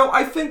 Maybe,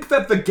 I think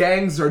that the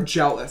gangs are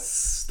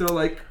jealous. They're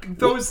like,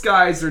 those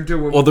guys are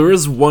doing. Well, there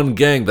is one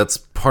gang that's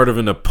part of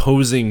an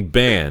opposing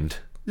band.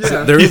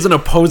 Yeah. There is an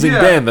opposing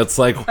Yeah. band that's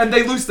like... and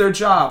they lose their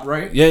job,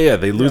 right? Yeah,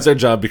 they lose their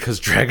job because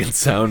Dragon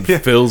Sound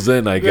fills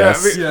in, I Yeah,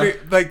 guess.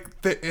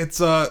 it's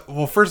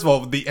well, first of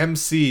all, the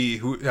MC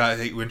who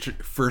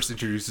first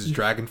introduces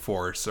Dragon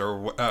Force,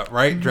 or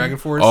right, Dragon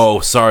Force. Oh,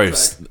 sorry.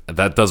 Exactly.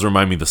 That does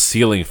remind me. The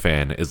Ceiling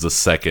Fan is the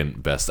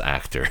second best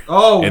actor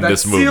in That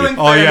this movie. ceiling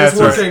Oh, fan yeah, is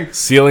that's right. working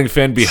Ceiling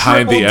Fan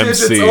behind the triple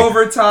digits MC.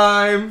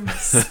 overtime,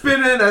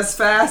 spinning as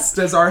fast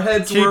as our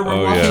heads were. We're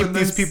Oh, yeah. watching Keep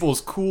these this. people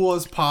as cool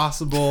as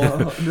possible.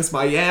 This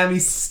Miami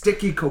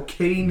sticky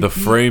cocaine. The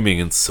heat. framing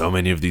in so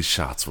many of these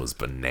shots was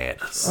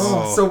bananas.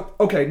 So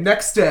okay,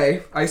 next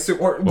day I assume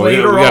or Well,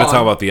 later we gotta on.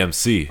 talk about the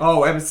MC.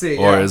 Oh, MC.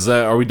 Or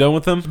yeah. are we done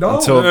with them? No.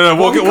 Until, No,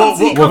 Well,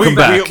 we'll come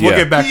back, We'll yeah.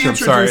 get back He to him.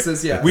 Sorry,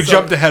 introduces, yeah. we So-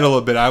 jumped ahead a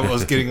little bit. I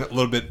was getting a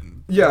little bit.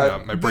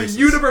 My the braces.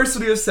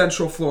 University of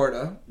Central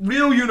Florida,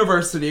 real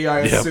university,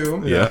 I Yep,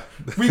 assume. yeah.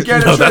 We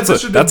get No, a that's a-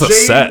 transition that's to a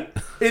Jane set.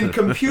 in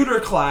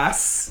computer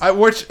class. I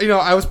was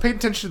paying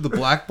attention to the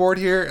blackboard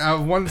here. I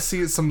wanted to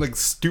see some like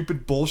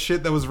stupid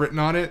bullshit that was written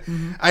on it.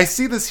 Mm-hmm. I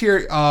see this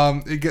here.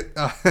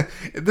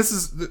 This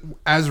is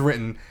as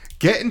written.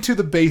 Get into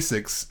the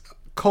basics.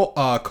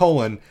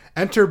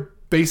 Enter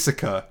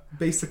Basica.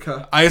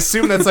 Basica. I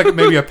assume that's like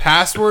maybe a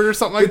password or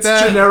something like It's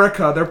that.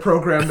 Generica, their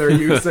program they're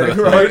using,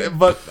 right?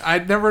 But I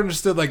never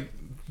understood like.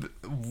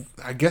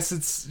 I guess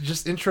it's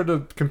just intro to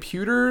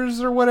computers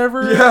or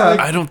whatever. Yeah. Like,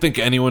 I don't think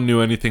anyone knew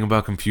anything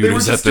about They were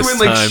computers just at this doing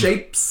time. like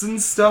shapes and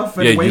stuff.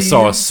 And Yeah, you waves.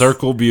 saw a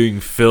circle being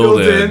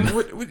filled in.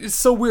 It's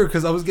so weird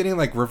because I was getting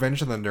like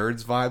Revenge of the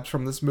Nerds vibes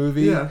from this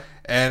movie. Yeah.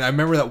 And I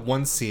remember that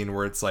one scene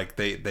where it's like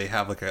they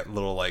have like a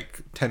little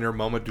like tender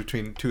moment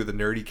between two of the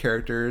nerdy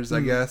characters, I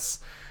guess.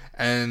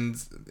 And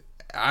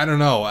I don't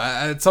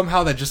know.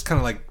 Somehow that just kind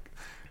of like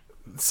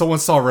someone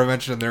saw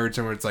Revenge of the Nerds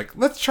and it's like,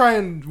 let's try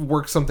and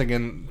work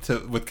something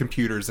with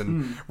computers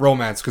and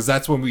romance, because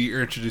that's when we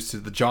are introduced to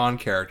the John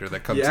character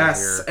that comes in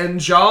Yes, here. and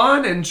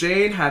John and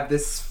Jane have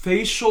this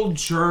facial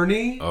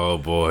journey. Oh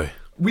boy.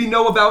 We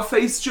know about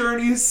face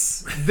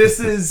journeys. This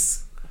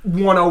is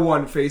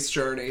 101 face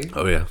journey.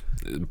 Oh yeah.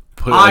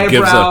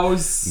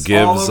 Eyebrows,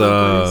 gives all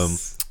over the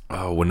place.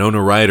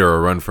 Winona Ryder a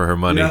run for her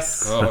money.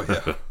 Yes. Oh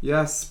yeah.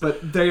 Yes,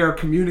 but they are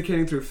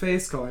communicating through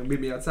face, going, meet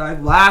me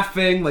outside,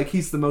 laughing like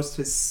he's the most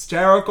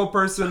hysterical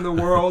person in the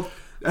world.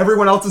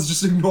 Everyone else is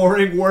just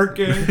ignoring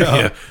working.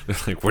 Yeah.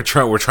 Like we're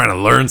trying to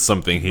learn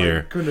something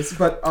here. Goodness,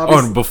 but Oh,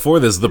 obviously, and before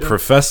this, the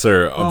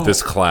professor of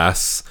this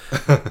class,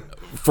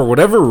 for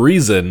whatever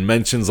reason,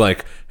 mentions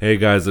like, "Hey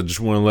guys, I just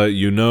want to let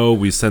you know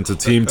we sent a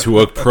team to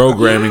a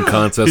programming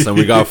contest and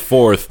we got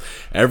 4th."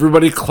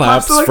 Everybody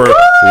claps Like, for "Woo!"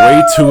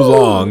 way too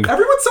long.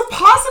 Everyone's so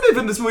positive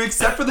in this movie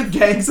except for the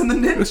gangs and the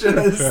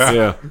ninjas.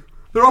 Yeah.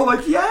 They're all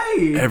like,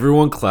 yay!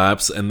 Everyone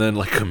claps and then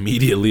like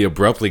immediately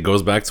abruptly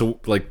goes back to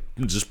like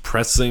just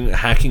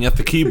hacking at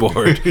the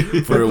keyboard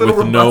for Little with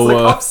robots, no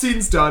like, up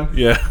scene's done.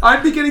 yeah.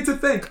 I'm beginning to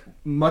think,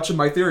 much of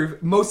my theory,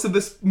 most of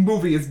this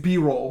movie is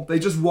B-roll. They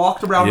just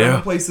walked around Yeah.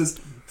 random places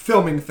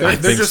filming things.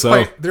 think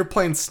so. They're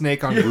playing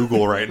Snake on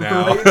Google right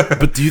now. Right?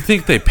 But do you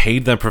think they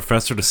paid that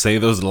professor to say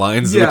those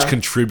lines, Yeah. which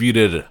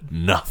contributed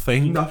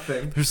nothing?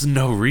 Nothing. There's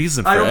no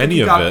reason for I don't think any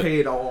he of got it.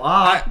 paid a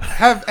lot.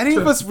 Have any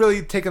of us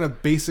really taken a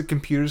basic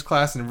computers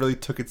class and really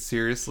took it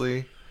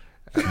seriously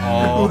at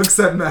all?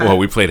 Except Matt. Well,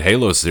 we played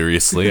Halo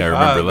seriously. I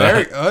remember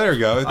that. There you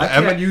go. I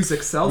can't use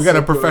Excel. We got so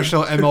a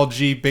professional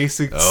MLG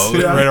basics Oh,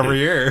 yeah. right over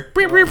here.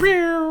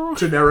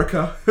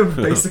 Generica,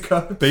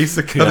 Basica.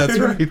 Basica, that's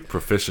right.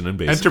 Proficient in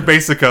basic. Enter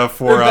Basica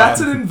for...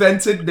 That's an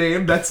invented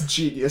name. That's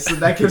genius, and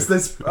that gives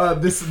this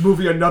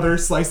movie another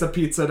slice of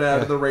pizza to add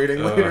to the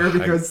rating later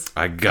because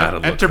I gotta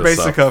look Enter this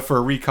Basica up.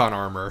 for recon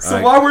armor.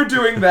 So while we're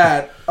doing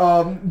that,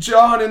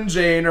 John and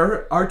Jane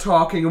are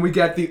talking, and we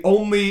get the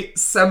only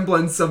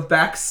semblance of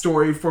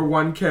backstory for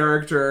one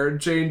character.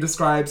 Jane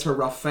describes her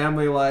rough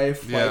family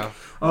life. Yeah.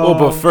 Well,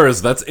 but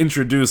first, that's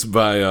introduced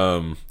by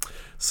who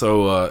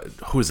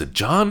is it?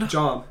 John?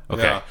 John.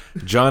 Okay. Yeah.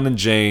 John and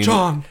Jane.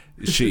 John.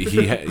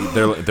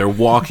 They're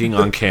walking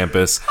on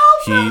campus.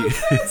 Somebody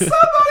help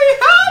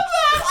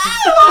them!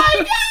 Oh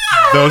my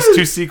god! Those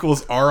 2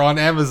 sequels are on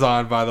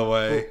Amazon, by the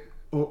way.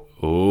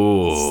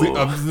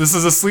 Oh. This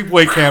is a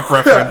sleepaway camp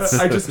reference.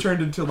 I just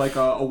turned into like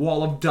a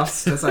wall of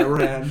dust as I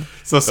ran.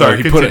 So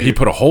sorry, he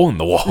put a hole in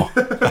the wall.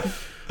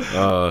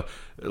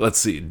 Let's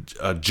see.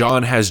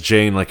 John has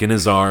Jane like in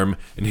his arm,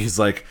 and he's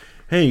like,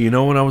 "Hey, you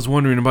know what? I was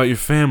wondering about your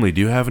family. Do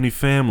you have any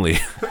family?"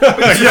 Yeah,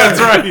 that's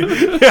right.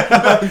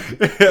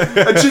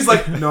 And she's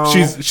like, no.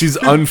 She's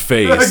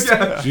unfazed.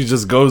 Yeah. She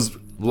just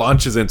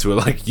launches into it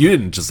like, you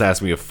didn't just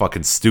ask me a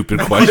fucking stupid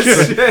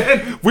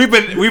question. We've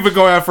been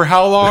going out for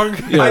how long?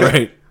 Yeah,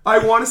 right. I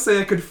want to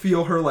say I could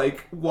feel her,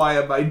 like, why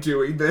am I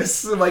doing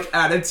this? Like,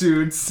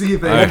 attitude,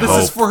 seething. This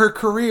hope. is for her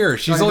career.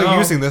 She's I only know.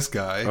 using this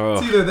guy.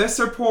 It's either this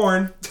or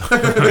porn.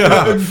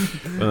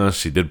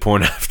 She did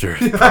porn after,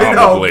 I know,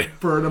 probably.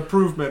 for an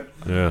improvement.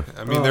 Yeah.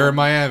 I mean, they're in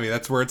Miami.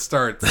 That's where it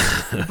starts.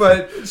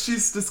 But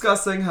she's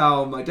discussing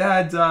how my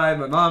dad died,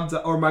 my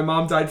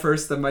mom died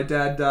first, then my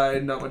dad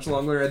died not much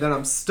longer, and then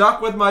I'm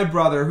stuck with my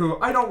brother, who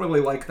I don't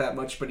really like that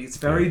much, but he's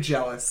very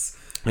jealous.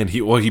 And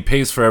he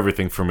pays for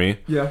everything for me.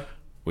 Yeah.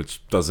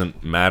 Which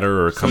doesn't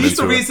matter or come He's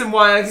the into it. reason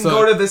why I can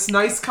go to this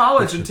nice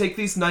college and take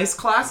these nice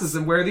classes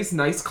and wear these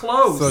nice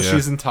clothes. So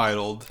she's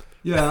entitled.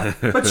 Yeah,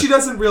 but she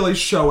doesn't really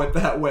show it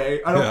that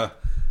way. Yeah.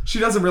 She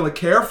doesn't really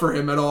care for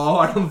him at all.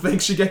 I don't think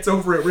she gets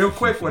over it real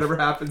quick, whatever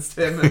happens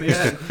to him in the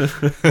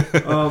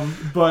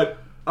end. But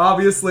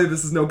obviously,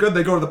 this is no good.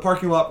 They go to the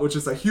parking lot, which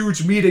is a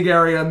huge meeting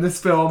area in this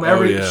film.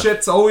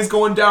 Shit's always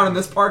going down in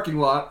this parking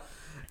lot.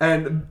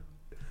 And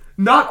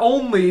not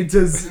only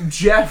does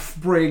Jeff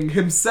bring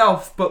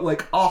himself, but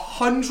like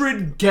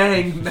 100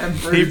 gang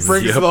members. He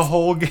brings the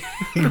whole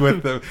gang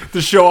with him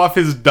to show off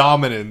his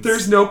dominance.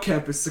 There's no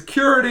campus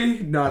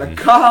security, not a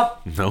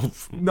cop, Nope.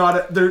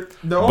 not a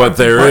no. But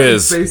there parking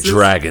is spaces.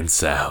 Dragon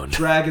Sound.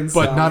 Dragon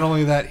But Sound. not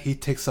only that, he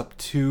takes up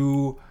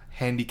 2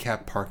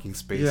 handicapped parking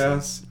spaces.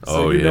 Yes.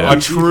 Oh, you know yeah. A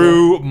he's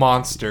true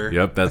monster.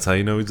 Yep, that's how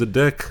you know he's a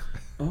dick.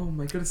 Oh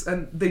my goodness!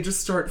 And they just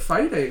start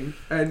fighting,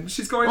 and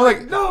she's going Well,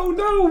 like, like-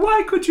 "No,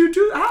 why could you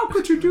do? How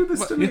could you do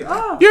this to me?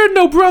 Ah!" You're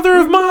no brother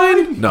of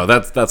mine. No,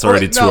 that's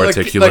already too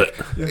articulate.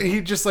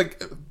 He just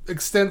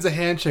extends a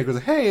handshake.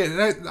 Goes, "Hey,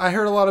 I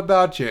heard a lot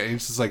about you." And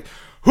he's just like,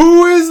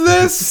 "Who is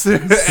this?"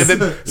 And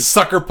then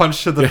sucker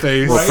punch to the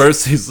face. Well,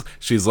 first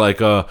she's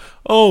like,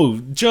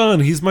 "Oh, John,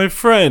 he's my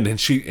friend," and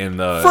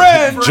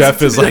Friend!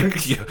 Jeff is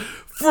like, "Yeah,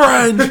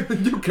 friend."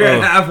 You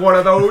can't have one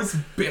of those,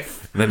 Biff.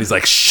 And then he's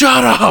like,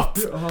 "Shut up!"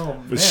 Oh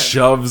man!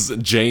 Shoves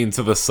Jane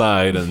to the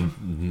side and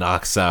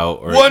knocks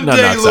out. Or One not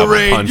day, knocks out, but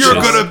Lorraine, punches. you're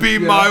gonna be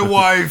my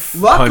wife.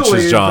 Luckily,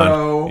 punches John.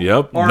 though,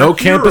 Yep. our No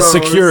campus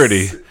heroes,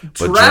 security,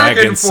 but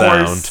Dragon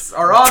Force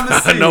are on the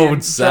scene. No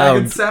Dragon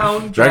sound.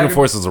 Sound. Dragon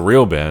Force is a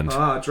real band.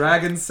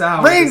 Dragon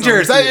Sound.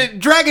 Rangers, is on the scene.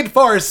 Dragon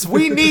Force,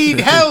 we need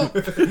help.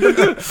 Get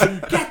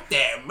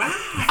them!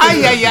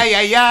 Ay, ay, ay,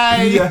 ay,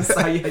 ay. Yes,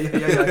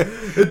 yeah.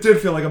 It did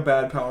feel like a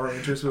bad Power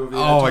Rangers movie.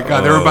 Oh my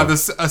god, they were about to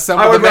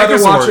assemble I would the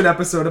rather watch an Megazord.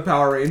 episode of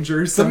Power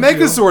Rangers. The I feel.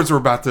 Megazords were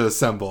about to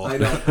assemble. I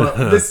know,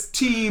 but this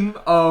team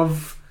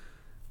of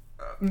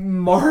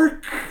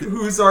Mark,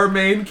 who's our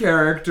main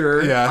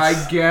character, Yes.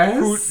 I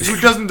guess. Who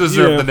doesn't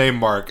deserve Yeah. the name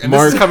Mark? And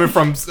Mark- this is coming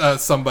from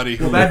somebody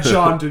who... Well, that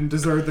John didn't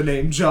deserve the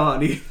name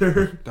John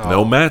either.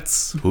 No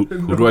Mets. Who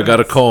do I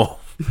gotta call?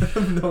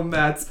 No,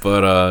 Matt's.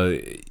 But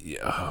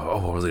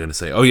what was I gonna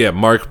say? Oh yeah,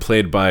 Mark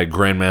played by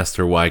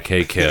Grandmaster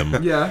YK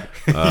Kim. Yeah.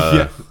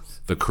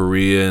 The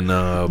Korean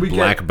We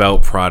black get-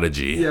 belt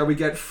prodigy. Yeah, we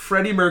get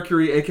Freddie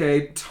Mercury,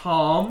 aka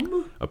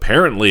Tom.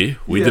 Apparently,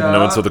 we didn't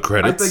know until the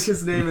credits. I think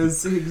his name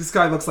is. This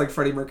guy looks like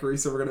Freddie Mercury,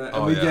 so we're gonna.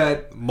 And we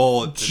get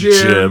Mullet. Jim,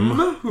 Jim.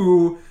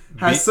 who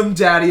has some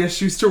daddy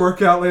issues to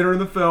work out later in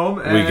the film.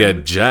 And We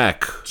get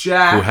Jack,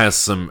 Jack. who has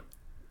some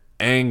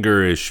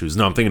anger issues.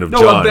 No, I'm thinking of No,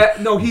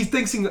 John. he's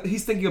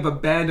thinking of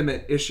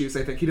abandonment issues.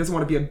 I think he doesn't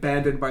want to be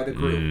abandoned by the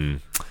group.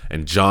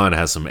 And John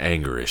has some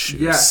anger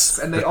issues. Yes,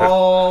 and they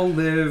all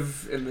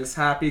live in this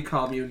happy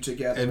commune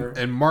together.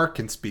 And Mark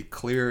can speak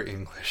clear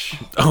English.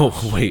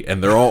 Oh wait,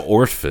 and they're all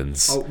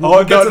orphans.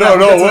 We'll get to that,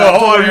 we'll get to that.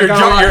 hold on,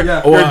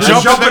 Don't worry,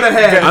 Well, jumping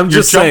ahead. I'm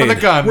just You're jumping saying.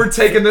 the gun. We're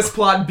taking this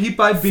plot beat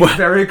by beat,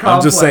 very complex.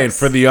 I'm just saying,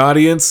 for the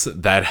audience,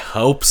 that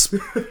helps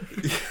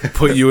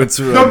put you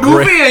into the a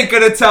movie great. ain't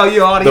gonna tell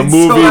you, audience. The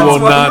movie so that's will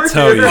why not we're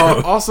tell here.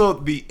 you. Also,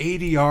 the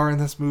ADR in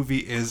this movie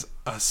is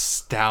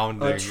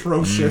astounding.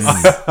 Atrocious.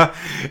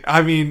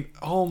 I mean,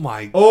 oh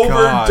my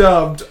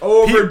god.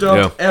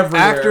 Overdubbed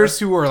everywhere. Actors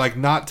who are like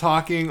not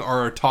talking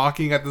or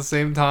talking at the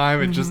same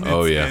time. It just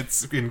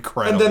it's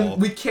incredible. And then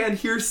we can't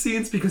hear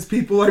scenes because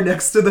people are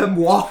next to them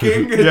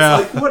walking. It's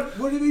like,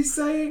 what are they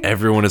saying?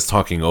 Everyone is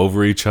talking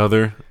over each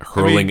other,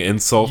 hurling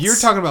insults. You're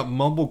talking about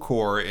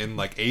mumblecore in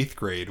like 8th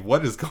grade.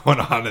 What is going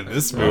on in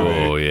this movie?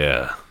 Oh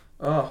yeah.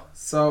 Oh,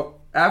 so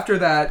after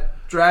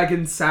that,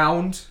 Dragon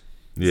Sound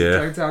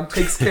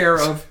takes care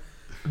of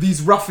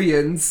these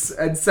ruffians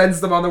and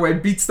sends them on their way,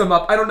 beats them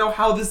up. I don't know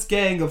how this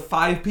gang of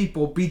 5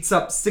 people beats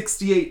up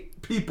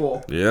 68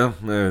 people. Yeah.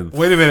 Man.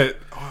 Wait a minute.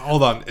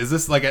 Hold on. Is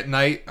this like at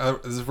night?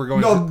 We're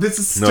going? No, this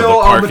is still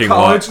on the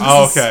college.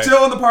 This is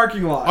still in the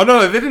parking lot. Oh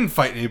no, they didn't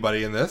fight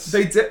anybody in this.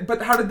 They did,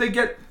 but how did they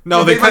get?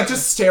 No, did they like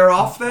just stare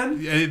off then?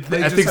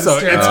 I think so.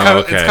 It's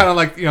kind of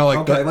like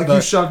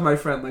you shoved my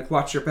friend. Like,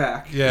 watch your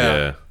back.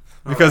 Yeah.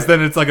 Because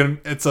then it's like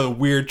it's a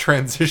weird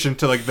transition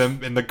to like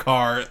them in the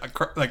car,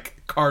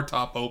 like car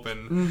top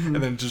open, and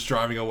then just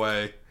driving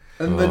away.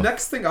 And the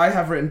next thing I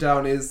have written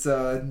down is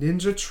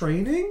ninja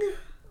training.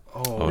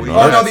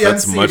 No, the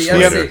that's MC. much The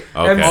later. MC.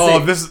 Okay. Oh,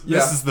 this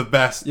is the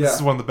best. This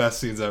is one of the best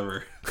scenes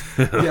ever.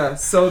 Yeah.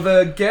 So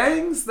the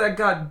gangs that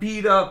got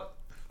beat up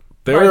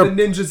by the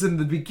ninjas in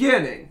the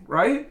beginning,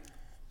 right?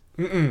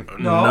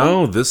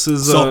 No, this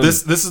is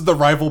this is the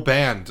rival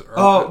band.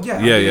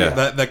 Yeah.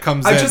 That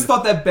comes in. I just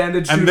thought that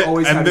bandage dude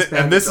always had his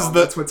bandage this on. is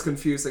That's what's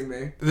confusing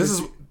me.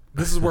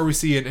 This is where we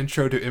see an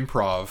intro to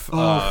improv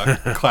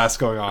class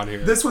going on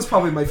here. This was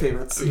probably my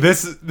favorite scene.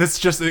 It's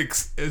just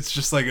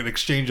like an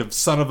exchange of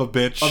son of a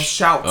bitch. Of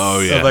shouts.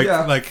 Oh yeah.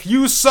 So like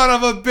you son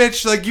of a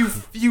bitch, like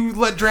you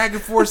let Dragon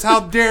Force,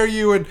 how dare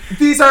you? And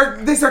these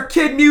are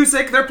kid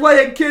music. They're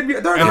playing kid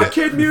music. They're not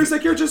kid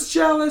music. You're just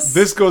jealous.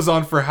 This goes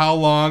on for how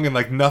long? And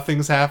like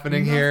nothing's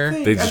happening here.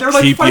 They just and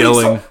they're keep like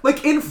yelling.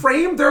 Like in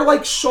frame, they're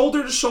like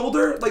shoulder to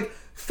shoulder, like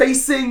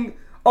facing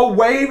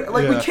away.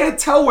 Like we can't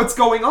tell what's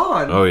going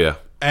on. Oh yeah.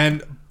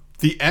 And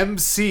the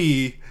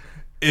MC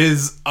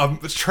is a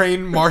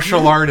trained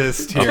martial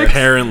artist here.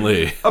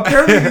 Apparently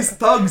these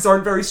thugs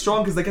aren't very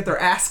strong because they get their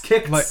ass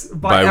kicked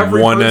by every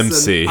one person.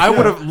 MC. I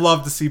would have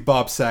loved to see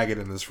Bob Saget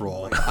in this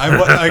role.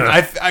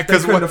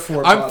 Because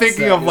I'm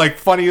thinking of like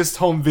funniest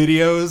home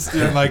videos,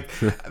 and like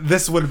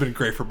this would have been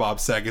great for Bob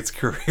Saget's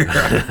career.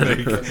 I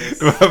think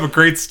it would have a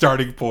great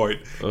starting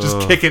point,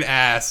 just kicking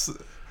ass.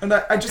 And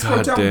I just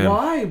wrote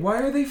down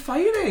why are they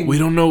fighting? We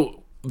don't know.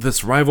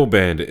 This rival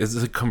band,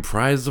 is it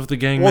comprised of the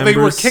gang members? Well,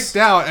 they were kicked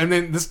out, and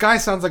then this guy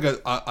sounds like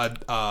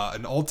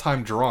an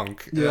old-time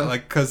drunk. Yeah.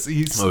 Like, because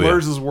he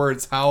slurs his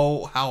words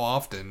how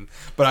often.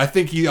 But I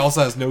think he also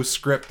has no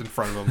script in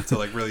front of him to,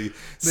 like, really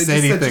say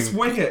anything. Just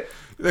wing it.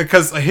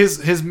 Because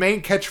his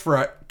main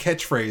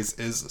catchphrase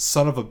is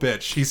 "son of a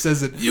bitch." He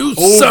says it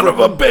son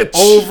of a bitch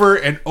over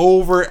and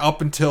over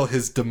up until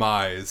his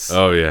demise.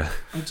 Oh, yeah.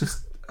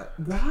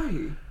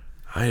 Why?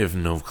 I have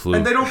no clue.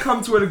 And they don't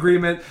come to an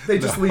agreement. They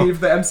just leave.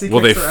 The MC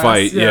kicks they their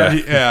fight,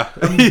 ass. Yeah.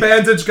 And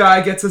bandage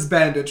guy gets his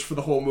bandage for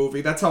the whole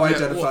movie. That's how I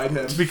identified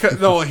him.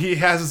 Because he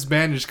has his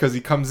bandage because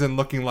he comes in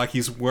looking like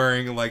he's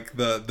wearing like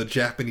the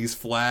Japanese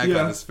flag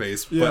on his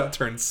face, but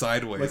turned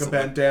sideways, like a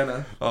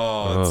bandana.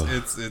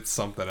 It's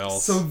something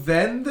else. So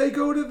then they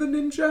go to the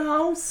ninja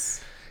house.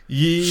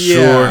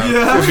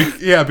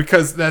 Yeah,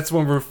 because that's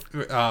when we're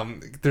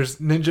there's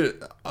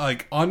ninja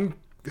like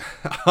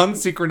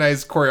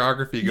unsynchronized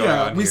choreography going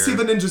on. We see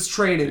the ninjas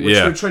training, which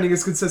their training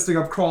is consisting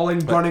of crawling,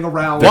 running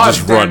around, they're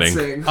just dancing.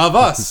 running. Of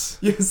us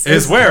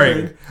is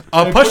wearing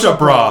a push-up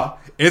bra.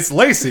 It's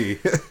Lacey.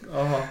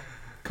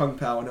 Kung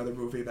Pao, another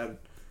movie that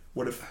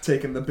would have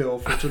taken the bill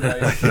for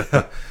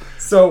tonight.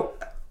 So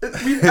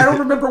I don't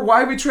remember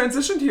why we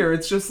transitioned here.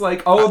 It's just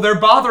like, they're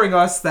bothering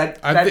us.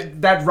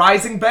 That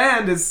rising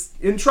band is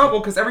in trouble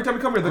because every time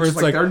we come here, they're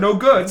just like they're no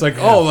good. It's like,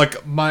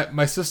 like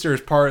my sister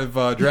is part of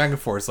Dragon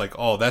Force. Like,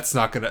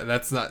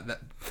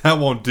 that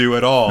won't do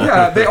at all.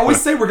 Yeah, they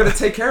always say we're gonna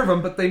take care of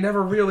them, but they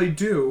never really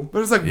do.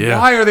 But it's like,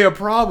 why are they a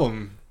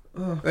problem?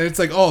 And it's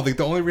like,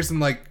 the only reason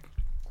like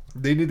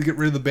they need to get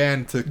rid of the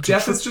band to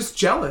Jeff is just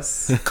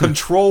jealous.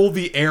 Control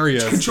the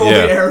areas. The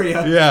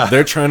area. Yeah.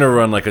 They're trying to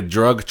run like a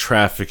drug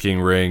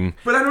trafficking ring.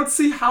 But I don't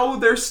see how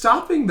they're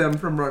stopping them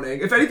from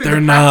running. If anything,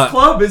 the Pact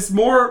Club is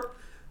more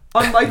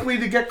unlikely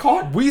to get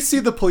caught. We see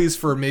the police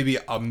for maybe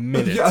a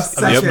minute of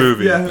this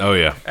movie. Yeah. Oh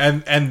yeah.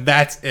 And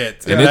that's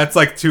it. And that's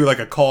like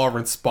a call or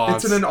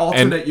response. It's in an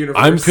alternate universe.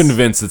 I'm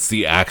convinced it's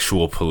the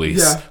actual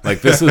police. Yeah.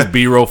 Like this is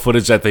B-roll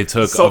footage that they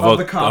took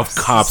of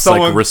cops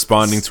like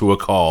responding to a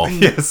call.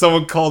 Yeah,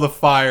 someone called a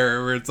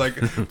fire where it's like,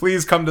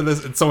 please come to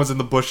this, and someone's in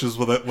the bushes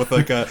with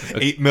like a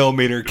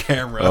 8mm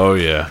camera. Oh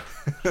yeah.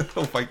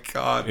 Oh my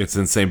god. It's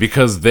insane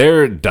because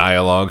their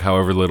dialogue,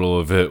 however little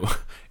of it,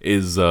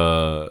 is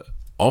also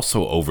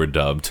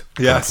overdubbed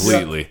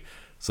completely.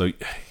 So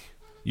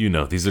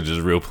these are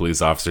just real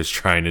police officers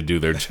trying to do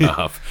their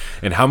job.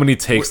 And how many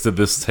takes did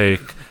this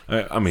take?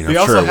 I mean, They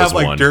I'm also sure it have was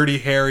like one. dirty,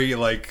 hairy,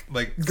 like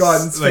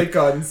Guns, like, fake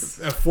guns.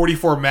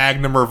 44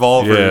 Magnum Yeah,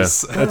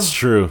 revolvers. that's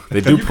true.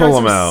 They do You pull guys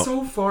them are out.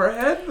 so far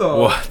ahead,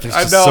 though. Well, there's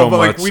I just know, so but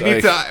much. like we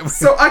need to.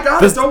 So I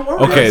got This- it. Don't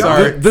worry. okay, I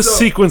got it. this So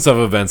sequence of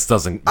events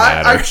doesn't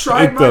matter. I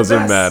tried it my doesn't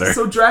best. matter.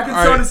 So Dragon's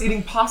All Son right. is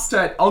eating pasta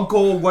at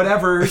Uncle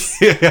Whatever's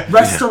Yeah.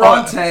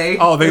 restaurante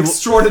Oh, they-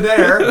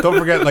 extraordinaire. Don't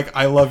forget, like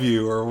I love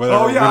you or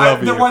whatever. Oh we yeah,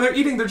 love you. while they're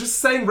eating, they're just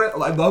saying,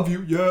 "I love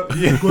you."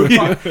 Yeah,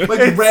 goodbye.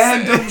 Like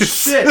random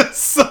shit. It's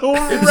so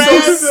It's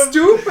random. so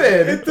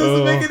stupid. It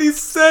doesn't make any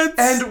sense.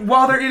 And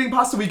while they're eating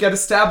pasta, we get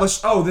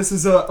established, oh, this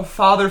is a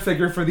father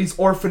figure for these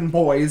orphan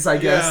boys, I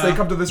guess. Yeah. They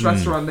come to this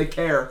restaurant and they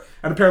care.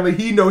 And apparently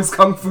he knows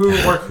Kung Fu,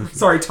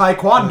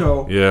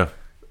 Taekwondo, Yeah.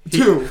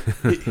 too.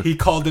 he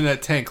called in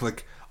at Tank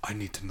like, I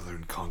need to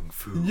learn Kung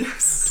Fu.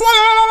 Yes.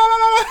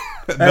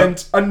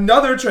 And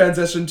another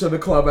transition to the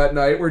club at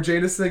night where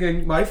Jane is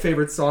singing my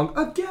favorite song,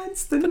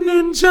 Against the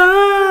Ninja,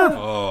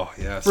 Oh,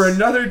 yes. for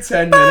another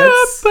 10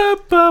 minutes.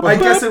 I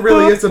guess it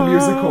really is a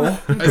musical.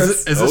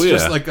 Is this Oh, yeah.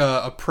 just like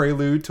a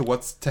prelude to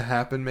what's to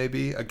happen,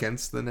 maybe,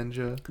 against the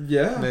ninja?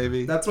 Yeah,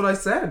 Maybe. that's what I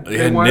said. Yeah,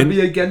 They want to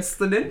be against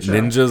the ninja.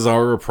 Ninjas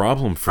are a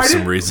problem for I some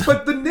didn't- reason.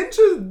 But the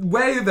ninja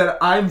way that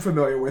I'm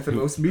familiar with in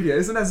most media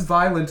isn't as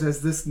violent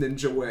as this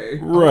ninja way.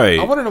 Right.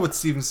 I want to know what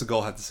Steven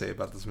Seagal had to say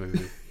about this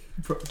movie.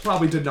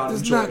 Probably did not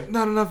There's enjoy it.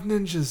 not enough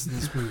ninjas in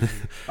this movie.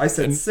 I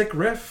said sick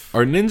riff.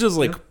 Are ninjas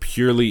like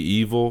purely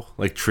evil,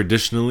 like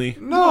traditionally?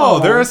 No, No.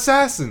 they're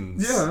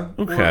assassins. Yeah.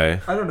 Okay.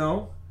 Well, I don't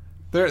know.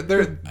 They're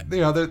you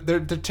know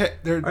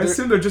they're I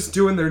assume they're just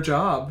doing their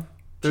job.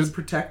 They're- Just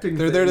protecting.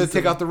 they're there to things take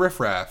and- out the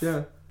riffraff.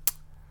 Yeah.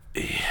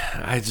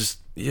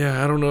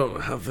 I don't know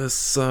how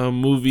this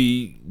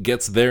movie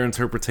gets their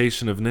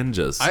interpretation of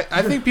ninjas.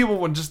 I think people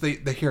when just they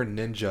hear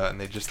ninja and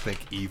they just think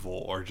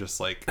evil or just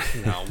like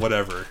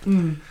whatever.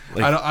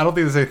 Like- I don't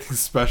think there's anything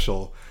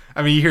special.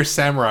 I mean, you hear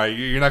samurai,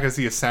 you're not gonna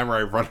see a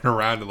samurai running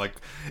around in like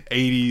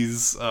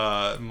 80s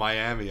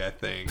Miami. I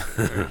think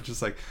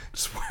just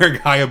wearing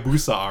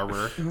Hayabusa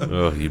armor.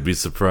 Oh, you'd be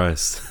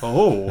surprised.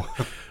 Oh,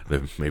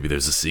 Maybe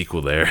there's a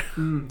sequel there.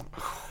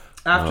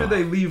 After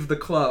they leave the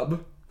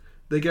club,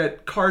 they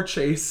get car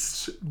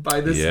chased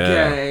by this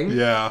Yeah. gang.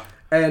 yeah.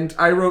 And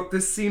I wrote,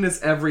 this scene is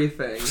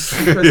everything.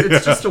 Because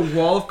it's just a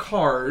wall of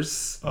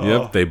cars.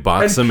 Yep, they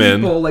box And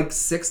him people, in. like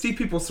 60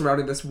 people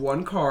surrounding this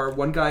one car.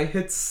 One guy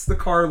hits the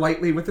car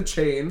lightly with a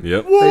chain.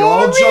 Yep. They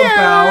all jump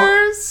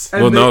out.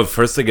 And Well, they, no,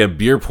 first they get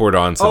beer poured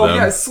onto Oh, them.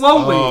 yeah,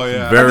 slowly. Oh,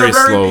 yeah. And they're Very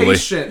very slowly.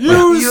 patient.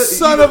 You Like,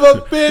 son of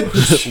a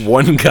bitch!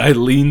 One guy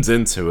leans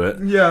into it,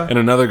 Yeah. and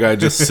another guy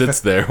just sits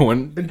there.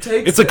 When And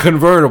takes it's a it.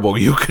 convertible,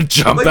 you could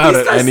jump Like, out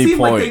these at guys any seem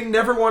point. like they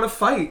never want to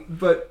fight,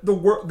 but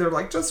they're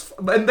like, just...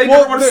 And they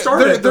never want to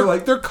start it. They're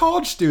like... they're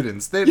college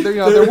students. They're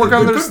They're working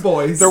on good their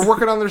boys. They're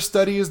working on their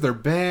studies. Their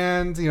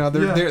band. Yeah.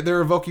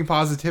 They're evoking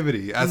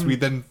positivity as we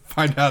then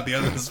find out at the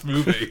end of this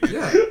movie.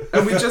 Yeah.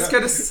 And we just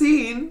get a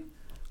scene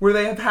where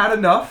they have had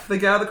enough. They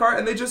get out of the car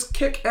and they just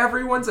kick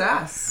everyone's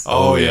ass.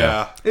 Oh, Oh, yeah.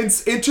 yeah.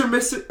 It's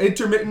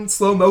intermittent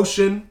slow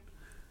motion.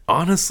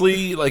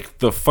 Honestly, like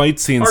the fight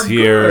scenes Are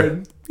here,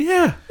 good.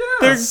 yeah,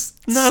 they're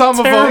not Some of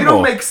them- terrible. They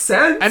don't make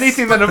sense.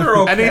 Anything but that they're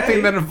okay.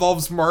 anything that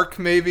involves Mark,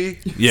 maybe.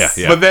 Yeah,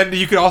 yeah. But then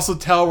you could also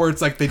tell where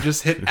it's like they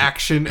just hit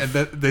action and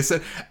then they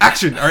said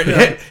action. All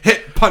right,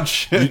 hit,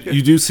 punch.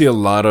 You do see a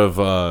lot of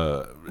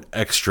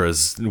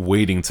extras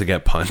waiting to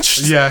get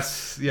punched.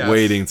 yes.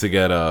 Waiting to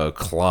get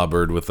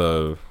clobbered with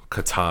a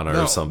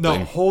katana or something.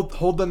 No,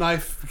 hold the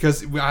knife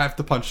because I have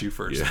to punch you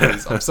first.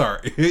 Please. I'm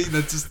sorry.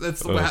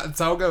 That's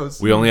how it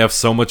goes. We only have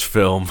so much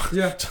film.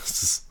 Yeah.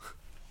 Just-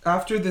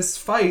 After this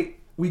fight,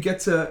 we get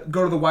to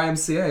go to the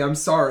YMCA, I'm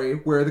sorry,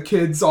 where the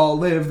kids all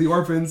live, the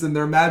orphans, in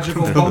their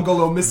magical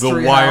bungalow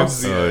mystery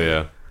house. YMCA. oh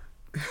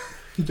yeah.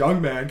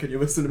 Young man, can you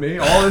listen to me?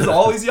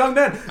 All these young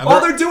men. All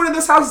they're doing in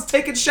this house is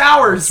taking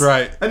showers. That's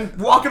right. And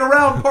walking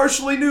around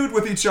partially nude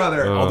with each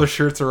other. All their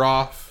shirts are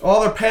off.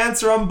 All their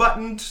pants are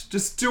unbuttoned,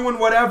 just doing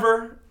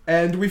whatever.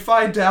 And we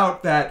find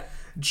out that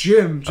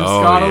Jim just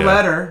Oh, got a yeah.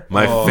 letter.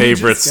 My He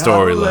favorite just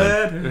got a storyline.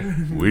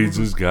 letter. We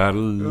just gotta.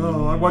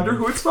 Oh, I wonder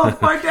who it's from.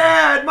 My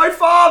dad, my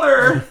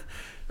father.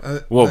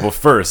 Well, but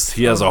first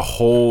he has a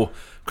whole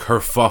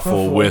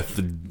kerfuffle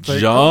with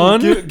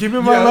John. Give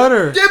me my Yeah.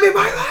 letter. Give me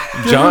my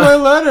letter. Give me my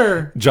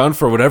letter. John,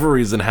 for whatever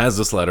reason, has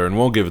this letter and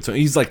won't give it to him.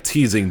 He's like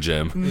teasing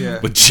Jim, Yeah.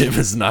 but Jim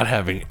is not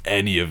having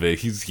any of it.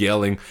 He's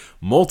yelling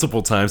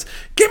multiple times,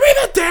 "Give me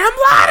the damn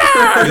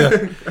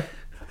letter!"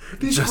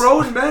 These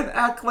grown men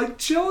act like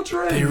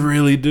children. They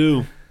really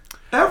do.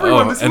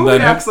 Everyone in this movie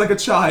acts like a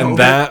child.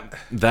 And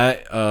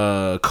that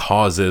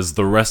causes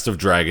the rest of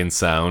Dragon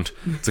Sound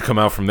to come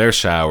out from their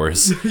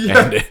showers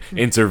and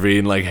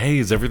intervene. Like, hey,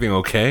 is everything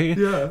okay?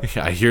 Yeah.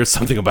 I hear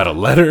something about a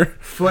letter.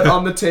 Foot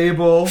on the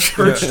table,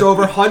 perched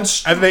over,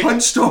 hunched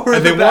over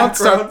in the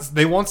background.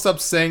 They won't stop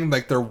saying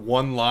like their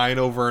one line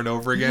over and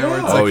over again. Where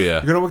it's Yeah. like, Oh, yeah.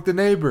 You're gonna wake the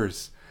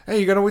neighbors. Hey,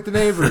 you're gonna wake the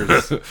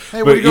neighbors. Hey,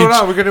 But what are going each-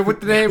 on? We're gonna wake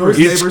the neighbors.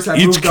 Those neighbors have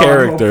Each moved on,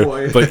 character,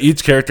 hopefully. but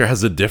each character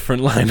has a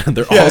different line, and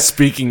they're all Yes.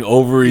 speaking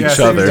over each Yes,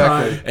 other,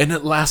 exactly. and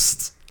it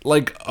lasts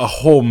like a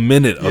whole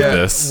minute of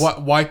this.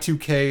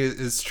 Y2K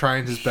is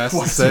trying his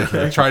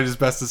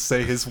best to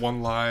say his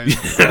one line.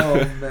 Oh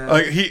man!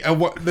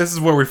 Like this is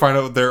where we find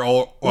out they're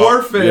all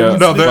orphans. Yeah,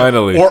 No, they're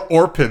finally.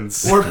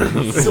 orphans.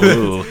 Orphans.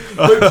 Ooh.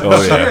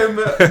 But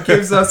Jim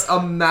gives us a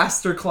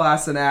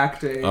masterclass in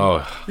acting. Oh.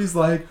 He's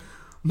like,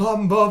 my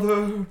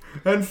mother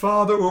and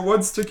father were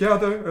once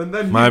together, and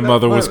then My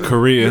mother was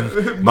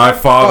Korean. My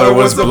father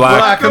was a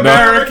black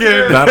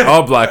American. Not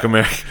all black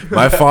American.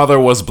 My father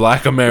was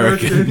black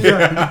American.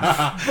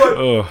 Yeah.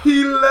 But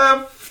he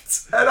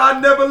left, and I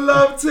never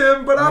loved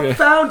him, but I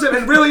found him.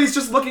 And really, he's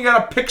just looking at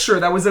a picture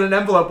that was in an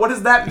envelope. What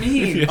does that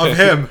mean? Of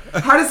him.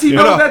 How does he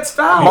know that's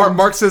found?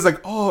 Mark says like,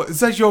 "Oh,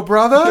 is that your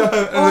brother?"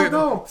 Oh,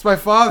 no. It's my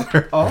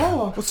father.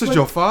 Oh, What's this,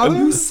 your father?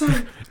 You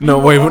said, No,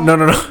 wait, no.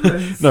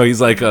 No, he's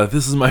like,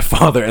 this is my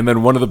father. And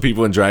then one of the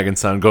people in Dragon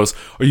Sound goes,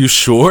 are you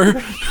sure?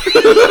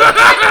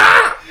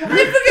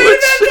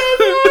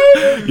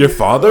 Your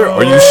father?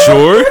 Are you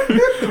sure?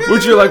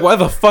 Which you're like, why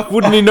the fuck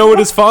wouldn't he know what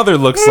his father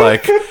looks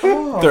like?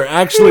 There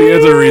actually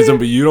is a reason,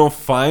 but you don't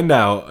find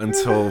out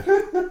until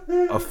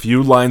a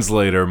few lines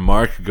later.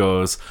 Mark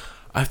goes,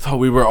 I thought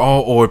we were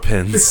all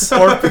orphans.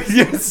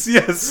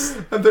 Yes.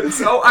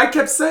 so I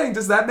kept saying,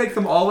 does that make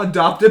them all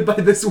adopted by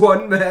this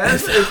one man?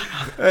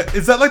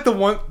 Is that like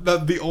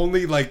the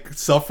only like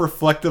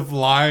self-reflective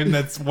line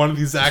that's one of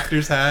these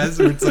actors has,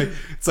 or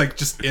it's like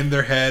just in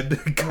their head?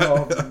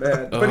 Oh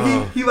man!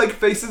 But he like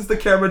faces the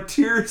camera,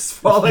 tears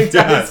falling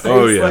down his face.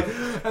 Oh, yeah. Like,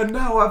 and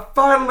now I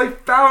finally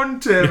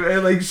found him,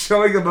 and like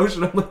showing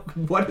emotion. I'm like,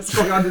 what is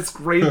going on in this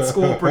grade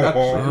school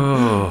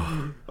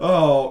production?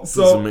 Oh,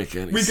 so Doesn't make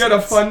any we get a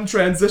sense. fun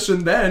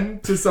transition then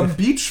to some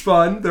beach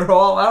fun. They're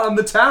all out on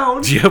the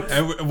town. Yep.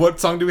 And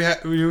what song do we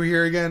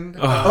hear again?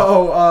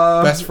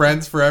 Best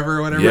Friends Forever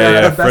or whatever.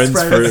 Yeah, the best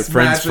Friends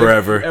magic,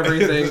 Forever.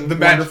 Everything the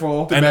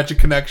wonderful. The Magic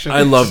Connection.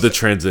 I love the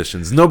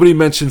transitions. Nobody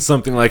mentioned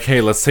something like,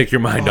 hey, let's take your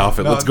mind off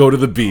it. no. Let's go to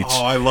the beach.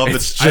 Oh, I love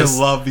It's this. just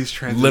I love these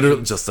transitions.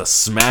 Literally just a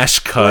smash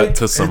cut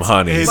to some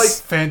honeys. It's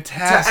to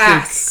fantastic.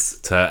 ass.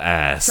 To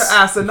ass. To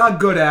ass, and not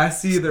good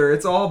ass either.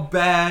 It's all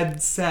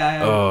bad,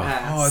 sad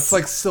ass. Oh, it's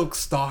like silk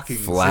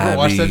stockings. You ever Flabby,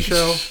 watch that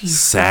show?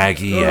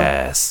 saggy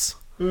ass.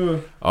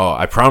 Oh,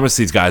 I promised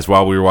these guys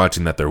while we were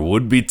watching that there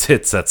would be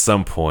tits at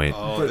some point.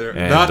 Oh, they're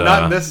And,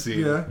 not in this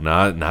scene. Yeah.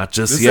 Not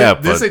just This yet,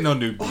 ain't, this but ain't no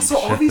new beach. Also,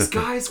 all these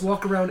guys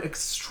walk around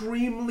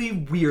extremely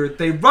weird.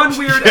 They run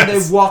weird and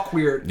they walk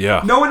weird.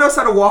 Yeah. No one knows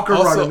how to walk or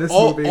run in this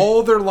movie.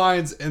 all their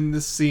lines in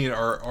this scene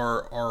are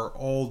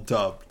all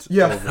dubbed.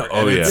 Yeah. Over. Oh,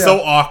 And it's yeah.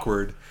 so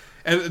awkward.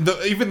 And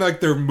even like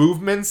their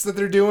movements that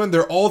they're doing,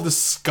 they're all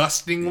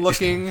disgusting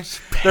looking.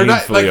 They're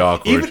not Painfully like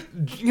awkward.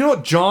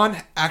 even John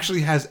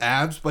actually has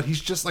abs, but he's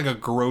just like a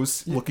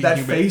gross looking that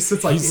human. face,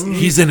 it's like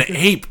he's an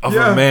ape of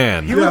Yeah. a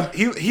man.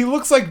 He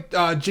looks like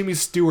Jimmy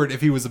Stewart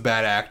if he was a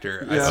bad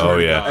actor. I Yeah. swear Oh,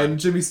 to yeah. God. And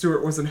Jimmy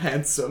Stewart wasn't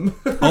handsome.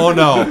 Oh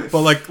no!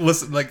 But like,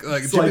 listen, like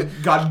It's Jimmy,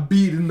 like got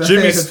beat in the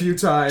Jimmy- head a few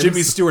times.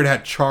 Jimmy Stewart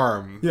had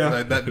charm.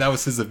 Yeah. that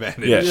was his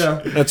advantage. Yeah,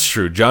 Yeah. that's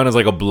true. John is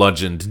like a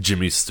bludgeoned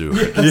Jimmy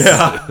Stewart.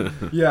 Yeah.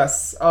 Yes.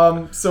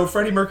 So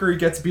Freddie Mercury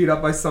gets beat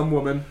up by some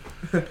woman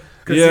because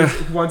Yeah.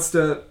 he wants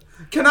to.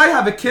 Can I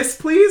have a kiss,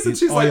 please? And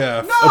she's like,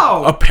 yeah.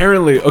 no.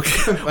 Apparently,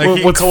 okay. Like well,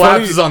 he what's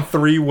collapses funny, on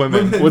 3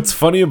 women. What's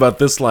funny about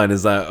this line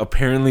is that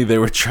apparently they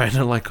were trying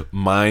to like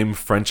mime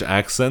French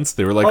accents.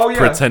 They were like Oh, yeah.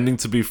 pretending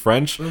to be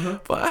French,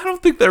 but I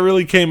don't think that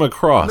really came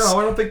across. No,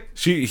 I don't think.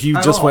 He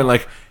at just all. went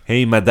like,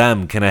 "Hey,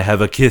 madame, can I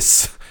have a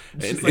kiss?"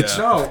 She's And like, it-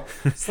 no,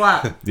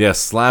 slap. yeah,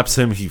 slaps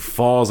him. He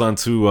falls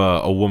onto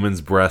a woman's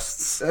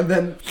breasts. And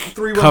then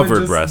 3 women Covered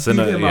just breasts, beat in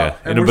a- him yeah, up.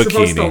 And in a we're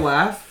supposed to bikini.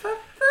 laugh at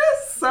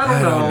this? I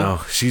I don't know.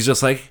 She's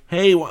just like,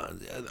 "Hey,"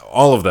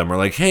 all of them are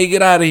like, "Hey,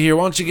 get out of here!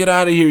 Why don't you get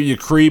out of here, you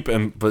creep?"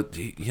 But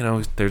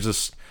they're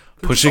just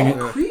pushing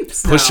all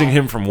creeps pushing now.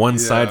 him from one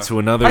side to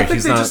another. I think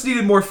He's they not. just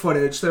needed more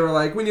footage. They were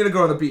like, we need to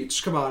go to the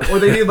beach. Come on. Or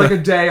they need like a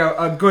day,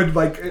 a good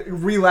like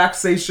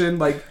relaxation,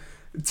 like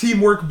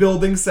teamwork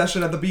building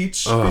session at the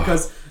beach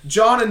because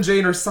John and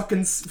Jane are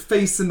sucking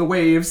face in the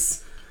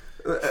waves.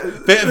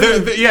 They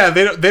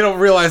don't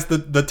realize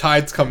the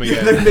tide's coming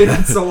in. They made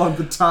it so long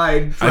the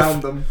tide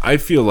drowned them. I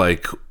feel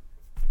like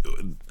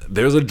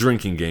there's a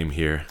drinking game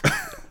here.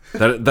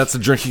 That's a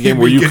drinking game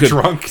where We you get could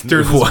drunk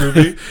during this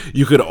movie.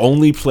 You could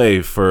only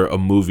play for a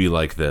movie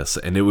like this,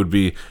 and it would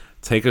be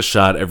take a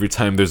shot every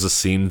time there's a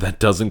scene that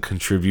doesn't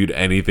contribute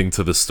anything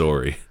to the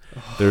story.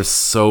 There's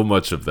so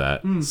much of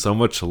that, so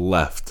much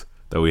left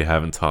that we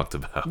haven't talked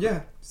about.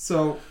 Yeah.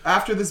 So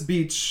after this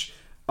beach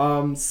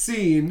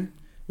scene,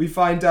 we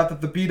find out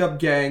that the beat up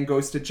gang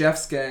goes to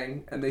Jeff's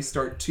gang and they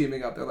start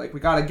teaming up. They're like, we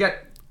gotta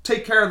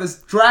take care of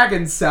this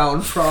dragon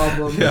sound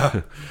problem.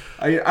 Yeah.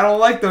 I don't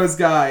like those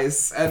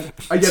guys. And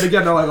yet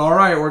again, they're like, all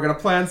right, we're gonna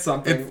plan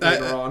something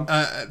later on.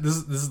 This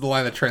is the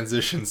line that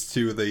transitions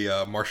to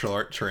the martial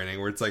art training,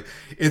 where it's like,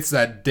 it's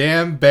that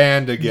damn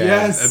band again.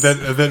 Yes. And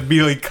then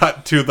immediately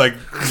cut to like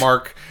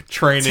Mark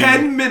training.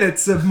 10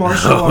 minutes of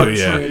martial art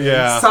yeah. training.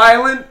 Yeah.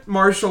 Silent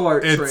martial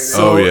art training. It's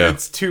so Oh, yeah.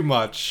 it's too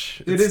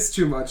much. It is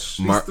too much.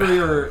 These Mar- 3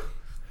 are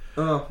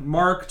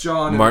Mark,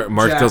 John, Mark and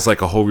Jack. does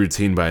like a whole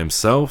routine by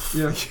himself.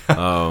 Yeah.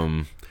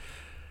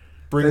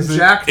 Brings Then it.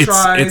 Jack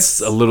tries.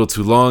 It's a little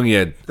too long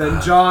yet.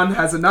 Then John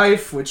has a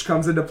knife, which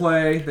comes into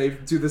play. They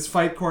do this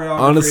fight choreography.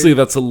 Honestly,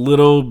 that's a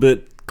little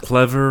bit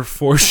clever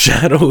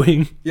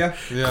foreshadowing. Yeah.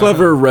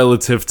 Clever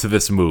relative to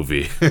this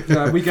movie.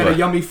 We get a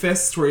yummy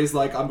fist where he's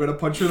like, I'm going to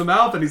punch you in the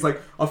mouth. And he's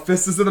like, a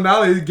fist is in the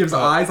mouth. And he gives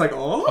eyes like,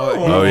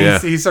 Oh, yeah.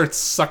 He starts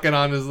sucking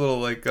on his little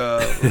like.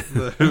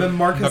 And then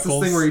Mark has this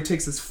knuckles. thing where he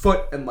takes his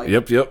foot and like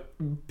Yep.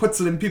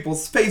 puts it in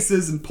people's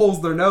faces and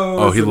pulls their nose.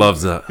 Oh, he and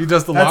loves that. He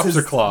does the that's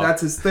lobster his, claw.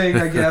 That's his thing,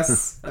 I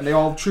guess. And they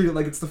all treat it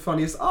like it's the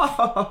funniest.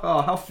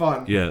 Oh, how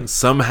fun. Yeah.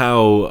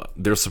 Somehow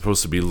they're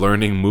supposed to be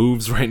learning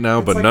moves right now,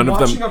 It's but like none of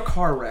watching them. a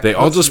car wreck. They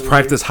all just Absolutely.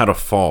 practice how to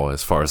fall,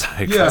 as far as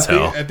I can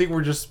tell. I think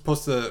we're just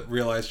supposed to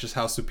realize just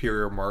how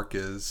superior Mark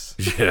is.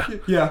 Yeah.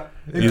 Yeah,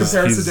 in He's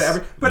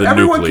comparison to but the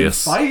everyone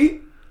nucleus. can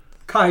fight,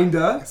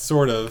 kinda.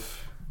 Sort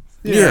of.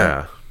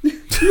 Yeah.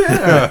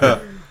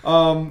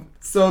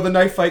 So the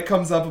knife fight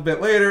comes up a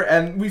bit later,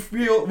 and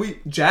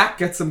Jack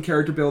gets some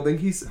character building.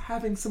 He's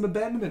having some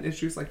abandonment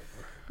issues. Like,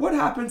 what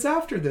happens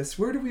after this?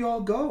 Where do we all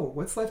go?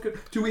 What's life good?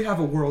 Do we have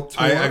a world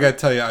tour? I gotta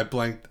tell you, I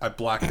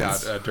blacked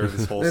out during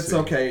this whole It's scene.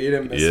 okay. You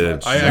didn't miss Yeah.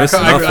 much.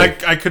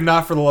 I could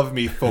not for the love of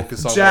me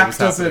focus on what Jack was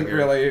doesn't happening here.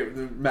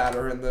 really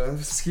matter in the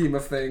scheme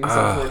of things,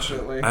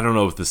 unfortunately. I don't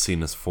know what this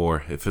scene is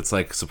for. If it's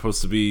like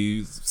supposed to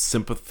be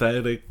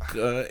sympathetic, I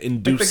think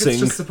inducing. it's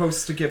just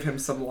supposed to give him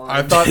some lines.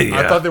 I thought Yeah.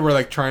 I thought they were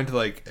like trying to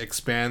like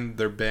expand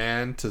their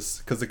band to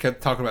because they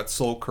kept talking about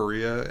Seoul,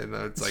 Korea, and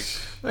it's like,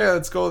 yeah,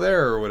 let's go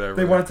there or whatever.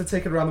 They wanted to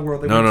take it around the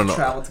world. They No, wanted no, to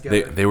travel no.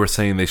 together. They were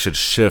saying they should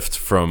shift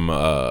from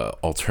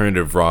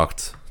alternative rock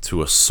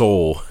to a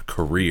soul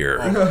career.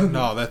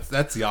 No,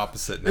 that's the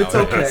opposite now. It's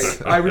okay.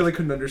 I really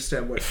couldn't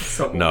understand what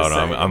someone No, was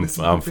no,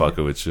 saying. I'm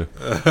fucking with you.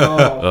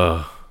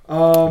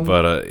 Oh.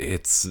 But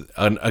it's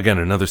again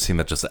another scene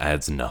that just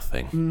adds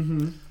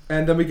nothing.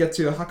 And then we get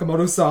to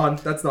Hakamoto-san.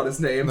 That's not his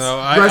name. No,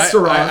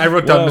 Restaurant. I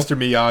wrote down Whoa. Mr.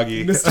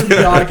 Miyagi. Mr.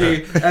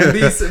 Miyagi. And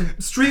these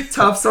street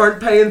toughs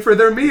aren't paying for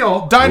their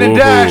meal. Dine and Ooh.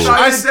 Dash.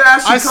 Dine and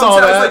Dash, he I comes saw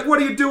out, that. he's like, what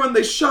are you doing?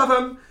 They shove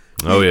him.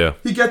 Oh yeah,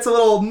 He gets a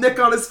little nick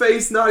on his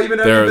face, not even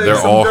anything. they're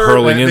some all dirt,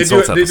 hurling They do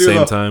insults it- at they the do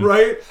same it, time.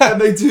 Right?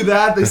 And they do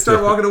that. They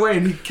start walking away,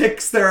 and he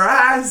kicks their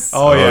ass.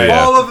 Oh, yeah.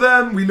 All of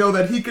them. We know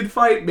that he could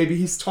fight. Maybe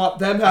he's taught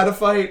them how to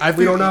fight.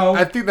 We don't know.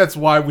 I think that's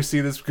why we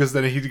see this because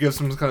then he gives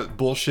some kind of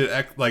bullshit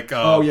like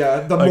Oh,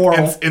 yeah, the like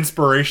moral.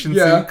 Inspiration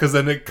Yeah. scene because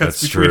then it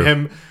cuts That's between true.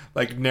 him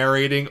like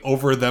narrating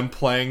over them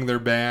playing their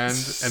band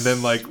and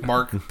then like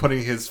Mark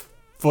putting his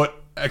foot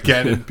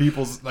again in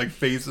people's like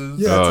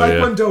faces. Yeah, Oh, yeah.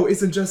 Taekwondo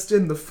isn't just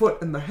in the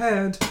foot and the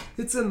hand;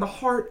 it's in the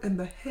heart and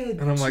the head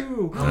And I'm like,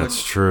 too.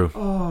 That's true.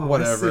 oh,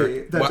 whatever. I see.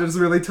 That What- doesn't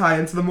really tie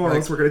into the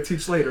morals Like- we're going to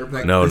teach later.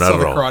 Like, No, they not saw at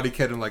the all. Karate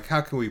Kid and like, how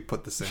can we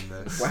put this in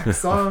this?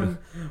 Wax on,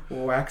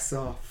 wax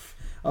off.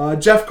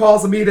 Jeff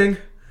calls a meeting,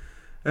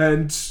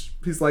 and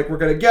he's like, "We're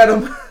going to get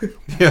him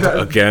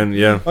Again,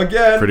 yeah,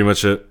 again." pretty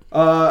much it.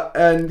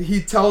 And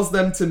he tells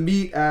them to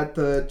meet at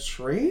the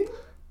train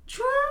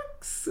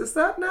tracks. Is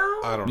that now?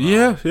 I don't know.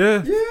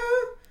 Yeah. Yeah.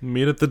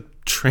 Meet at the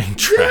train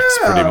tracks,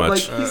 pretty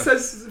much. Like he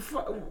says,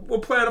 we'll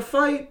plan a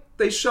fight.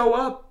 They show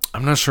up.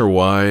 I'm not sure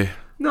why.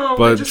 No,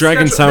 But they just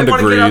Dragon Sound they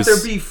want to get out their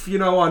agrees.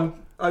 beef,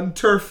 on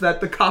turf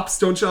that the cops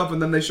don't show up,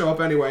 and then they show up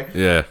anyway.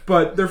 Yeah.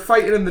 But they're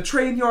fighting in the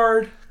train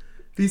yard.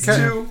 These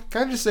two.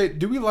 Can I just say,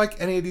 do we like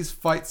any of these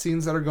fight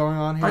scenes that are going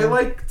on here? I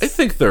liked. I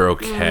think they're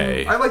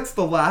okay. I liked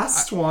the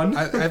last one.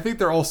 I think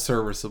they're all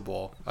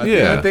serviceable.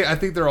 Yeah. I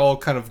think they're all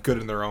kind of good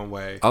in their own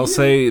way. I'll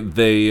say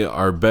they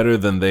are better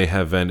than they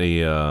have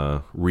any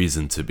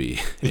reason to be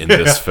in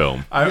this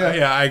film.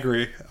 I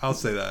agree. I'll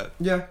say that.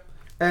 Yeah,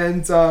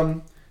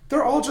 and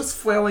they're all just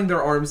flailing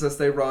their arms as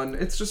they run.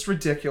 It's just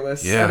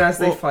ridiculous. Yeah. And as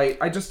they Well- fight,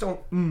 I just don't.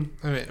 I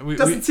mean,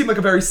 Doesn't seem like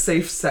a very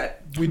safe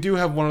set. we do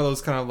have one of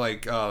those kind of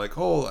like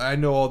oh, I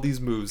know all these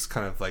moves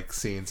kind of like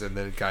scenes, and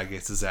then a guy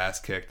gets his ass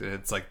kicked, and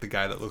it's like the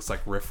guy that looks like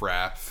Riff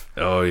Raff.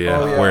 Oh yeah,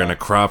 Oh, yeah. wearing a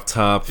crop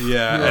top.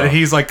 Yeah, and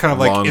he's like kind of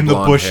like Long in the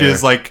blonde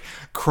bushes, hair. like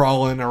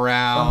crawling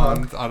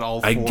around on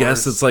all fours. I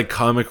guess it's like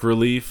comic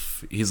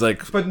relief. He's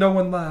like But no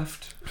one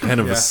laughed. kind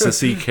of a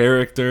sissy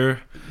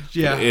character.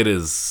 Yeah. It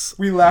is.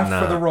 We laughed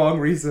not- for the wrong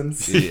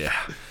reasons. Yeah.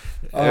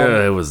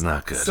 It was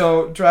not good.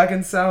 So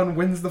Dragon Sound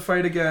wins the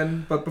fight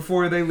again, but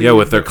before they leave, Yeah,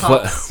 with their the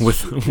cops-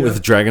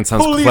 with Dragon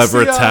Sound's Policia!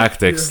 clever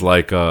tactics,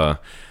 like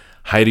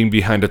hiding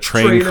behind a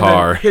train Train and then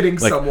car, hitting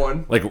like,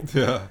 someone. like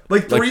Yeah.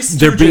 like three like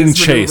they're being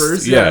Stooges chased.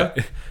 maneuvers, Yeah.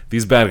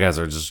 These bad guys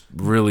are just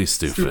really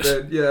stupid.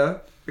 Stupid, yeah.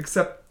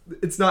 Except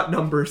it's not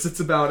numbers; it's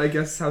about, I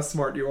guess, how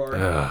smart you are.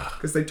 Ugh.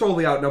 Because they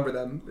totally outnumber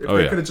them. If Oh,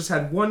 they yeah. could have just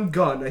had one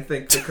gun, I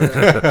think they could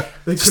have.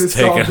 They could have Just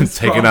solved this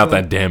taking out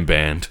problem. that damn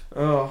band.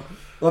 Oh.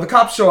 Well, the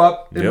cops show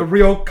up in the Yep.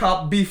 real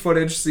cop B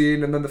footage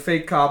scene, and then the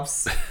fake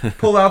cops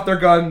pull out their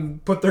gun,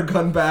 put their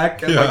gun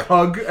back, and like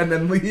hug, and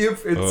then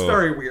leave. It's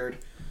very weird.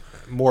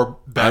 More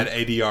bad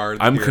ADR.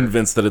 I'm here.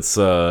 convinced that it's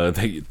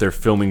they're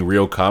filming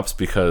real cops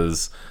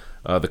because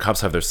The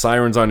cops have their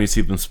sirens on. You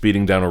see them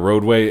speeding down a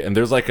roadway, and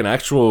there's like an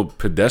actual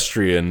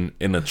pedestrian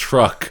in a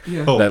truck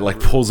that like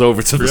pulls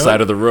over to the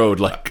side of the road.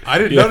 Like I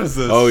didn't notice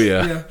this. Oh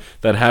yeah,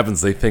 that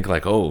happens. They think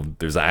like, oh,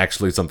 there's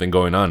actually something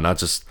going on, not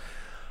just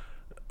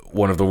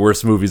one of the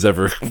worst movies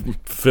ever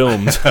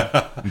filmed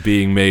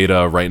being made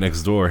right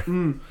next door.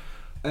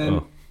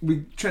 And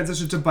we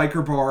transition to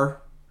Biker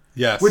Bar.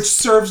 Yes. Which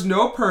serves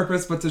no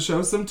purpose but to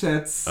show some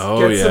tits,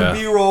 Oh, get some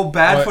B-roll,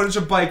 bad footage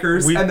of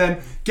bikers, and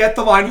then get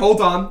the line, hold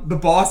on, the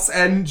boss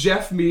and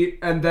Jeff meet,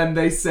 and then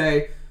they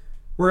say,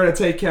 we're going to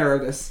take care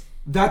of this.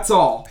 That's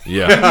all.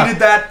 Yeah. We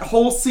needed that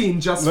whole scene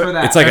just for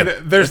that. It's like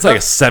there's a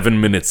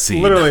 7-minute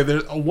scene. Literally,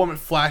 there's a woman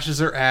flashes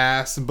her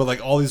ass, but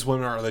like all these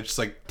women are like, just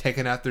like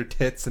taking out their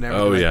tits and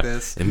everything like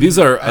this. And these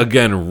are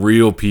again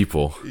real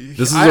people.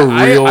 This is a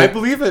real. I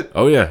believe it.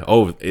 Oh yeah.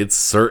 Oh, it's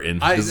certain.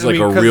 This is like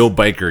a real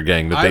biker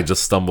gang that they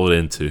just stumbled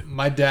into.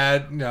 My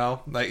dad,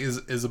 like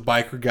is a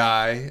biker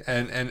guy,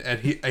 and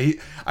he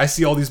I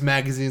see all these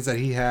magazines that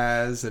he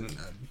has, and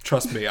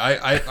trust me,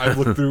 I've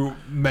looked through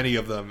many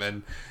of them,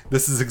 and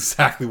this is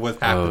exactly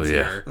what happens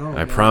here. Oh,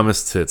 I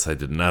promised tits. I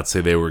did not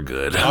say they were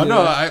good. Oh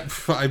no,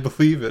 I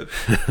believe it.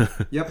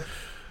 Yep.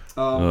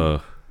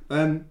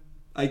 And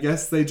I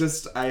guess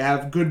I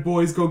have good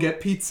boys go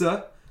get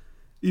pizza.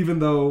 Even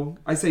though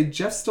I say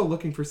Jeff's still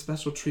looking for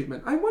special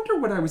treatment. I wonder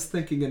what I was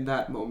thinking in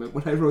that moment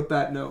when I wrote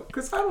that note.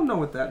 Because I don't know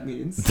what that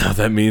means. No,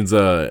 that means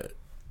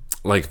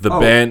like the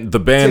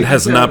band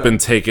has not been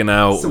taken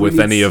out with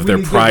any of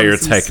their prior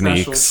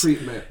techniques.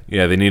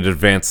 Yeah, they need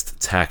advanced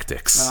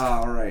tactics.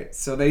 All right,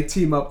 so they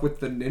team up with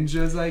the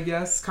ninjas, I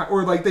guess,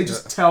 or like they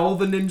just tell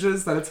the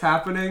ninjas that it's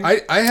happening.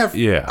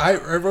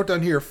 I wrote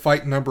down here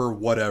fight number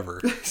whatever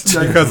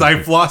because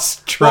I've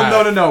lost track.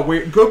 Well, no.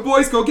 Wait, good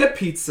boys go get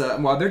pizza,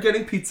 and while they're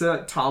getting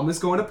pizza, Tom is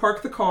going to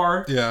park the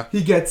car. Yeah,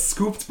 he gets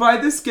scooped by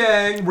this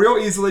gang real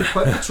easily.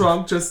 Put in the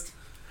trunk, just.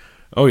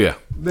 Oh yeah.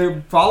 They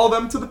follow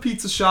them to the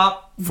pizza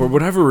shop. For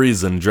whatever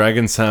reason,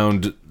 Dragon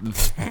Sound,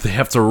 they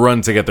have to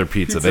run to get their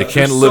pizza. They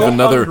can't They're live so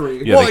another.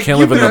 hungry. Yeah, they can't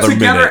live another minute.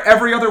 Together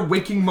every other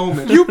waking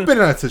moment. You've been in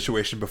that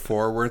situation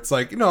before where it's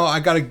like, I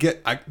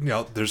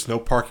gotta there's no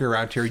parking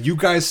around here. You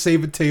guys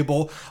save a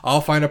table. I'll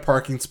find a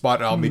parking spot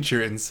and I'll meet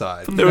you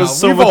inside. There was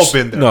so we've much. all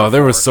been there. No,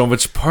 there was so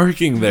much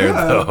parking there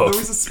though. There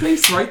was a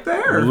space right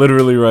there.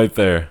 Literally right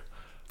there.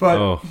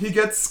 But he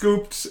gets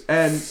scooped,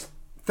 and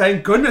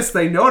thank goodness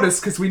they notice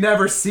because we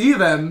never see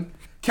them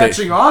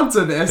catching on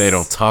to this. They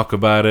don't talk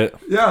about it.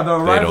 Yeah, the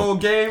rival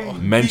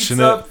game mention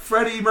beats up it.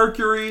 Freddie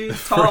Mercury,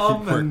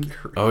 Tom, and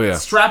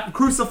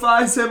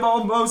crucifies him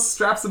almost,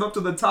 straps him up to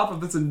the top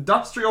of this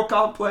industrial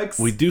complex.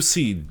 We do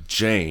see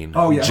Jane.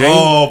 Oh, yeah.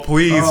 Jane,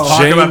 please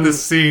talk about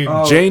this scene.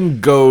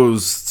 Jane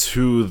goes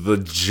to the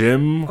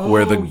gym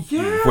where the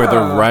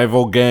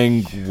rival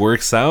gang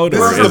works out.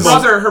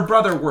 Where her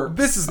brother works.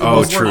 This is the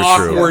most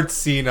awkward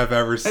scene I've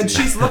ever seen. And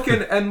she's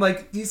looking, and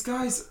like these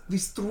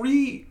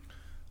three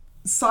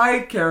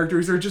side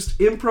characters are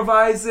just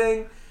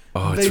improvising.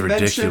 Oh, it's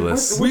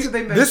ridiculous. What did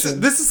they mention?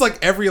 This is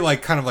like every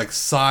like kind of like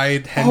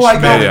side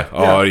henchman.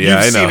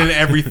 You've seen in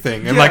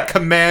everything, and like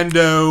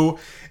Commando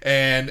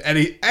and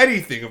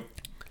anything of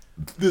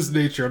this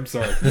nature. I'm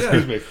sorry.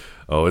 Excuse me.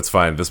 Oh, it's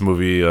fine. This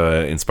movie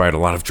inspired a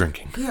lot of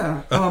drinking.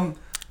 Yeah.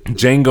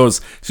 Jane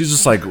goes. She's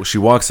just like she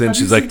walks in.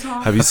 She's like,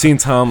 "Have you seen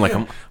Tom?" Like,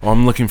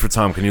 I'm looking for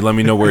Tom. Can you let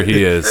me know where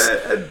he is?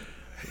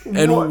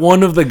 And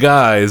one of the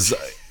guys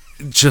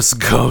just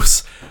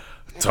goes,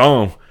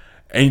 "Tom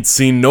ain't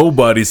seen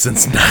nobody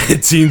since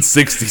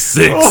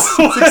 1966."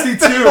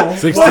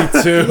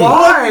 62.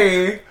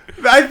 Why?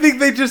 I think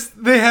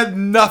they had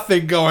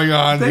nothing going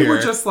on here. They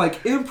were just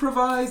like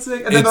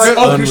improvising, and then they're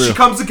like, "Oh, she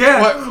comes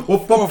again."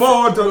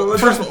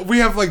 First of all, we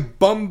have like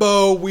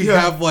Bumbo. We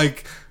have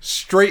like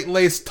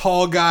straight-laced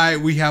tall guy.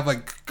 We have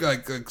like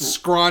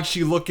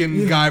scraunchy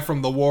looking guy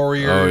from the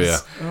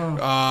Warriors. Oh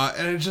yeah.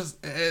 And it's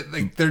just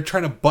like they're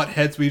trying to butt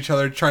heads with each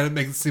other, trying to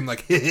make it seem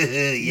like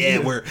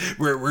we're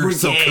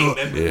so cool.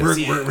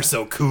 We're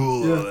so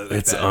cool. Yeah.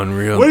 It's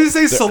unreal. What did he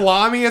say?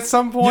 Salami at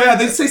some point? Yeah,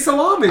 they say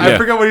salami. I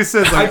forget what he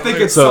says. I think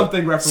it's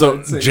something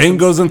referencing. So Jane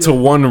goes into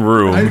one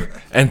room,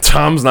 and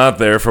Tom's not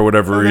there for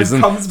whatever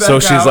reason.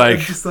 So she's like,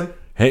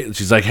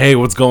 "Hey,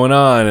 what's going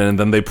on?" And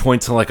then they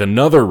point to like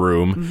another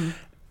room. Mm-hmm.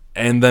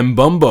 And then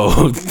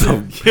Bumbo,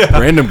 the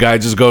random guy,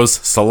 just goes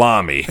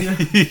salami.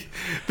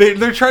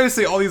 They're trying to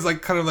say all these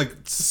like kind of like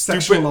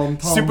stupid non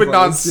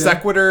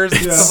sequiturs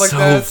and stuff like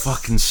that. So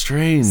fucking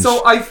strange.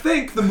 So I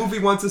think the movie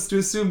wants us to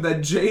assume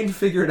that Jane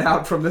figured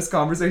out from this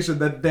conversation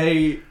that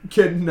they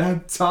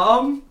kidnapped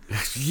Tom.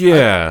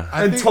 Yeah.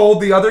 And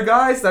told the other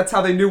guys. That's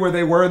how they knew where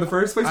they were in the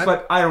first place.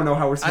 But I don't know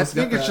how we're supposed to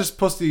get that. I think it's just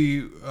supposed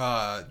to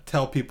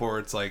tell people where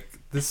it's like,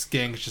 this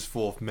gang is just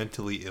full of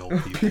mentally ill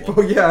people.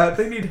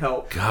 They need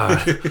help.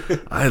 God,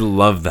 I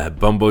love that.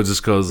 Bumbo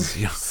just goes,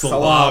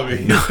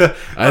 salami.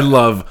 I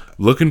love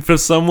looking for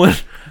someone.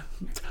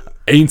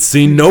 Ain't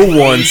seen no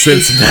one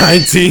since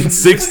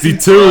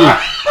 1962.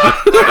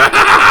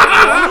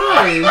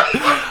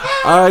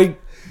 I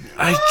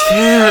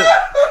can't.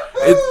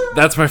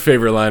 That's my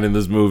favorite line in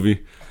this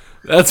movie.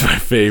 That's my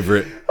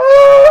favorite.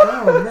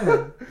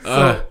 Oh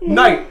man.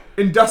 Night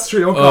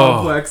industrial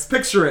complex.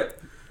 Picture it.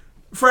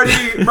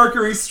 Freddie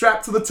Mercury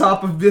strapped to the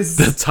top of this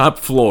The top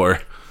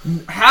floor.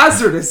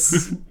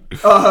 hazardous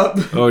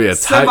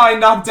semi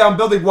knockdown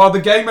building while the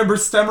gang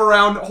members stem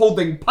around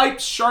holding pipe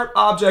sharp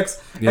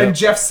objects and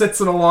Jeff sits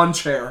in a lawn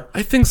chair.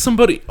 I think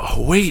somebody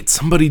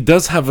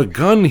does have a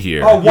gun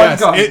here. Oh, one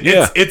gun.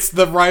 It's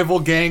the rival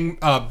gang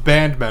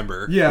band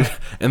member. Yeah.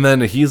 And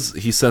then he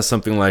says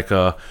something like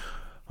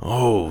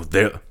oh,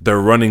 they're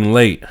running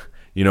late.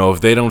 You know,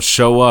 if they don't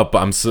show up,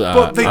 I'm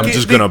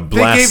just gonna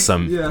blast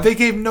them. Yeah. They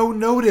gave no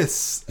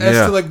notice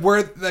as to like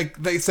where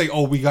they say,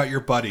 "Oh, we got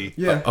your buddy."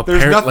 Yeah.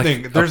 There's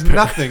nothing. There's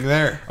nothing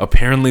there.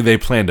 Apparently, they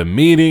planned a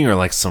meeting or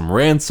like some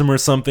ransom or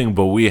something,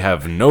 but we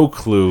have no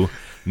clue,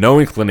 no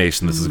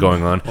inclination this is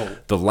going on.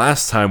 The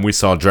last time we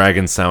saw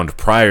Dragon Sound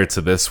prior to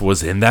this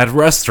was in that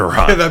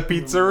restaurant, That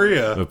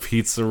pizzeria, the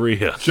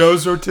pizzeria,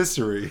 Joe's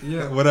Rotisserie.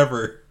 Yeah.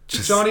 Whatever.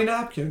 Johnny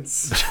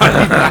Napkins.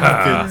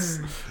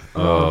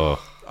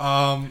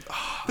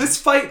 This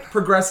fight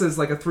progresses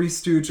like a Three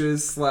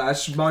Stooges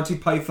 / Monty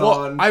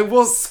Python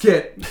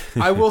skit.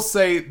 I will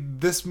say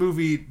this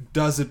movie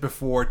does it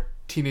before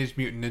Teenage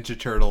Mutant Ninja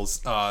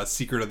Turtles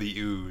Secret of the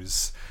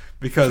Ooze.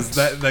 Because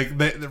that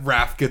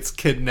Raph gets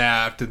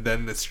kidnapped and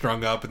then it's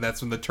strung up, and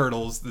that's when the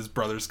turtles, his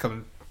brothers, come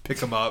and pick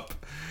him up.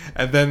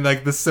 And then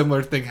like the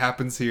similar thing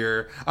happens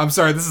here. I'm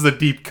sorry, this is a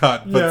deep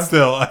cut, but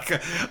still,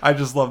 I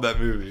just love that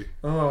movie.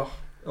 Oh,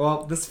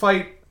 well, this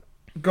fight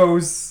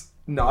goes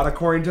not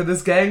according to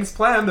this gang's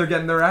plan. They're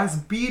getting their ass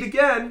beat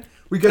again.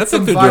 We get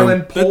some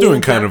violent pole They're doing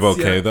kind of deaths,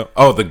 okay though.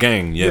 Oh, the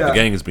gang, the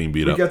gang is being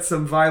beat up. We get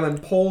some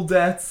violent pole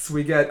deaths.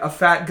 We get a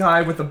fat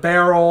guy with a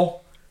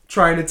barrel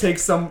trying to take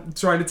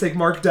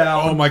Mark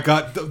down. Oh my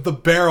god, the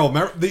barrel!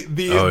 Remember the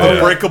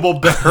unbreakable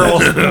barrel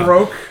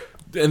broke.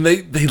 And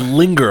they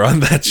linger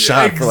on that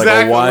shot for like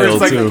a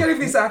while I too. think any of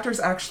these actors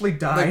actually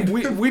died.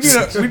 Like, we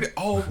need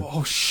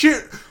oh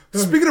shit!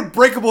 Speaking of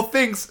breakable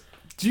things,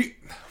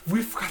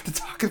 we forgot to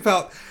talk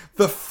about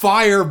the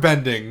fire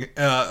bending,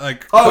 body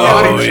chop.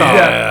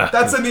 Yeah,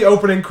 that's in the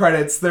opening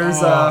credits.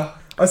 There's a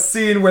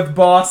scene with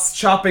Boss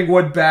chopping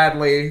wood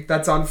badly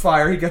that's on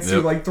fire. He gets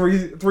through like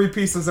three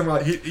pieces, and we're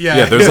like,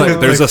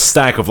 there's a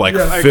stack of like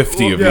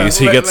 50 of these.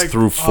 He gets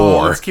through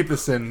 4. Let's keep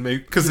this in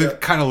because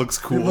it kind of looks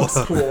cool. It looks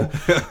cool.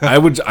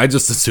 I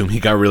just assume he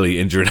got really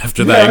injured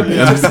after that and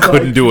just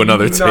couldn't do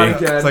another take.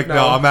 Again, it's like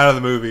no, I'm out of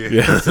the movie.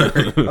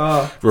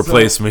 Yeah.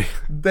 Replace me.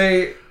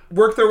 They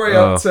work their way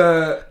up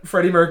to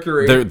Freddie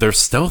Mercury. They're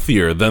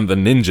stealthier than the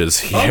ninjas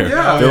here.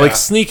 yeah. They're like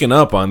sneaking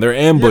up on. They're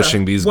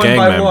ambushing these gang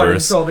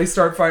members until they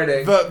start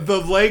fighting.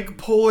 The leg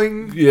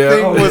pulling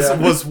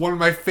thing was one of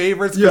my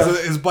favorites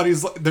because his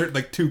buddies, they're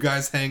like two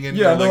guys hanging.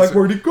 Yeah, they're like,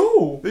 where'd he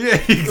go?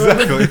 Yeah,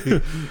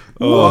 exactly.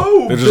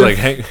 Whoa! They're just like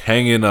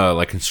hanging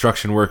like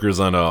construction workers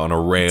on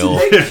a rail.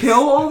 Did they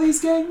kill all these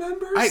gang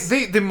members?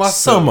 They must.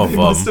 Some of They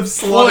them. must have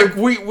slaughtered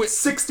we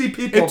 60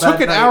 people. It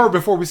took an hour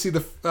before we see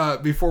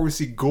before we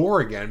see gore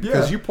again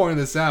because you pointed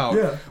this out.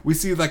 Yeah. We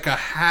see like a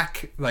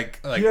hack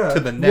to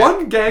the neck.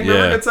 One gang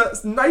member gets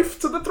a knife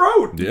to the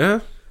throat.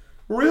 Yeah.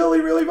 Really,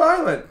 really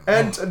violent.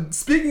 And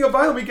speaking of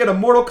violent, we get a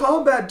Mortal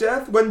Kombat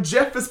death when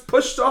Jeff is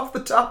pushed off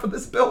the top of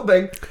this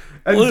building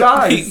and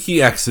dies.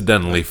 He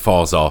accidentally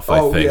falls off,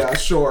 I think. Oh, yeah,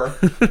 sure.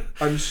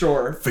 I'm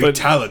sure.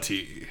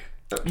 Fatality.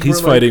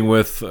 He's fighting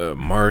with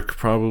Mark,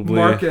 probably.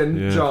 Mark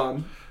and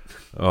John.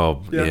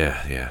 Oh,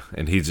 yeah.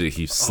 And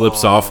he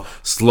slips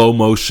off, slow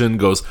motion,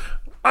 goes...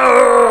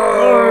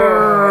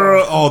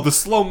 Oh, the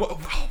slow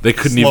They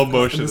couldn't slow even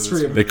motion.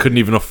 They couldn't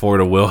even afford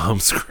a Wilhelm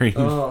scream.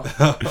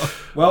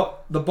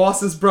 Well, the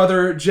boss's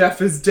brother Jeff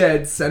is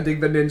dead, sending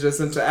the ninjas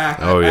into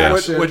action. Oh, yeah.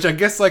 Which I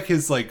guess like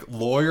his like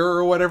lawyer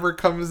or whatever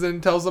comes in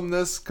and tells him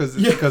this because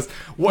he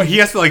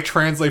has to like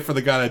translate for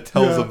the guy that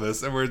tells him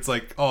this, and where it's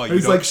like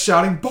he's like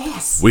shouting,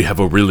 "Boss!" We have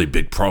a really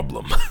big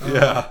problem.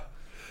 Yeah.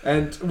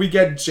 And we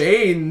get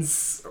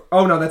Jane's.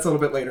 Oh no, that's a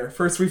little bit later.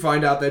 First, we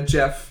find out that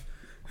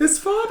his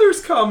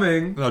father's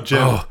coming. No,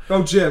 Jim.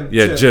 Oh, Jim.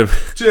 Yeah, Jim.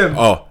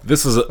 Oh,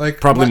 this is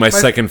probably my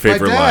second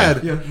favorite my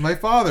dad, line. Yeah. My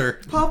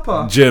father.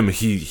 Papa. Jim,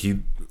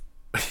 he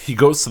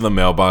goes to the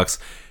mailbox.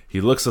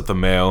 He looks at the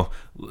mail.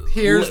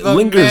 Here's the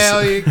lingers.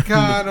 mail you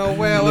got. Oh,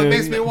 well, it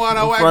makes me want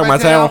to wag my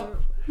tail.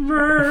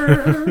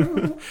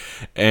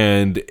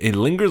 And it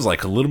lingers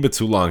like a little bit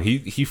too long.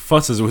 He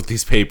fusses with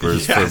these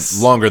papers Yes.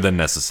 for longer than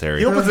necessary.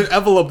 He opens an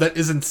envelope that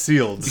isn't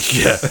sealed.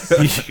 Yeah,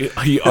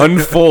 he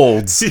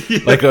unfolds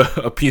like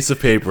a piece of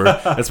paper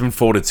that's been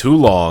folded too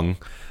long,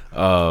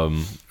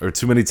 or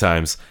too many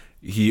times.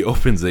 He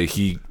opens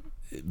it.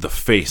 The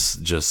face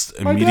just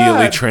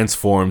immediately dad.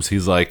 transforms.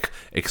 He's like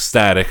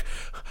ecstatic.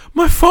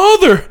 My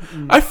father!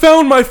 I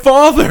found my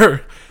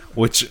father,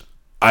 which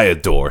I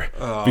adore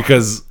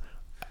because.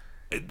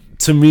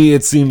 To me,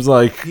 it seems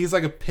like... He's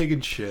like a pig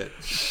in shit.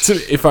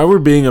 If I were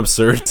being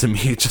absurd, to me,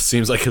 it just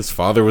seems like his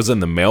father was in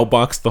the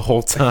mailbox the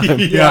whole time.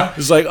 Yeah.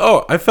 It's like,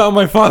 oh, I found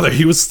my father.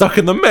 He was stuck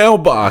in the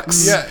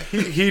mailbox. Yeah,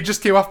 he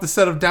just came off the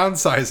set of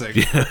Downsizing.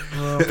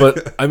 Yeah.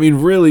 But, I mean,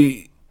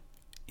 really,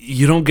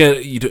 you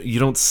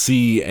don't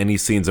see any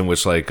scenes in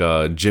which like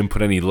Jim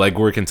put any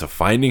legwork into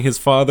finding his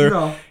father.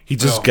 No. He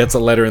just gets a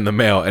letter in the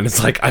mail and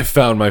it's like, I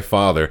found my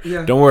father.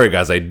 Yeah. Don't worry,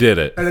 guys, I did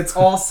it. And it's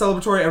all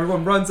celebratory.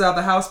 Everyone runs out of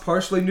the house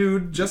partially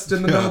nude, just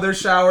in the middle of their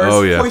showers,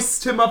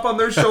 hoists him up on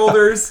their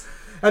shoulders,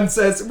 and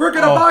says, "We're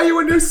gonna buy you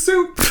a new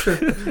suit."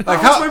 Like,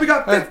 how much money we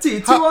got?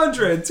 50,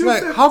 200, 250.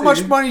 Like, how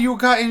much money you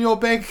got in your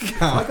bank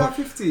account? I got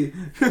 50.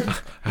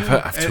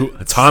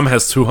 Tom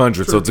has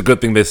 200, so it's a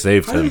good thing they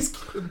saved How do him. these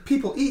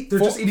people eat? They're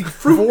just eating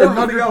fruit and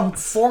nothing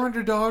else.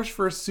 $400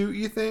 for a suit,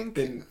 you think?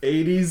 In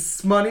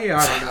 80s money?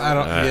 I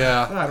don't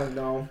know. I don't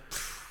know.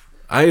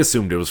 I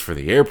assumed it was for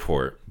the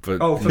airport, but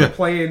For the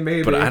plane,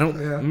 maybe. but I don't.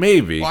 Yeah.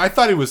 Maybe. Well, I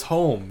thought he was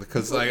home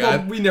because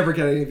like we never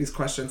get any of these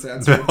questions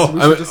answered. So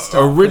we should just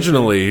stop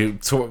originally,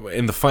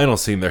 in the final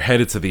scene, they're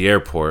headed to the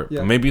airport. Yeah.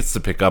 But maybe it's to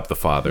pick up the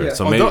father. Yeah.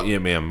 So Oh, maybe,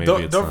 maybe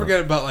don't it's not. forget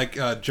about like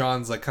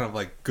John's like kind of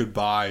like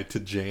goodbye to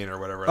Jane or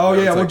whatever. Oh,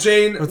 It's yeah, well, like-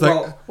 Jane- it's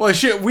well-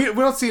 like, we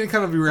don't see any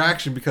kind of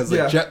reaction because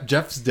like Yeah.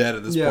 Jeff's dead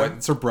at this Yeah. point.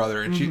 It's her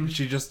brother, and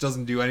she just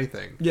doesn't do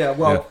anything. Yeah,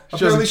 well, Yeah. She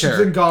apparently doesn't she's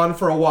care. been gone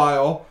for a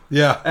while.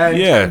 Yeah, And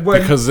Yeah,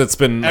 when, because it's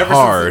been ever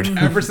hard.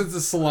 ever since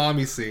the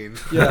salami scene.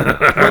 Yeah,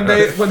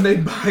 when they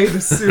buy the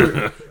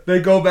suit,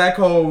 they go back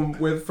home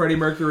with Freddie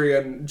Mercury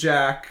and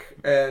Jack,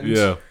 and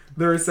Yeah.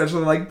 they're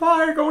essentially like,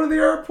 "Bye, going to the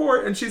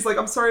airport." And she's like,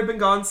 "I'm sorry, I've been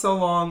gone so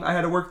long. I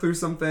had to work through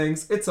some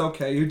things. It's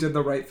okay, you did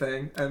the right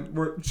thing." And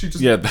she just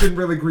didn't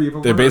really grieve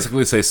over They it.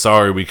 basically say,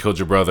 "Sorry, we killed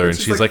your brother," and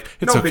she's like,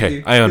 "It's "No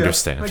okay, biggie. I Yeah,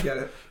 understand." I get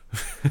it.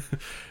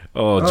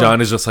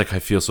 John is just like, "I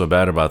feel so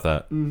bad about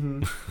that."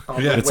 Oh,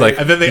 Yeah, but It's wait. like,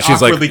 And then they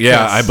she's like, awkwardly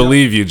 "Yeah, kiss. I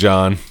believe you,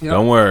 John. Yep.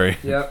 Don't worry."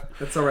 Yep,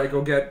 it's all right.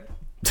 Go get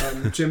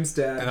Jim's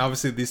dad. And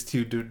obviously, these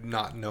two do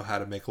not know how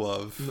to make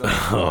love No.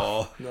 at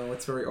all. No,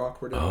 it's very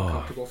awkward and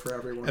uncomfortable for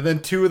everyone. And then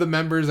two of the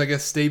members, I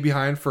guess, stay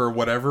behind for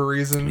whatever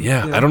reason.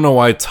 Yeah, Yeah. I don't know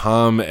why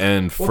Tom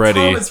and Well, Freddie.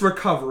 Tom is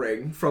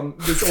recovering from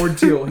this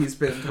ordeal he's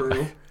been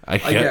through, I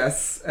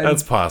guess. And,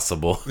 That's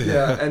possible.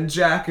 yeah, and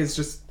Jack is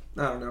just,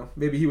 I don't know,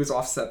 maybe he was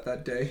offset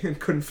that day and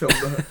couldn't film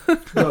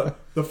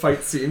the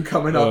fight scene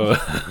coming up.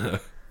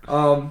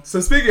 So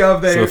speaking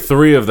of, So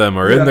three of them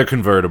are Yeah. in their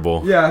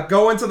convertible.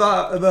 go into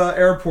the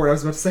airport. I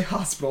was about to say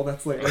hospital.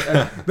 That's later.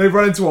 And they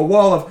run into a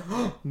wall of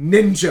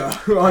ninja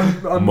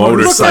on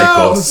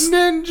Motorcycles.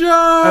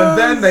 Ninja! And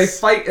then they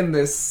fight in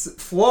this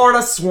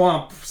Florida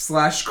swamp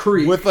 /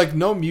 creek. with like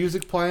no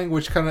music playing,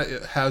 which kind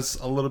of has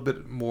a little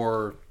bit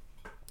more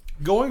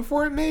going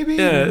for it, maybe.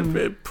 Yeah,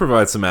 it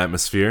provides some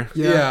atmosphere.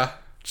 Yeah.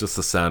 Just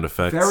the sound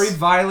effects. Very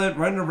violent,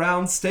 running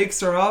around,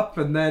 stakes are up,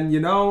 and then,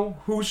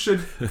 who should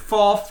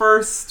fall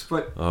first?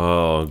 But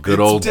Oh, good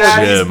it's old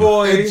Daddy's Jim.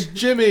 boy, It's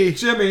Jimmy.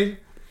 Jimmy,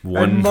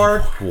 and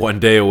Mark. One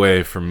day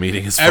away from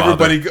meeting his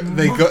Everybody,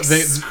 father.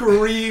 they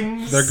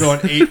screams. they're going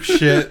ape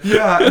shit.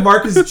 Yeah, and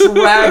Mark is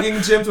dragging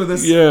Jim to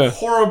this Yeah.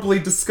 horribly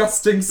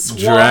disgusing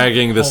swamp.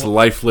 Dragging this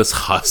lifeless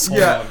husk.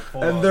 Yeah,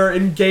 Hold and on. they're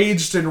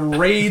engaged in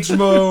rage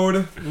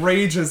mode.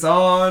 Rage is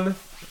on.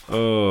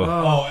 Oh.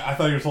 Oh, I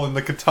thought you were holding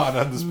the katana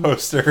on this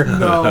poster.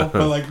 No.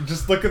 But like,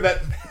 just look at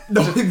that.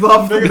 No, I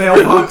love the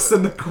mailbox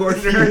in the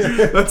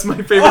corner. That's my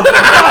favorite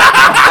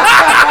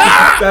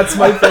part. That's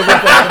my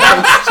favorite part of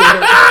the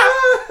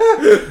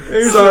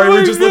poster. Sorry,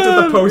 we just looked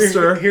at the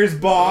poster. Here's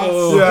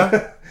Boss.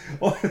 Yeah.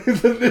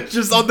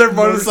 Just on their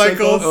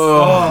motorcycles.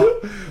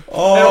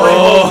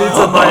 Everyone needs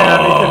a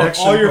Miami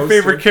Connection All your poster.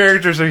 favorite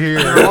characters are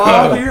here. They're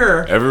all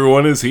here.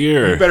 Everyone is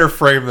here. You better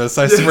frame this,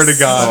 I swear to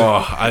God.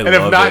 Oh, I and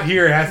love if not it.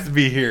 here, it has to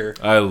be here.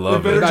 I They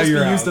love better it. Not just be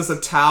your used house. as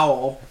a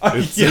towel.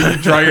 Yeah, you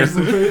dry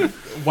your,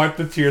 wipe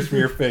the tears from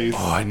your face.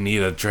 Oh, I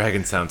need a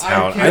Dragonstown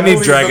towel. can't I need believe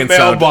the Dragonstown.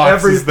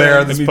 mailbox is there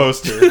on Everything.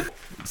 this poster.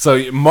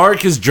 So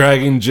Mark is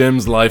dragging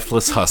Jim's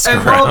lifeless husk And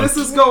around. while this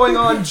is going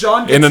on,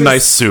 John gets In a his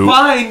nice suit.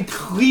 spine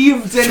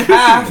cleaved in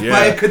half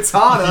by a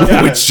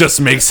katana. Which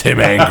just makes him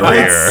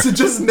angrier. It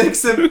just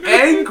makes him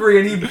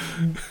angry, and he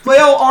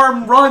flail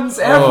arm runs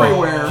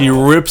everywhere. He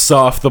rips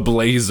off the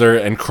blazer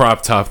and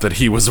crop top that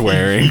he was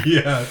wearing.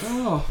 Yeah.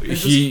 And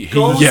just he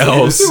goes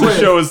yells. into The it.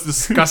 show is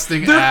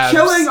disgusting They're abs.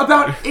 killing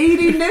about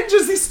 80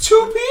 ninjas. These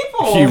two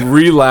people. He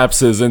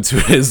relapses into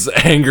his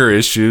anger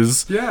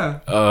issues.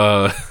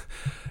 Yeah.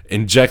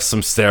 Injects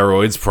some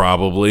steroids,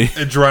 probably.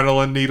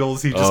 Adrenaline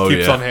needles he just Oh,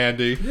 keeps yeah. on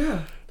handy.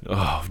 Yeah.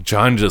 Oh,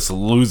 John just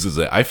loses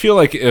it. I feel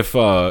like if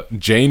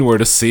Jane were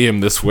to see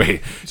him this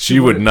way, she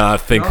would would- not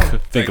think no.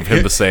 think of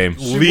him the same.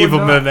 Leave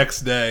would him not. the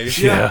next day.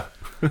 Yeah.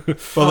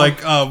 But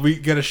like we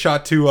get a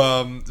shot to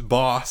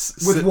Boss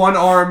With sit- one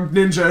arm,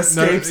 ninja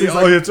escapes. He's oh,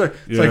 like, yeah, it's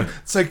right.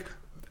 It's like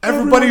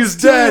everybody's Everyone's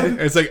dead. dead.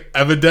 And it's like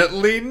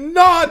evidently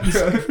not.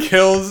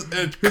 Kills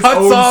and his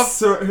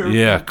cuts own off,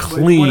 Yeah, like,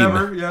 clean.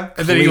 whatever, yeah.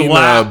 and then he Clean,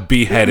 laughs.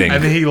 beheading.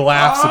 And then he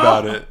laughs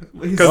about it.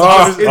 He's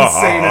Because just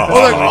insane at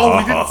Oh,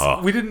 this like,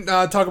 point. we didn't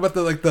talk about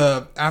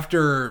the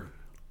after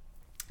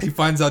he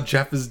finds out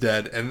Jeff is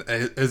dead and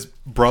his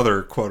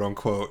brother, quote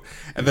unquote,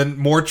 and then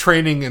more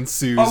training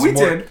ensues. Oh, we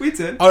did.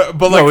 But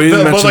No, we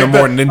didn't mention the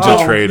more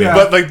ninja training. yeah.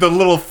 But like the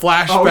little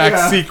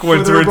flashback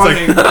sequence where where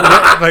they're it's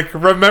like, like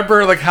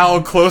remember like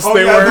how close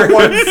they were. The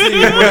one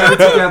scene where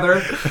they're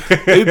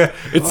together.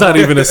 It's not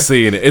even a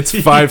scene. It's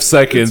 5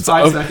 seconds. It's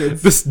 5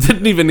 seconds. This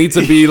didn't even need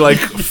to be like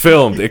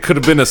filmed. It could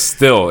have been a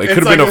still. It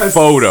could have been a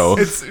photo.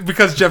 It's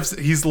because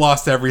he's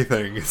lost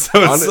everything, so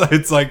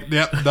it's like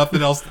yep,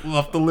 nothing else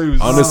left to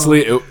lose.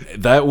 Honestly,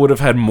 that would have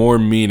had more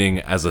meaning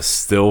as a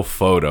still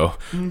photo.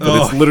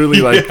 But it's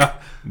literally like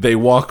they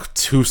walk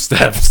 2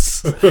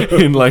 steps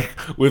in like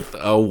with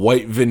a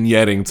white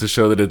vignetting to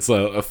show that it's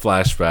a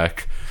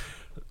flashback.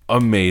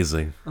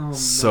 Amazing.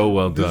 So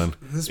well done.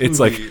 This it's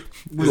movie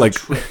like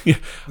This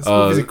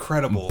movie's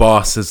incredible.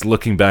 Boss is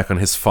looking back on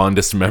his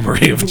fondest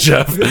memory of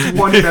Jeff.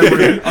 One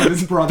memory of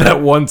his brother. That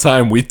one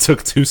time we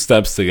took 2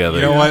 steps together.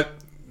 You know what?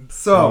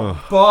 So,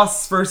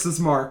 Boss versus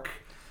Mark.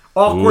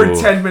 Awkward Ooh.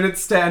 10-minute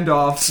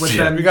standoff with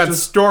them We got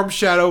just Storm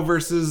Shadow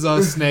versus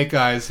Snake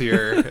Eyes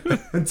here.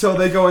 until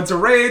they go into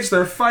rage.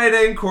 They're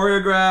fighting,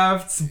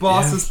 choreographed.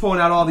 Boss is pulling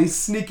out all these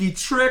sneaky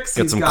tricks.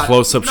 Get He's some got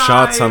close-up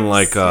shots on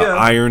knives. like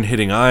iron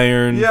hitting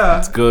iron. Yeah,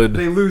 it's good.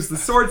 They lose the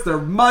swords. They're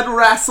mud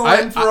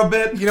wrestling for a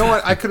bit. You know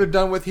what I could have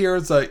done with here?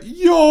 It's like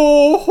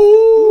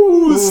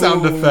yo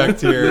sound effect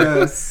here.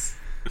 Yes.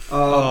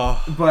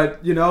 But,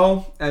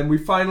 and we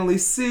finally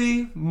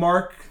see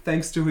Mark,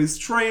 thanks to his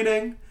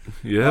training,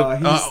 Yep.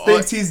 he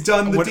thinks he's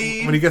done the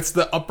deed. When he gets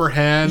the upper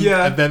hand,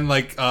 Yeah. and then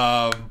like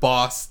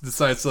Boss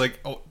decides to like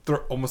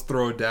almost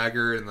throw a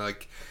dagger, and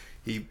like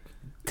he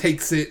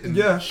takes it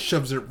and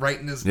shoves it right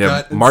in his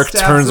gut. Mark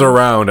stabs turns him.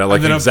 around at like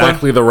And then a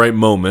exactly the right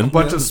moment. A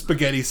bunch of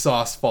spaghetti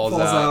sauce falls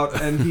out.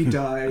 and he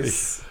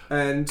dies.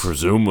 And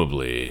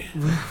Presumably.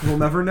 we'll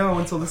never know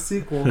until the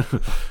sequel.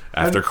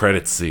 After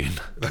credits scene.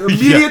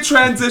 Immediate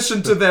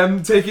transition to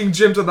them taking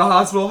Jim to the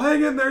hospital.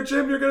 Hang in there,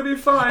 Jim. You're gonna be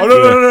fine. Oh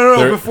no!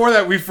 They're- Before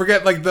that, we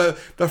forget like the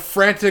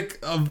frantic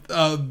of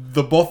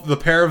the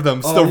pair of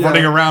them still yeah.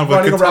 running around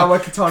with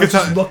Katana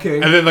just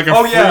looking. and then like a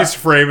freeze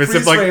frame. It's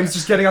Freeze like frames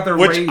just getting out their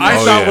which rage. I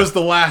Oh, thought yeah. was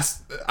the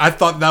last. I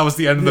thought that was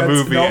the end of the Yeah,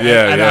 it's- movie, no. and,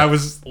 Yeah, and yeah. I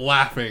was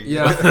laughing.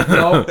 Yeah.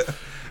 No.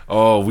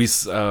 Oh, who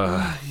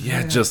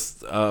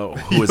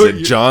is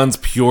it? John's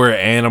pure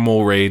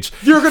animal rage.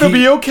 You're gonna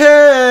be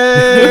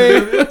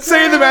okay.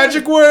 Say the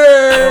magic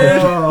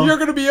word. You're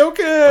gonna be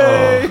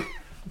okay.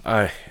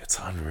 It's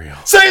unreal.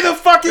 Say the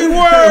fucking we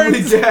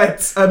words.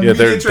 get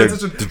immediate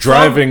transition. they're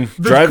driving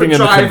from in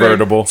the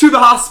convertible. to the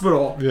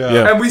hospital.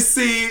 Yeah. And we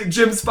see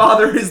Jim's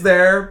father is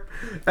there,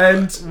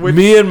 and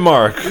Me and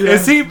Mark.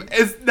 Is he?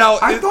 Now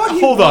I thought he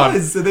hold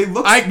was. on. They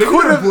look. I maybe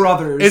could they're have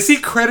brothers. Is he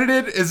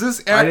credited? Is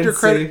this I actor didn't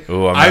credited? see.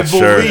 Ooh, I'm not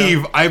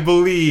sure. I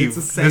believe It's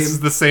the same. this is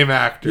the same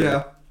actor.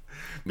 Yeah.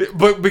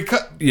 But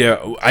because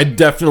Yeah, I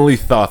definitely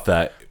thought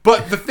that.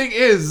 the thing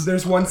is,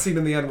 There's one scene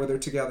in the end where they're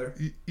together.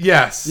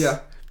 yes, Yeah.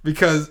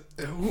 because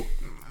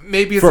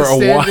maybe it's For a a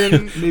while.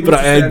 stand-in. Maybe But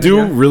it's a I stand-in, do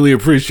yeah. really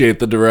appreciate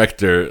the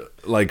director.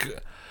 Like,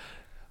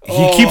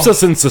 he keeps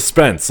us in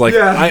suspense. Like,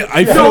 Yeah.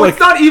 I feel no, like. it's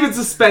not even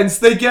suspense.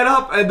 They get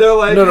up and they're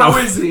like, "How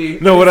is he?"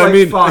 No, what It's I like,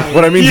 mean, fine.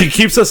 what I mean, he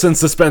keeps us in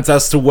suspense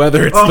as to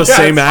whether it's the yes.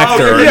 same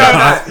actor Oh, or yeah, not.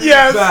 that,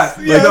 Yes,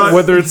 that. yes. Like,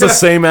 Whether it's the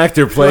same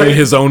actor playing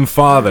his own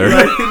father,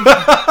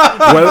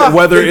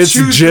 whether They it's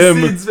choose the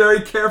Jim, scenes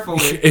very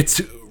carefully.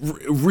 it's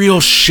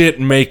real shit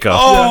makeup.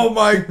 Oh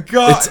my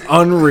god, It's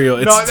unreal.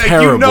 It's like,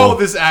 terrible. You know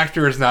this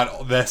actor is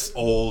not this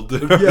old.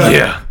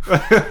 Yeah.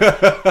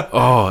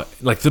 Oh,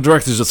 like the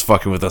director's just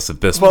fucking with us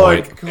at this But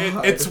point.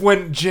 like, it's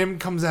when Jim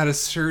comes out of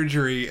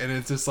surgery and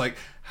it's just like,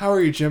 "How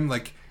are you, Jim?"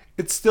 Like,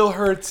 it still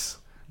hurts,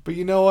 but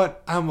you know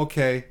what? I'm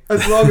okay.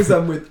 As long as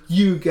I'm with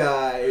you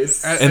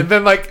guys. And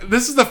then like,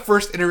 this is the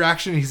first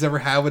interaction he's ever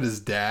had with his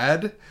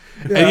dad,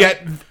 and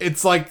yet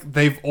it's like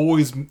they've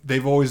always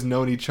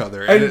known each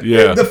other. And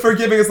Yeah. the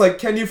forgiving is like,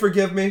 "Can you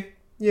forgive me?"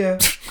 Yeah.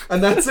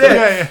 And that's it.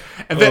 yeah.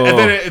 And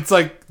then it's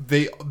like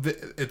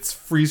it's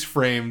freeze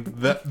framed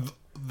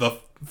the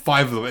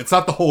 5 of them. It's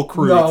not the whole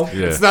crew. No.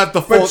 Yeah. It's not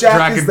the full But Jack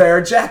Dragon is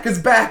there. Jack is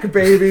back,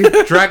 baby.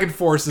 Dragon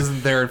Force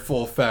isn't there in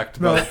full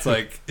effect, but it's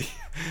like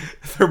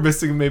they're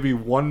missing maybe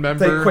one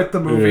member. They quit the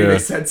movie. Yeah. They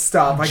said,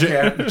 "Stop, I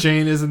can't."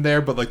 Jane isn't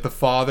there, but like the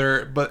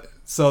father. But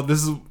so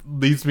this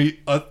leads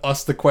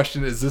us to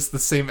question: is this the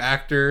same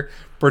actor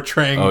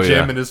portraying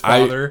Jim and his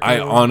father? I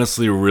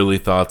honestly really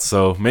thought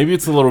so. Maybe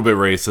it's a little bit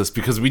racist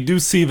because we do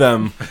see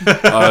them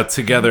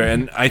together,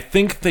 and I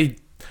think they.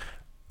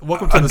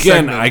 Welcome to the Again,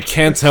 segment. I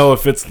can't tell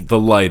if it's the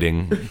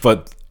lighting,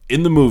 but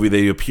in the movie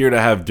they appear to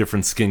have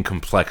different skin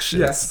complexions.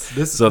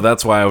 Yes. So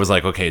that's why I was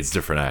like, okay, it's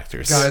different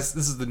actors. Guys,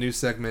 this is the new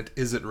segment.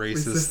 Is it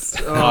racist?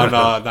 Racist. On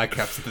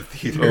Nightcaps at the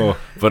theater. Oh,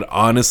 but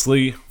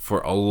honestly,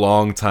 for a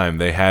long time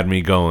they had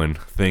me going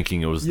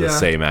thinking it was the Yeah.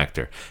 same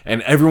actor,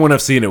 and everyone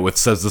I've seen it with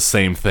says the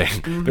same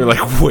thing. They're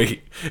like,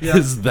 "Wait,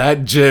 is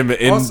that Jim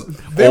in Also,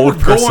 they old were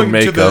person going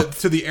makeup?"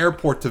 to the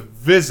airport to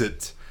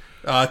visit,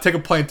 take a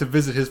plane to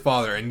visit his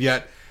father, and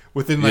yet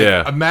within like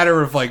Yeah. a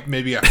matter of like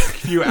maybe a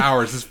few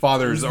hours, his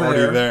father is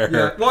already there.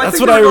 Yeah. Well, That's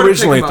think what they I were going to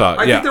originally pick him up. thought,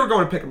 I yeah. think they were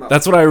going to pick him up.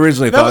 That's what I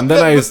originally thought, and then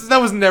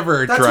that was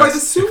never addressed. That's why the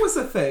suit was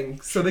a thing,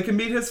 so they can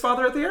meet his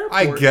father at the airport.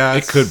 I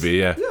guess it could be,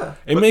 yeah. Yeah.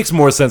 It makes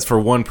more sense for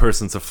one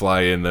person to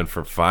fly in than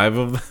for 5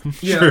 of them,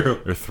 Yeah.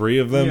 True. or 3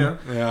 of them. Yeah.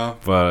 Yeah.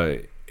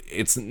 But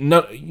it's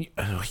not.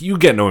 You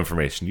get no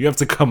information. You have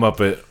to come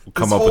up with This it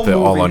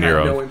whole all movie on your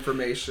had own. No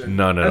information.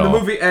 None at and all. the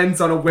movie ends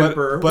on a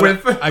whimper. But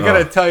with I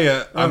gotta tell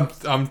you,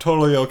 I'm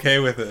totally okay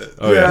with it.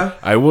 Oh yeah. Yeah.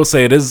 I will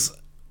say it is.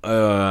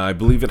 I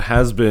believe it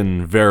has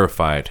been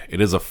verified.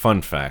 It is a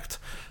fun fact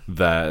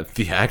that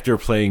the actor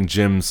playing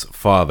Jim's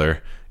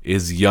father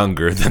is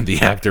younger than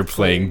the actor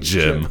playing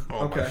Jim.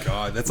 Oh my Okay.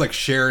 god, that's like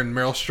Cher and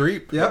Meryl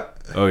Streep.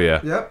 Yep. Oh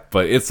yeah. Yep.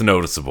 But it's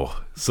noticeable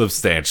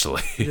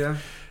substantially. Yeah.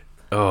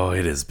 Oh,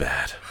 it is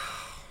bad.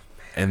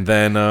 And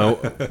then,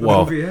 The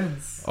well, movie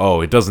ends.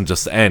 oh, it doesn't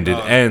just end. It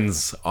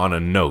ends on a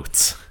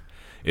note.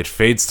 It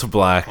fades to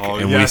black,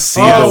 and we yes. see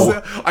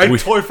Oh, I we-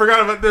 totally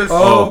forgot about this.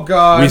 Oh,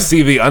 God. we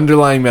see the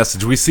underlying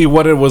message. We see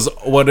what it was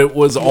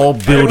all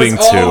building It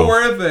was all to,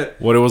 worth it.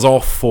 what it was all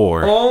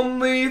for.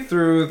 Only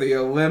through the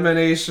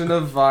elimination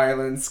of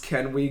violence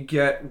can we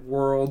get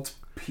world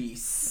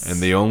peace. And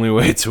the only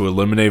way to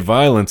eliminate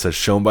violence, as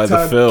shown by the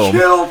To film,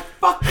 kill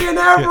fucking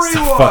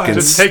everyone. fucking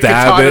Just take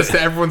stab katanas it.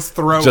 to everyone's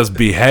throat. just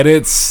behead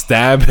it,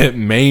 stab it,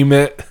 maim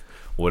it,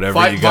 whatever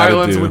fight you gotta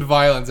violence do, with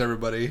violence,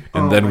 everybody.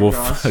 and Oh then my we'll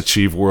gosh.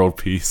 achieve world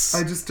peace.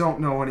 I just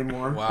don't know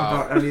anymore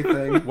Wow. about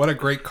anything. What a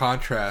great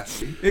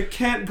contrast. It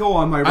can't go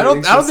on my I rating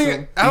don't system.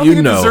 think. I don't You think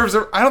it know. deserves.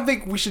 I don't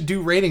think we should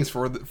do ratings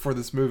for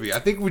this movie. I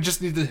think we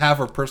just need to have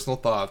our personal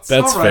thoughts.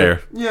 That's All right.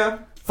 fair. Yeah.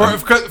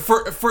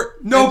 for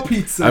No in-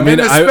 pizza. I mean,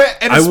 in the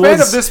I span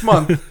was- of this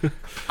month,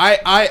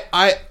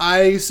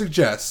 I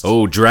suggest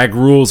Oh, drag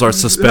rules are Oh,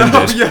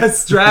 suspended.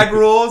 yes, drag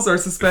rules are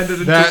suspended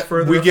until that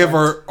further we give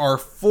effect. our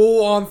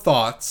full on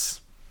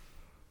thoughts,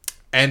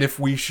 and if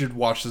we should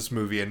watch this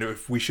movie and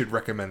if we should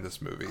recommend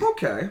this movie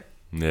Okay.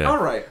 Yeah.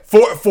 All right.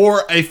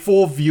 for a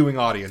full viewing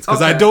audience,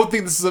 because I Okay. don't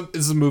think this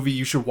is a movie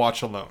you should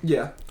watch alone.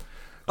 Yeah.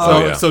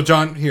 Oh, yeah. So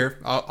John, here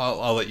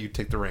I'll let you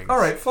take the reins. All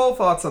right. Full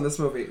thoughts on this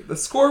movie. The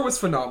score was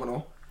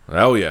phenomenal.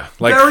 Oh yeah.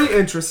 Like Very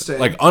interesting.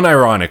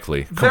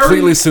 unironically,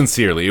 completely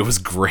sincerely, it was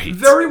great.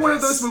 Very one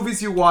of those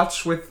movies you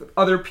watch with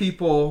other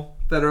people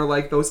that are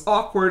like those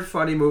awkward,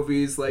 funny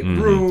movies, like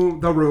Mm-hmm.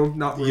 The Room,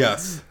 not Room.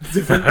 Yes.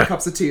 Different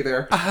cups of tea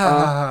there.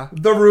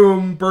 The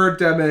Room,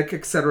 Birdemic,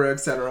 etc.,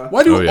 etc.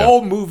 Why do Oh, yeah.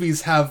 all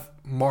movies have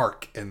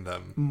Mark in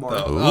them? Mark.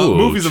 though? Ooh,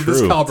 movies of this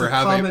true. caliber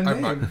have Common a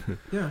name.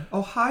 Yeah.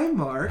 Oh, hi,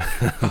 Mark.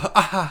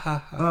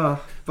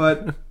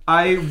 But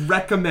I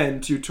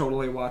recommend you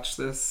totally watch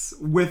this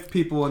with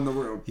people in the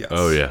room. Yes.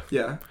 Oh yeah.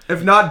 Yeah.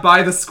 If not,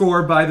 buy the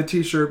score, buy the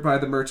T-shirt, buy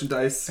the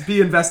merchandise.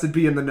 Be invested.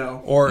 Be in the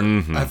know. Or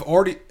Mm-hmm. I've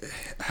already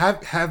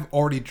have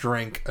already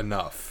drank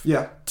enough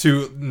Yeah.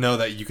 to know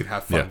that you can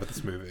have fun Yeah. with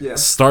this movie. Yeah.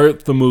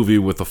 Start the movie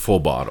with a full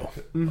bottle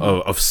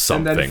of And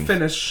something. then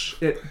finish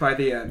it by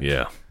the end.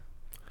 Yeah.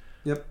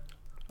 Yep.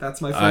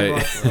 That's my I- full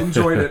thoughts.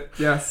 Enjoyed it.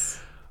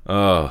 Yes.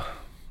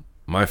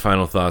 My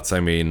final thoughts. I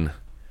mean,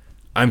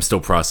 I'm still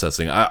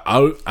processing.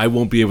 I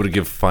won't be able to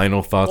give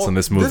final thoughts Well, on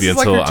this this movie is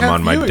like until your I'm 10th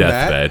on my viewing,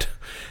 deathbed.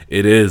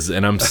 It is,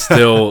 and I'm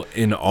still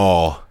in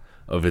awe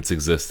of its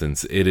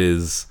existence. It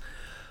is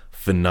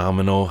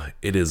phenomenal.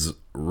 It is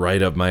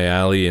right up my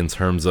alley in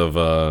terms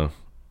of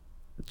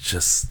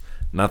just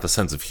not the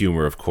sense of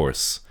humor, of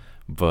course,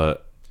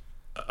 but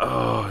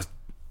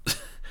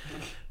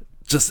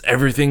just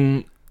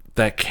everything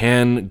that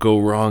can go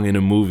wrong in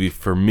a movie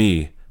for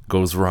me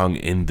goes wrong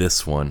in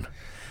this one.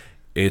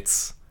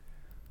 It's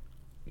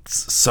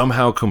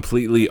somehow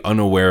completely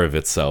unaware of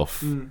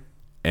itself,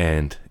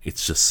 and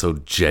it's just so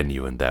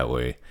genuine that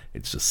way.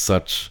 It's just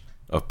such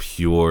a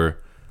pure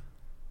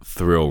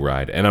thrill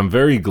ride, and I'm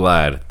very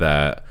glad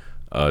that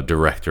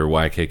director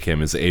YK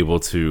Kim is able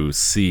to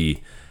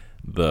see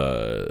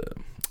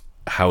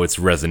how it's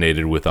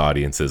resonated with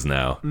audiences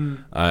now.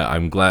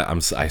 I'm glad.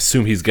 I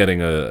assume he's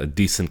getting a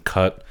decent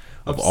cut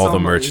of all the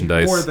Some money.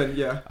 merchandise. More than,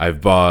 yeah.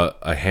 I've bought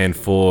a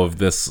handful of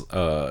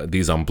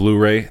these on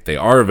Blu-ray. They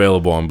are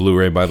available on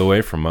Blu-ray, by the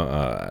way, from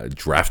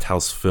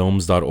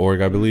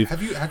drafthousefilms.org, I believe.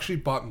 Have you actually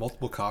bought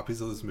multiple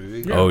copies of this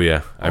movie? Oh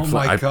yeah,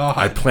 my God.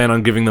 I plan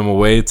on giving them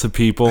away to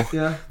people.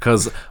 Yeah.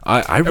 because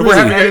I we're really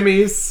having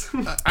Enemies.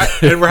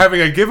 And we're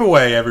having a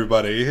giveaway,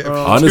 everybody. If you tune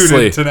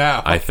honestly in to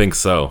now. I think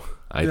so.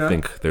 I Yeah.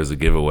 think there's a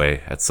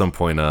giveaway at some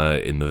point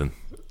in the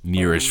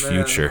nearish man.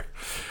 future.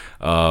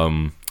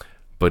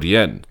 But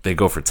yeah, they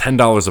go for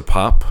 $10 a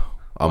pop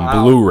on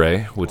Wow.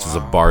 Blu-ray, which is a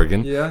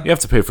bargain. Yeah. You have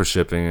to pay for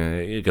shipping.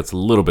 It gets a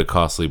little bit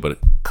costly, but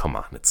come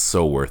on, it's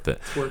so worth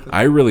it. worth it.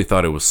 I really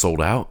thought it was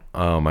sold out.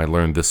 I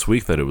learned this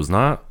week that it was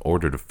not.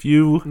 Ordered a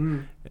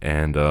few,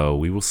 and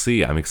we will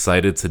see. I'm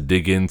excited to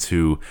dig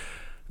into.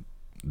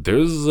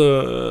 There's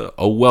a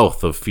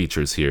wealth of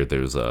features here.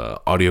 There's a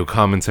audio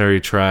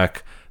commentary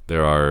track.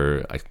 There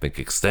are, I think,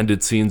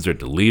 extended scenes or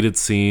deleted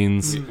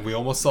scenes. We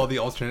almost saw the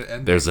alternate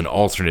ending. There's an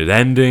alternate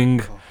ending,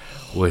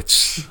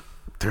 which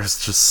there's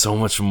just so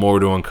much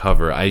more to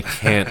uncover. I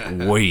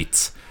can't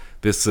wait.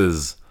 This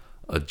is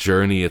a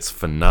journey. It's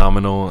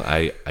phenomenal.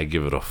 I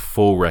give it a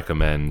full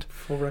recommend.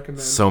 Full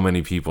recommend. So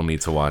many people need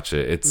to watch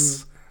it.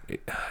 It's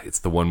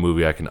the one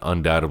movie I can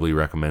undoubtedly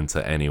recommend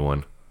to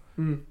anyone.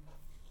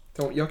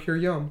 Don't yuck your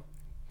yum.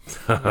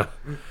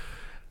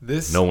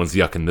 No one's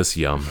yucking this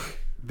yum.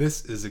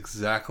 This is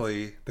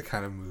exactly the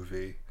kind of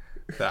movie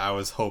that I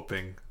was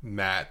hoping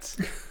Matt,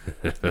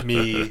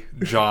 me,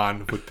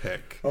 John would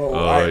pick.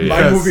 My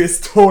Because movie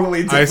is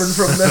totally I different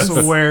from this.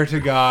 swear to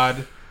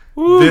God,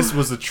 this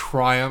was a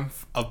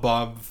triumph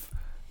above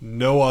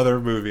no other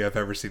movie I've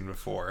ever seen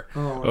before.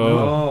 Oh,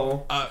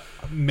 no.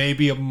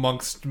 Maybe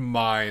amongst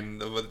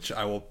mine, which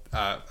I will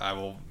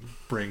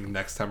bring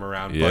next time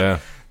around. Yeah.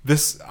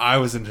 But I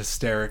was in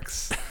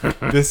hysterics.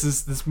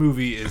 This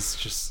movie is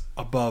just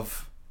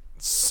above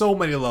so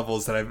many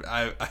levels that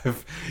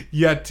I've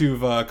yet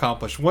to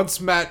accomplish.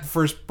 Once Matt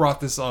first brought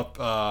this up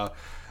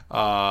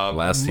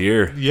Last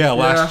year.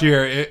 Last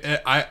year,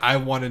 I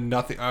wanted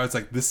nothing. I was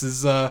like, this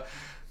is the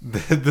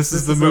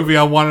movie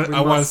I want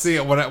to see.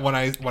 When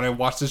I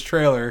watched this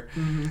trailer,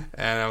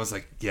 and I was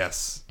like,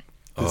 yes.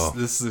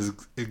 This is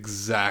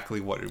exactly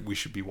what we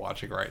should be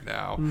watching right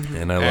now,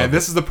 And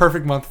this is the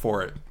perfect month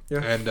for it.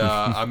 Yeah. And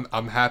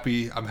I'm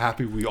happy. I'm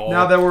happy we all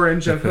Now that we're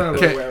in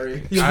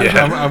February,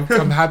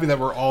 I'm happy that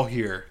we're all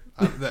here,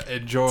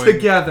 enjoying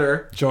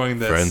together, enjoying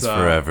this. Friends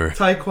forever.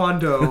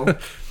 Taekwondo.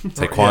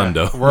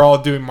 Taekwondo. Yeah, we're all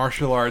doing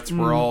martial arts.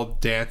 We're all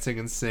dancing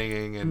and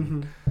singing,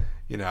 and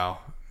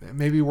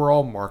maybe we're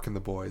all marking the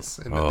boys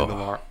in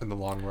the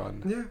long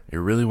run. Yeah. It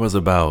really was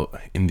about,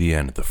 in the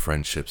end, the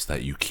friendships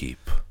that you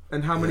keep.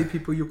 And how many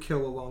people you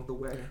kill along the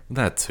way.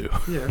 That too.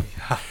 Yeah.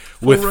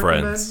 With Full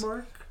recommend, friends.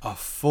 Mark? A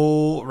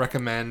full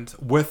recommend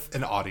with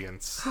an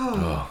audience.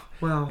 Wow.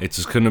 It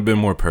just couldn't have been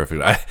more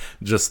perfect.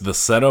 Just the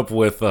setup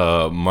with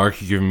Mark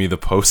giving me the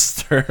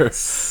poster,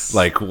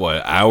 like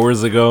what,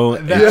 hours ago?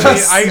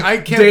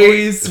 I can't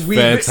Days, believe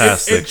weeks.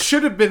 Fantastic. it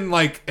should have been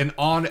like an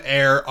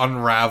on-air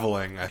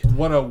unraveling.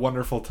 What a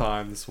wonderful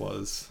time this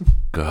was,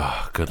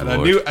 Good and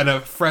Lord. a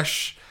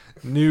fresh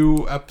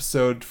new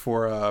episode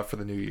for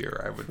the new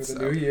year. I would For say.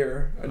 the new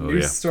year, a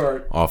new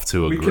start. Off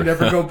to a We great... can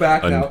never go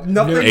back now.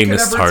 Nothing can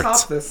anus ever tart.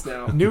 top this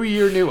now. New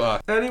year, new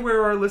us.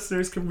 Anywhere our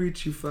listeners can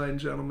reach you, fine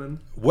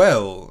gentlemen.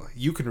 Well,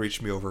 you can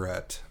reach me over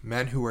at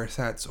Man Who Wears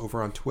Hats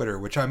over on Twitter,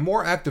 which I'm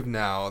more active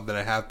now than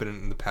I have been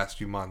in the past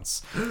few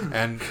months.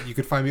 And you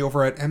can find me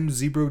over at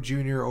MZebro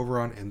Jr. over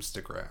on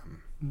Instagram.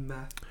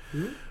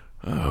 Matthew?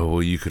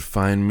 Well, you could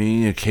find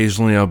me.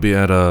 Occasionally, I'll be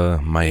at a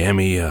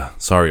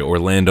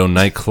Orlando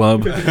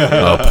nightclub,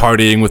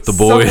 partying with the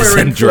boys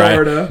Somewhere in and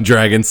Florida.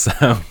 Dragon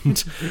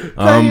Sound.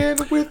 Playing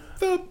with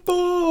the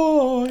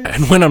boys.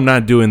 And when I'm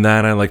not doing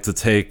that, I like to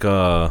take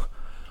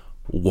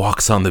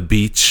walks on the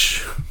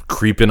beach,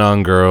 creeping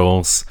on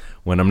girls.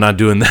 When I'm not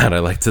doing that, I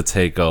like to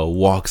take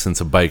walks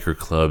into biker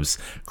clubs,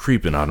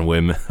 creeping on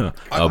women,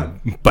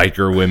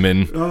 biker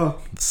women,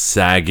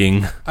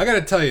 sagging. I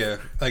gotta tell you,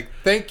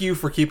 thank you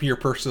for keeping your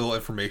personal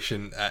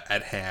information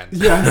at hand.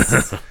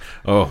 Yes.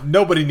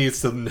 Nobody needs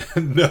to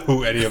know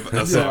who any of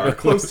us Yeah, we're are.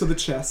 close to the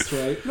chest,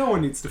 right? No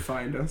one needs to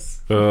find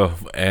us. But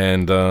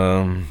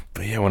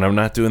yeah, when I'm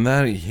not doing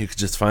that, you could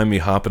just find me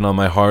hopping on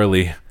my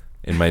Harley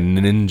in my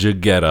ninja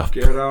getup.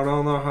 Get out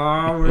on the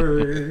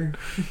highway,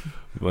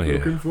 Well, yeah.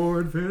 looking for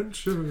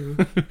adventure.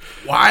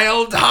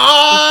 Wild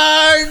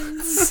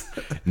Hogs!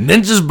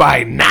 Ninjas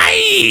by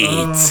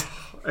night!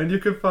 And you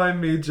can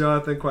find me,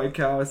 Jonathan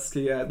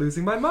Kwiatkowski, at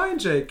Losing My Mind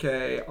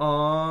JK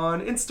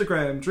on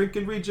Instagram, Drink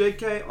and Read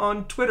JK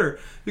on Twitter.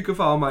 You can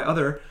follow my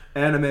other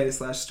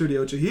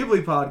anime/Studio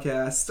Ghibli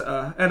podcast,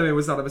 Anime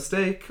Was Not a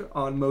Mistake,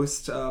 on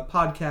most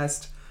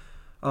podcast.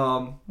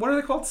 What are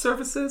they called?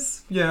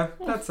 Services? Yeah,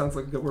 that sounds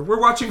like a good word.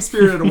 We're watching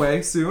Spirited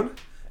Away soon.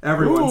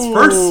 Everyone's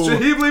first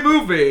Ghibli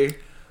movie.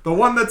 The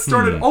one that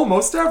started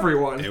almost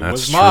everyone. It That's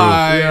was true.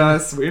 mine.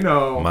 Yes, we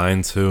know.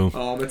 Mine too.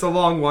 It's a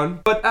long one.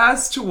 But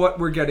as to what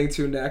we're getting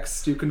to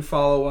next, you can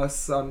follow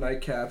us on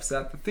Nightcaps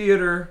at the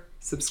theater.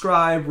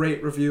 Subscribe,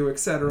 rate, review,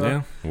 etc.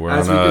 Yeah, we're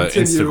As on we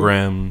continue.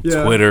 Instagram,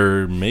 Yeah.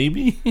 Twitter,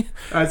 maybe.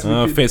 As we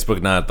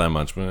Facebook, not that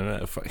much,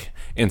 but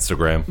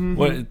Instagram.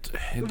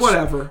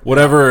 Whatever.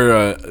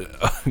 Whatever.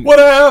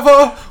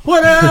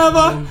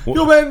 Whatever,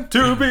 you're meant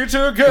to be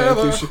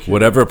together.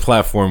 Whatever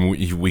platform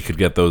we could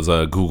get those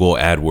Google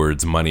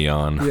AdWords money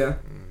on. Yeah.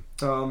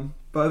 But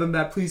other than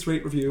that, please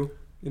rate, review.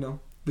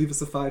 Leave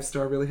us a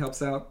 5-star. Really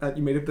helps out. That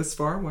you made it this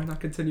far. Why not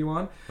continue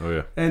on? Oh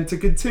yeah. And to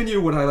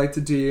continue what I like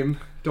to deem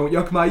Don't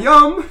Yuck My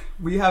Yum,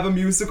 we have a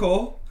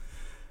musical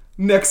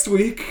next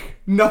week.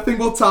 Nothing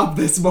will top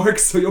this, Mark,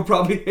 so you'll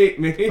probably hate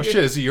me. Oh shit,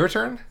 is it your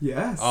turn?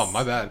 Yes. Oh,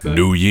 my bad.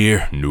 New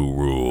year, new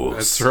rules.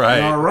 That's right.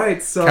 All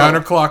right, so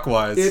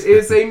Counterclockwise. it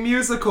is a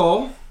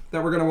musical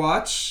that we're going to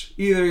watch.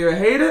 Either you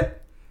hate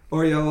it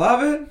or you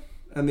love it.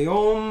 And the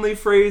only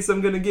phrase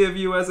I'm going to give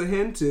you as a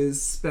hint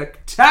is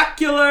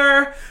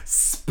spectacular.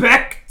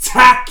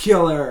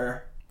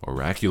 Spectacular.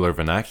 Oracular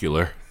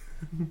vernacular.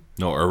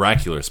 No,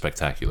 oracular,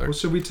 spectacular. Well,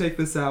 should we take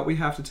this out? We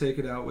have to take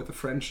it out with a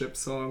friendship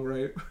song,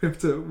 right? We have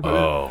to.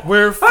 Oh.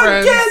 We're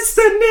friends. Against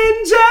the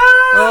ninja!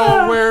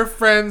 Oh, we're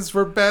friends.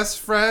 We're best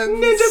friends.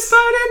 Ninjas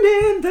fighting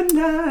in the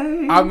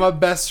night. I'm my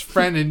best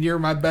friend and you're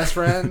my best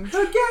friend.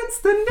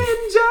 Against the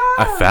ninja!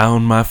 I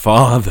found my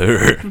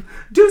father.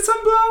 Do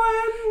some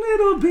blowing,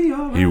 it'll be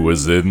alright. He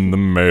was in the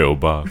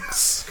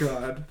mailbox.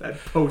 God,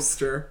 that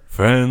poster.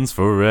 Friends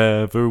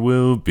forever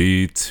will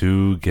be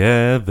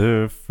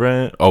together,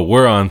 friend. Oh,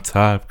 we're on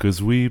top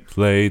because we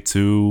play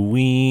to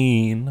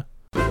win.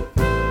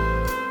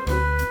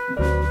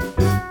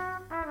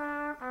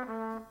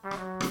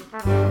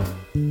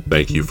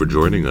 Thank you for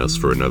joining us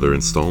for another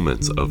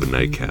installment of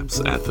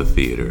Nightcaps at the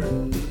Theater.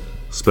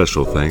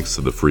 Special thanks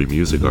to the Free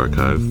Music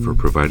Archive for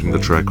providing the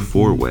track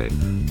 4-Way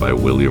by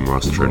William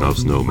Ross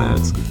Chernoff's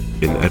Nomads,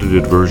 an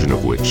edited version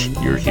of which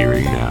you're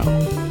hearing now.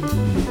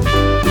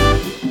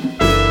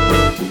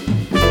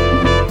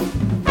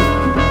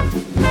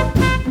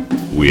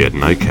 We at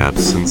Nightcaps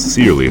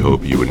sincerely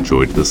hope you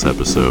enjoyed this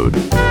episode.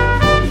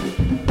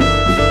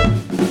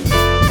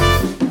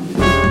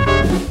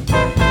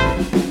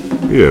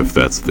 If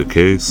that's the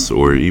case,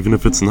 or even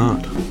if it's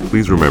not,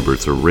 please remember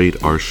to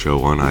rate our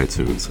show on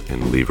iTunes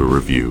and leave a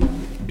review.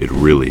 It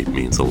really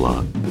means a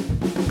lot.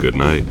 Good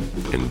night,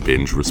 and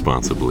binge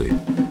responsibly.